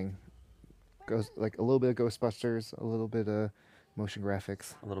own thing. Goes like a little bit of Ghostbusters, a little bit of motion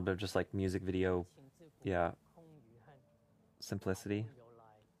graphics, a little bit of just like music video, simplicity.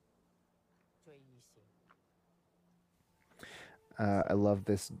 I love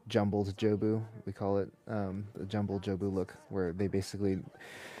this jumbled Jobu. We call it the jumbled Jobu look, where they basically,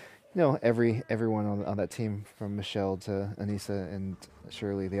 everyone on that team, from Michelle to Anissa and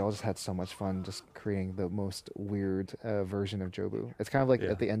Shirley, they all just had so much fun just creating the most weird version of Jobu. It's kind of like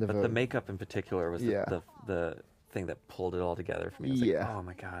at the end of the makeup in particular was the thing that pulled it all together for me. It's like, oh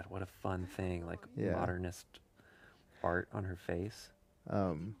my god, what a fun thing! Like modernist art on her face.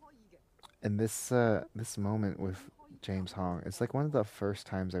 And this moment with James Hong, it's like one of the first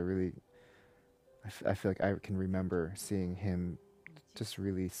times I feel like I can remember seeing him just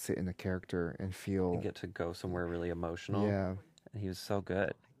really sit in a character and feel and get to go somewhere really emotional. Yeah, and he was so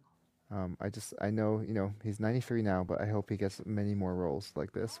good. I know he's 93 now, but I hope he gets many more roles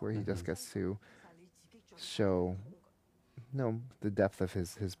like this where he just gets to show the depth of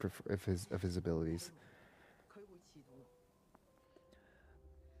his abilities.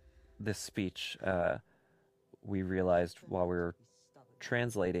 This speech, we realized while we were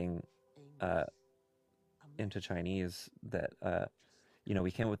translating into Chinese that we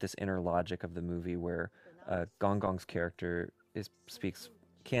came up with this inner logic of the movie where Gong Gong's character speaks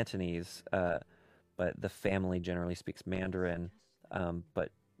Cantonese, but the family generally speaks Mandarin, but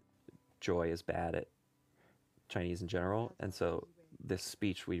Joy is bad at Chinese in general, and so this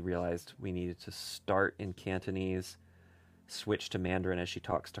speech we realized we needed to start in Cantonese, switch to Mandarin as she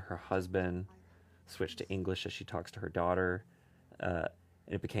talks to her husband, switch to English as she talks to her daughter, and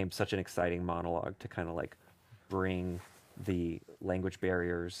it became such an exciting monologue to kind of like bring the language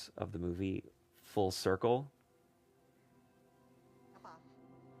barriers of the movie full circle.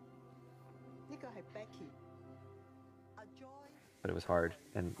 But it was hard,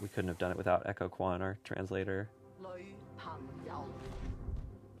 and we couldn't have done it without Echo Kwan, our translator.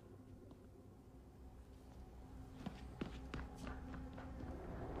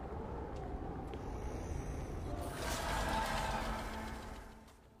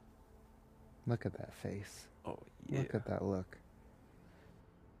 Look at that face. Oh, yeah. Look at that look.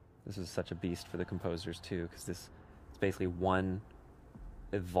 This is such a beast for the composers, too, because it's basically one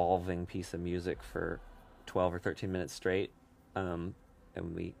evolving piece of music for 12 or 13 minutes straight. And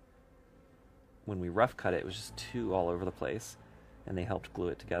when we rough cut it, it was just too all over the place. And they helped glue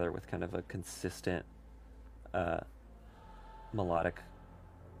it together with kind of a consistent melodic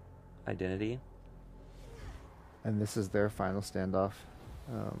identity. And this is their final standoff.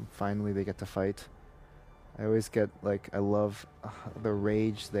 Finally, they get to fight. I always get I love the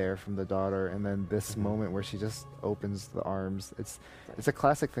rage there from the daughter, and then this moment where she just opens the arms. It's a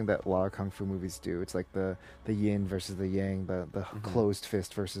classic thing that a lot of kung fu movies do. It's like the yin versus the yang, the closed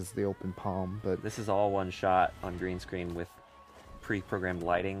fist versus the open palm. But this is all one shot on green screen with pre-programmed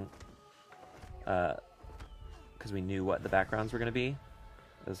lighting, because we knew what the backgrounds were going to be.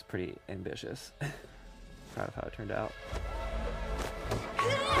 It was pretty ambitious. Proud of how it turned out.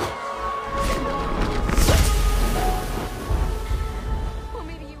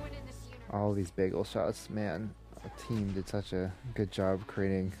 All these bagel shots, man. Our team did such a good job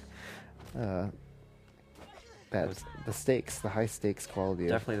creating the high stakes quality.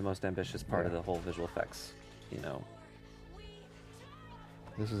 Definitely the most ambitious part of the whole visual effects.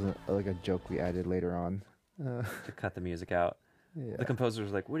 This was a joke we added later on to cut the music out. Yeah. The composer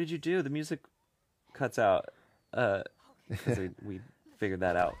was like, "What did you do? The music cuts out." Because we figured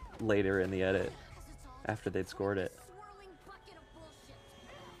that out later in the edit after they'd scored it.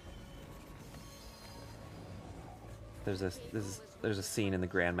 There's a scene in the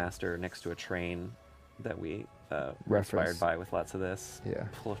Grandmaster next to a train that we were inspired by with lots of this. Yeah.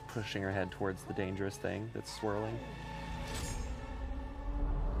 Pushing her head towards the dangerous thing that's swirling.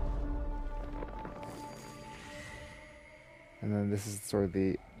 And then this is sort of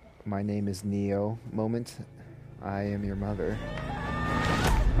the "my name is Neo" moment. I am your mother.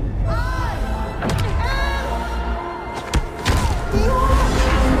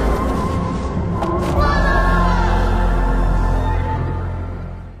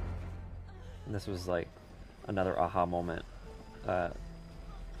 And this was like another aha moment.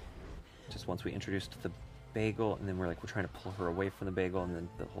 Just once we introduced the bagel, and then we're trying to pull her away from the bagel, and then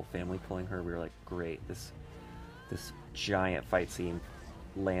the whole family pulling her. We were like, great, this giant fight scene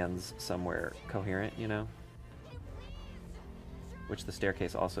lands somewhere coherent, Which the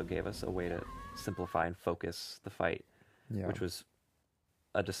staircase also gave us a way to simplify and focus the fight, which was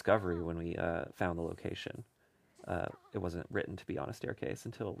a discovery when we found the location. it wasn't written to be on a staircase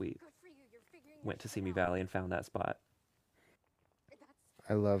until we went to Simi Valley and found that spot.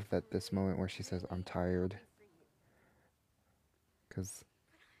 I love that this moment where she says, "I'm tired," because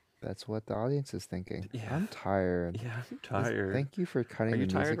that's what the audience is thinking. Yeah. I'm tired. Yeah, I'm tired. Thank you for cutting Are the you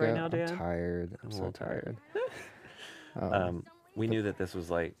tired music right out. now, Dan? I'm tired. I'm I'm a so little tired. tired. We knew that this was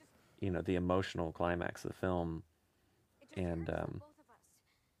like, the emotional climax of the film, and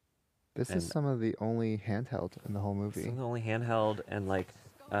This is and some of the only handheld in the whole movie. it's the only handheld, and like,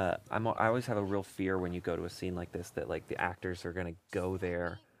 I always have a real fear when you go to a scene like this that like the actors are gonna go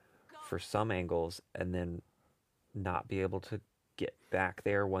there for some angles and then not be able to get back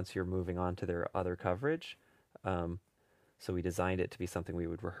there once you're moving on to their other coverage. So we designed it to be something we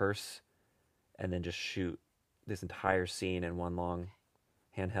would rehearse and then just shoot this entire scene in one long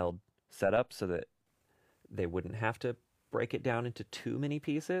handheld setup so that they wouldn't have to break it down into too many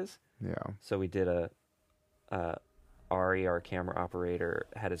pieces. Yeah. So we did Ari, our camera operator,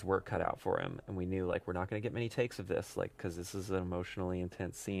 had his work cut out for him, and we knew like we're not going to get many takes of this, like because this is an emotionally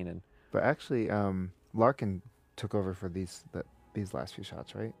intense scene. And But actually, Larkin took over for these last few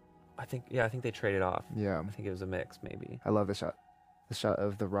shots, right? I think they traded off. Yeah. I think it was a mix, maybe. I love the shot. The shot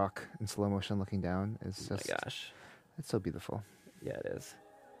of the rock in slow motion looking down is Oh just, my gosh, it's so beautiful. yeah, it is.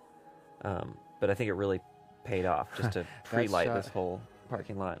 But I think it really paid off just to pre-light shot- this whole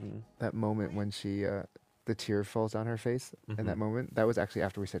parking lot. And That moment when she, the tear falls down her face, in that moment, that was actually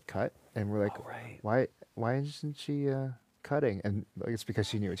after we said cut, and we're like, oh, right. why isn't she cutting? And like, it's because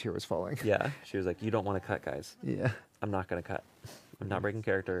she knew a tear was falling. Yeah, she was like, "You don't want to cut, guys. Yeah. I'm not gonna cut. I'm not breaking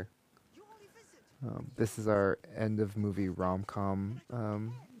character." This is our end of movie rom-com,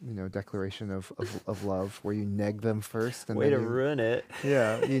 declaration of love, where you neg them first, and Way then to ruin it.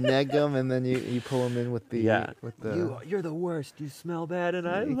 yeah, you neg them, and then you pull them in with the with the You're the worst. You smell bad, and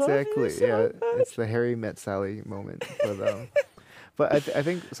I exactly love you so yeah. much. It's the Harry met Sally moment, but I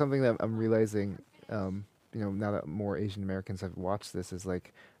think something that I'm realizing, now that more Asian Americans have watched this, is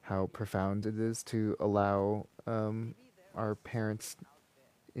like how profound it is to allow our parents,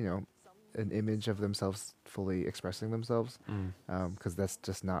 an image of themselves fully expressing themselves, because that's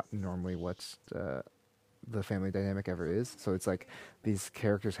just not normally what the family dynamic ever is. So it's like these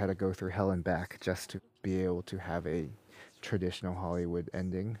characters had to go through hell and back just to be able to have a traditional Hollywood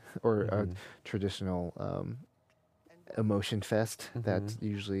ending or a traditional emotion fest that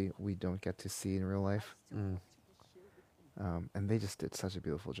usually we don't get to see in real life. And they just did such a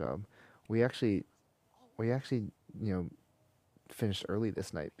beautiful job. We actually finished early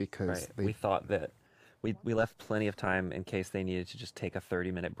this night because Right. We thought that we left plenty of time in case they needed to just take a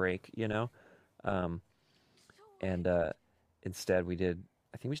 30-minute break, and instead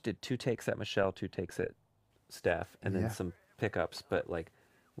I think we just did 2 takes at Michelle, 2 takes at Steph, and then some pickups, but like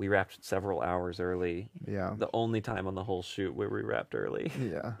we wrapped several hours early. Yeah. The only time on the whole shoot where we wrapped early.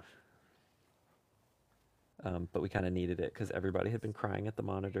 Yeah. But we kind of needed it because everybody had been crying at the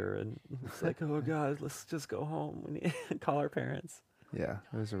monitor, and it's like, oh God, let's just go home. We need to call our parents. Yeah,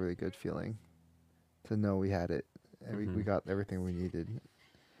 it was a really good feeling to know we had it, and we got everything we needed.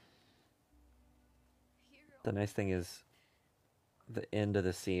 The nice thing is, the end of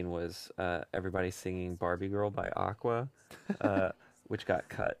the scene was everybody singing "Barbie Girl" by Aqua, which got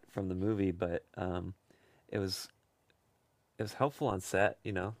cut from the movie, but it was helpful on set,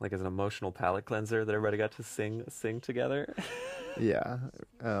 like as an emotional palate cleanser that everybody got to sing together. Yeah,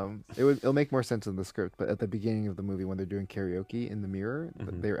 it'll make more sense in the script, but at the beginning of the movie when they're doing karaoke in the mirror,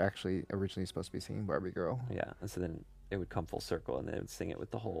 they were actually originally supposed to be singing "Barbie Girl." Yeah, and so then it would come full circle, and they would sing it with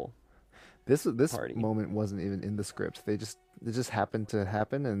the whole. This party. moment wasn't even in the script. It just happened to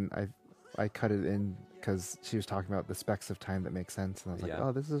happen, and I cut it in because she was talking about the specks of time that make sense, and I was like,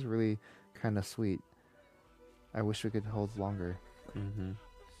 oh, this is really kind of sweet. I wish we could hold longer.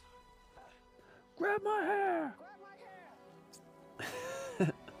 Grab my hair.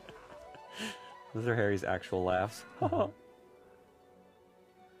 Those are Harry's actual laughs. And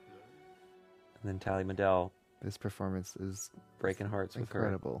then Tally Madell This performance is breaking hearts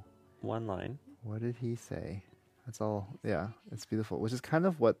incredible. with her one line. What did he say? That's all. Yeah, it's beautiful, which is kind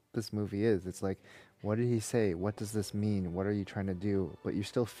of what this movie is. It's like, what did he say? What does this mean? What are you trying to do? But you're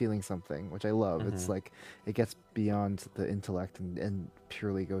still feeling something, which I love. It's like it gets beyond the intellect and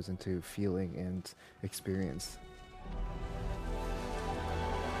purely goes into feeling and experience.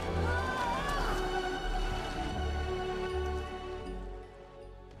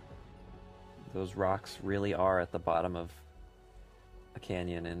 Those rocks really are at the bottom of a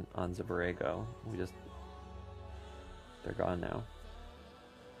canyon in Anza Borrego. They're gone now.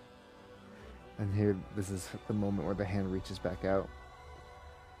 And here, this is the moment where the hand reaches back out.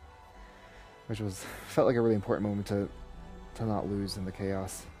 which was felt like a really important moment to not lose in the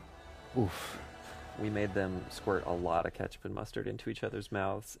chaos. Oof. We made them squirt a lot of ketchup and mustard into each other's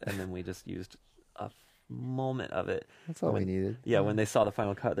mouths, and then we just used a moment of it. That's all we needed. Yeah, when they saw the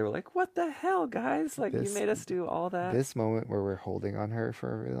final cut, they were like, "What the hell, guys? Like, you This- made us do all that." This moment where we're holding on her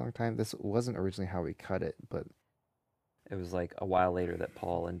for a really long time, this wasn't originally how we cut it, but It was like a while later that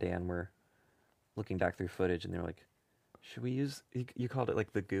Paul and Dan were looking back through footage, and they were like, "Should we use?" You called it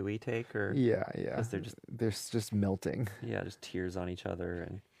like the gooey take, or yeah. 'cause they're just melting. yeah, just tears on each other,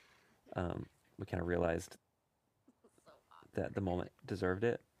 and we kind of realized that the moment deserved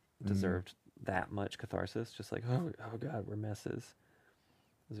it, deserved that much catharsis. Just like, oh God, we're messes.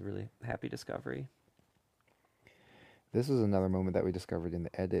 It was a really happy discovery. This was another moment that we discovered in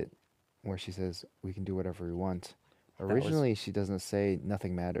the edit where she says, we can do whatever we want. Originally, she doesn't say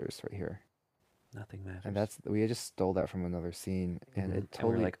nothing matters right here. Nothing matters. And we just stole that from another scene. And it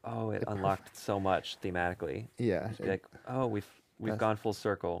totally... And we're like, oh, it unlocked so much thematically. Yeah. Just be like, oh, we've gone full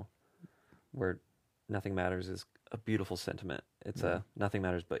circle where nothing matters is a beautiful sentiment. It's a nothing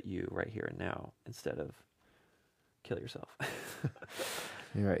matters but you right here and now instead of kill yourself.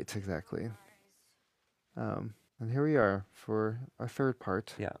 You're right, exactly. And here we are for our third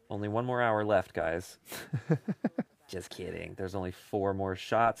part. Yeah, only 1 more hour left, guys. Just kidding. There's only 4 more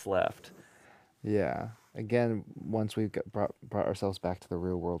shots left. Yeah. Again, once we've brought ourselves back to the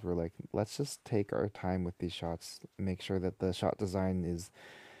real world, we're like, let's just take our time with these shots, make sure that the shot design is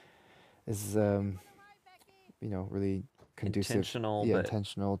really conducive. Intentional, yeah, but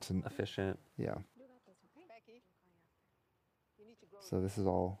intentional to efficient. Yeah. So this is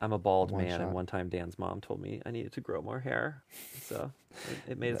all. I'm a bald one man, shot. and one time Dan's mom told me I needed to grow more hair, so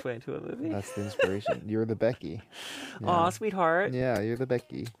it made its way into a movie. That's the inspiration. You're the Becky. Aw, sweetheart. Yeah, you're the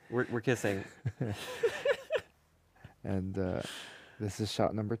Becky. We're kissing. And this is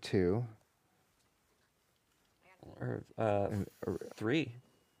shot number 2. Or 3.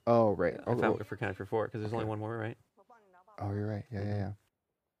 Oh, right. I found if we're counting for 4, because there's only 1 more, right? Oh, you're right. Yeah.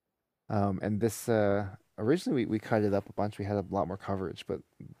 And this originally we cut it up a bunch. We had a lot more coverage, but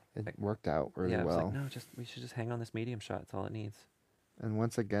it worked out really yeah, well. Like, no, we should just hang on this medium shot. It's all it needs. And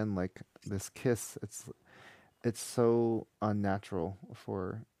once again, like this kiss, it's so unnatural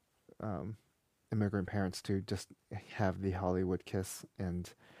for immigrant parents to just have the Hollywood kiss, and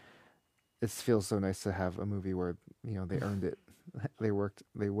it feels so nice to have a movie where they earned it. They went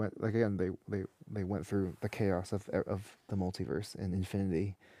through the chaos of the multiverse and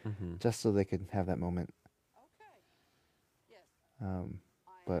infinity, just so they could have that moment.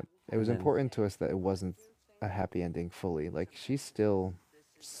 But it was important to us that it wasn't a happy ending fully. Like, she's still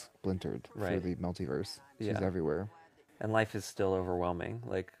splintered through the multiverse. She's everywhere. And life is still overwhelming.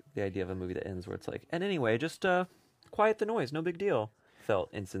 Like, the idea of a movie that ends where it's like, and anyway, just quiet the noise, no big deal,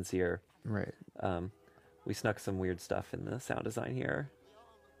 felt insincere. Right. We snuck some weird stuff in the sound design here.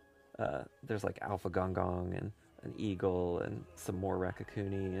 There's like Alpha Gong Gong and an eagle and some more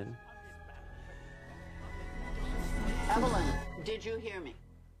Rakakuni and... Evelyn, did you hear me?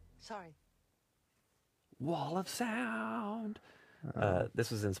 Sorry. Wall of sound. This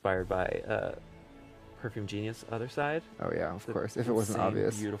was inspired by Perfume Genius, Other Side. Oh yeah, of course. If it wasn't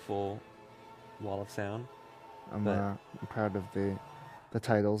obvious. Beautiful wall of sound. I'm proud of the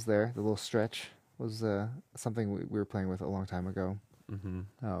titles there. The little stretch was something we were playing with a long time ago.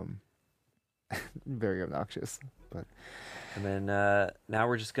 Very obnoxious, but. And then now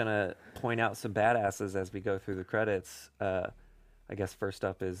we're just gonna point out some badasses as we go through the credits. I guess first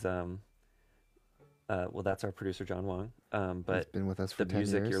up is that's our producer John Wong. But he's been with us for 10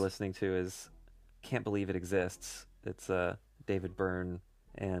 years. The music you're listening to is "Can't Believe It Exists." It's a David Byrne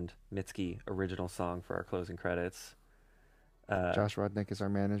and Mitski original song for our closing credits. Josh Rodnick is our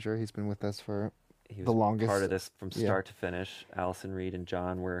manager. He's been with us for he was the longest. Part of this from start to finish. Allison Reed and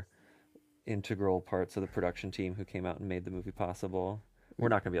John were integral parts of the production team who came out and made the movie possible. We're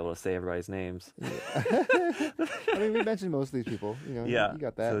not going to be able to say everybody's names. I mean, we mentioned most of these people. You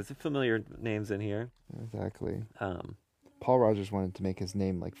got that. So there's familiar names in here. Exactly. Paul Rogers wanted to make his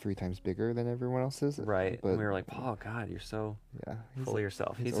name like 3 times bigger than everyone else's. Right. But and we were like, Paul, God, you're so full of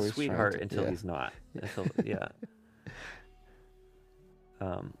yourself. He's a always sweetheart trying to- until he's not. Until,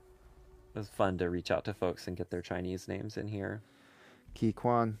 it was fun to reach out to folks and get their Chinese names in here.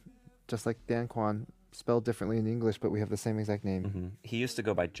 Kwan, just like Dan Kwan, spelled differently in English, but we have the same exact name. He used to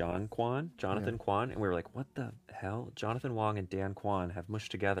go by Jonathan Kwan, and we were like, what the hell? Jonathan Wong and Dan Kwan have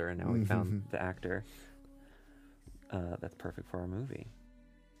mushed together, and now we found the actor. That's perfect for our movie.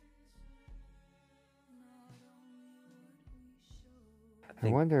 I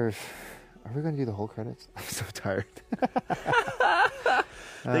wonder if... Are we going to do the whole credits? I'm so tired.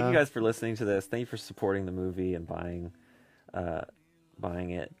 Thank you guys for listening to this. Thank you for supporting the movie and buying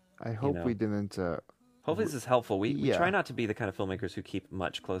it. I hope we didn't. Hopefully this is helpful. We Yeah. try not to be the kind of filmmakers who keep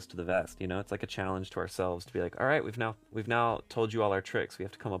much close to the vest. It's like a challenge to ourselves to be like, all right, we've now told you all our tricks. We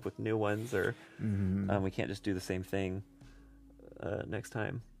have to come up with new ones, or we can't just do the same thing next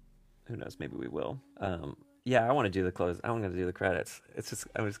time. Who knows? Maybe we will. Yeah, I want to do the close. I want to do the credits.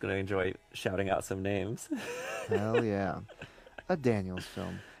 I'm just going to enjoy shouting out some names. Hell yeah, a Daniels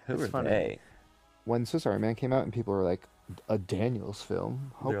film. Who It's are funny. they? When Swiss Army Man came out, and people were like, "A Daniels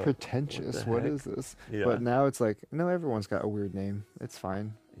film? How They're like, pretentious! what What the is this?" Yeah. But now it's like, no, everyone's got a weird name. It's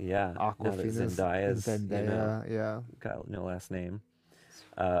fine. Yeah, now that Aquafina, Zendaya's, Zendaya, yeah. got no last name.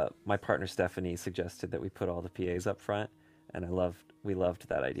 My partner Stephanie suggested that we put all the PAs up front, and we loved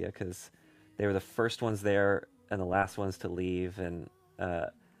that idea because they were the first ones there and the last ones to leave, and on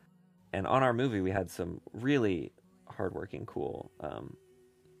our movie we had some really hardworking, cool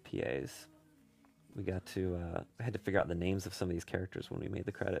PAs. We got to I had to figure out the names of some of these characters when we made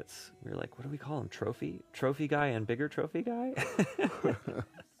the credits. We were like, what do we call them? Trophy guy and bigger trophy guy.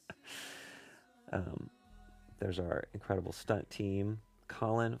 There's our incredible stunt team,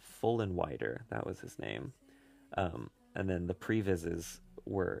 Colin Fullenwider, that was his name. And then the previses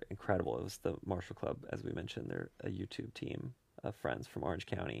were incredible. It was the Marshall Club, as we mentioned. They're a YouTube team of friends from Orange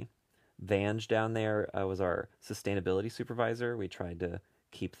County. Vange down there was our sustainability supervisor. We tried to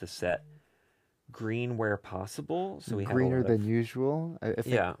keep the set green where possible, so we had greener than usual. I think,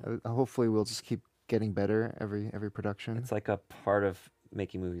 Yeah. Hopefully, we'll just keep getting better every production. It's like a part of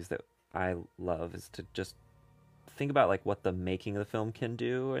making movies that I love is to just think about like what the making of the film can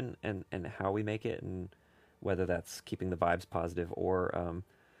do and how we make it, and whether that's keeping the vibes positive or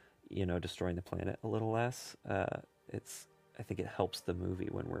destroying the planet a little less. I think it helps the movie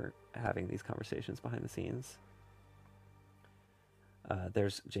when we're having these conversations behind the scenes.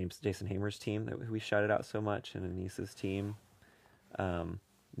 There's Jason Hamer's team that we shouted out so much, and Anissa's team.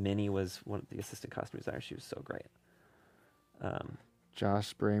 Minnie was one of the assistant costume designers. She was so great.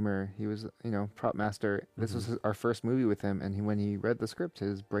 Josh Bramer, he was, prop master. This was our first movie with him, and when he read the script,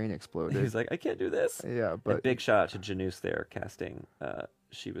 his brain exploded. He was like, I can't do this. Yeah, but And big shout out to Janus there, casting.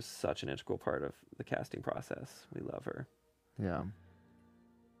 She was such an integral part of the casting process. We love her. Yeah.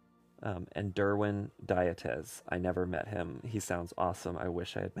 And Derwin Diates. I never met him. He sounds awesome. I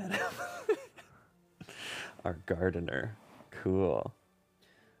wish I had met him. Our gardener. Cool.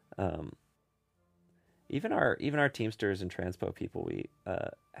 Even our Teamsters and Transpo people, we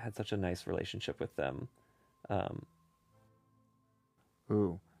had such a nice relationship with them.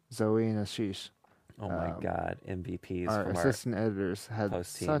 Ooh, Zoe and Ashish. Oh my God, MVPs Our from assistant editors had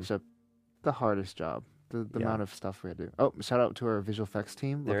post-team. the hardest job. The amount of stuff we had to do. Oh, shout out to our visual effects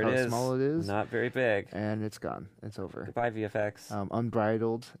team. There Look it how is. small it is. Not very big. And it's gone. It's over. Goodbye, VFX.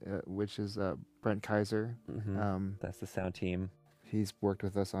 Unbridled, which is Brent Kaiser. That's the sound team. He's worked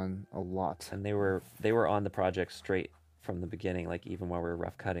with us on a lot. And they were on the project straight from the beginning. Like even while we were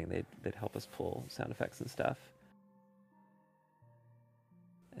rough cutting, they'd help us pull sound effects and stuff.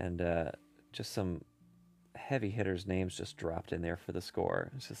 And just some heavy hitters' names just dropped in there for the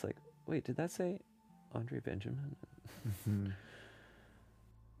score. It's just like, wait, did that say Andre Benjamin?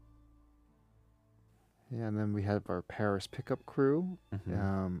 Yeah, and then we had our Paris pickup crew.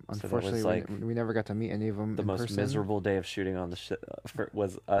 Unfortunately, like we never got to meet any of them. The in most person. miserable day of shooting on the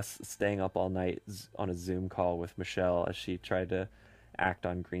was us staying up all night on a Zoom call with Michelle as she tried to act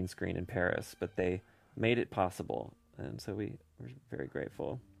on green screen in Paris, but they made it possible, and so we were very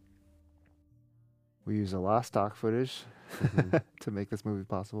grateful. We used a lot of stock footage to make this movie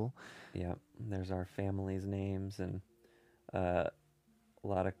possible. Yeah, there's our family's names and a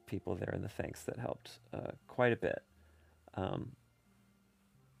lot of people there in the thanks that helped quite a bit,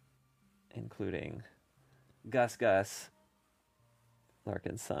 including Gus,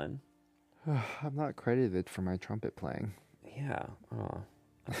 Larkin's son. I'm not credited for my trumpet playing. Yeah,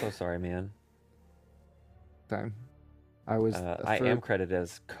 I'm so sorry, man. Time. I was. I am credited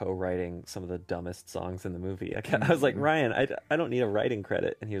as co-writing some of the dumbest songs in the movie. I was like, Ryan, I don't need a writing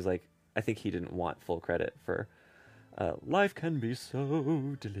credit, and he was like, I think he didn't want full credit for "Life Can Be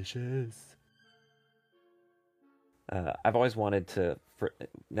So Delicious." I've always wanted to,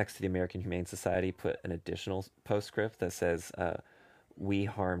 next to the American Humane Society, put an additional postscript that says, "We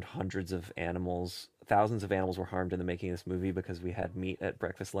harmed hundreds of animals. Thousands of animals were harmed in the making of this movie because we had meat at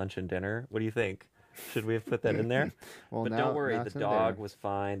breakfast, lunch, and dinner." What do you think? Should we have put that in there? Well, but don't worry, the dog was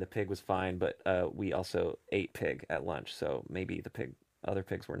fine, the pig was fine, but we also ate pig at lunch, so maybe other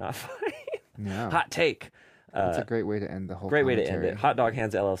pigs were not fine. Yeah. Hot take. That's a great way to end the whole. Great way to end it. Hot Dog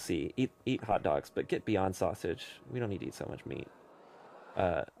Hands LLC. Eat hot dogs, but get beyond sausage. We don't need to eat so much meat.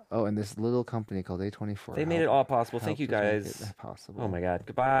 Oh, and this little company called A24. They made it all possible. Thank you, helped us make guys. it possible. Oh my God.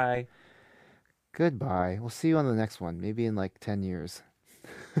 Goodbye. Goodbye. We'll see you on the next one. Maybe in like 10 years.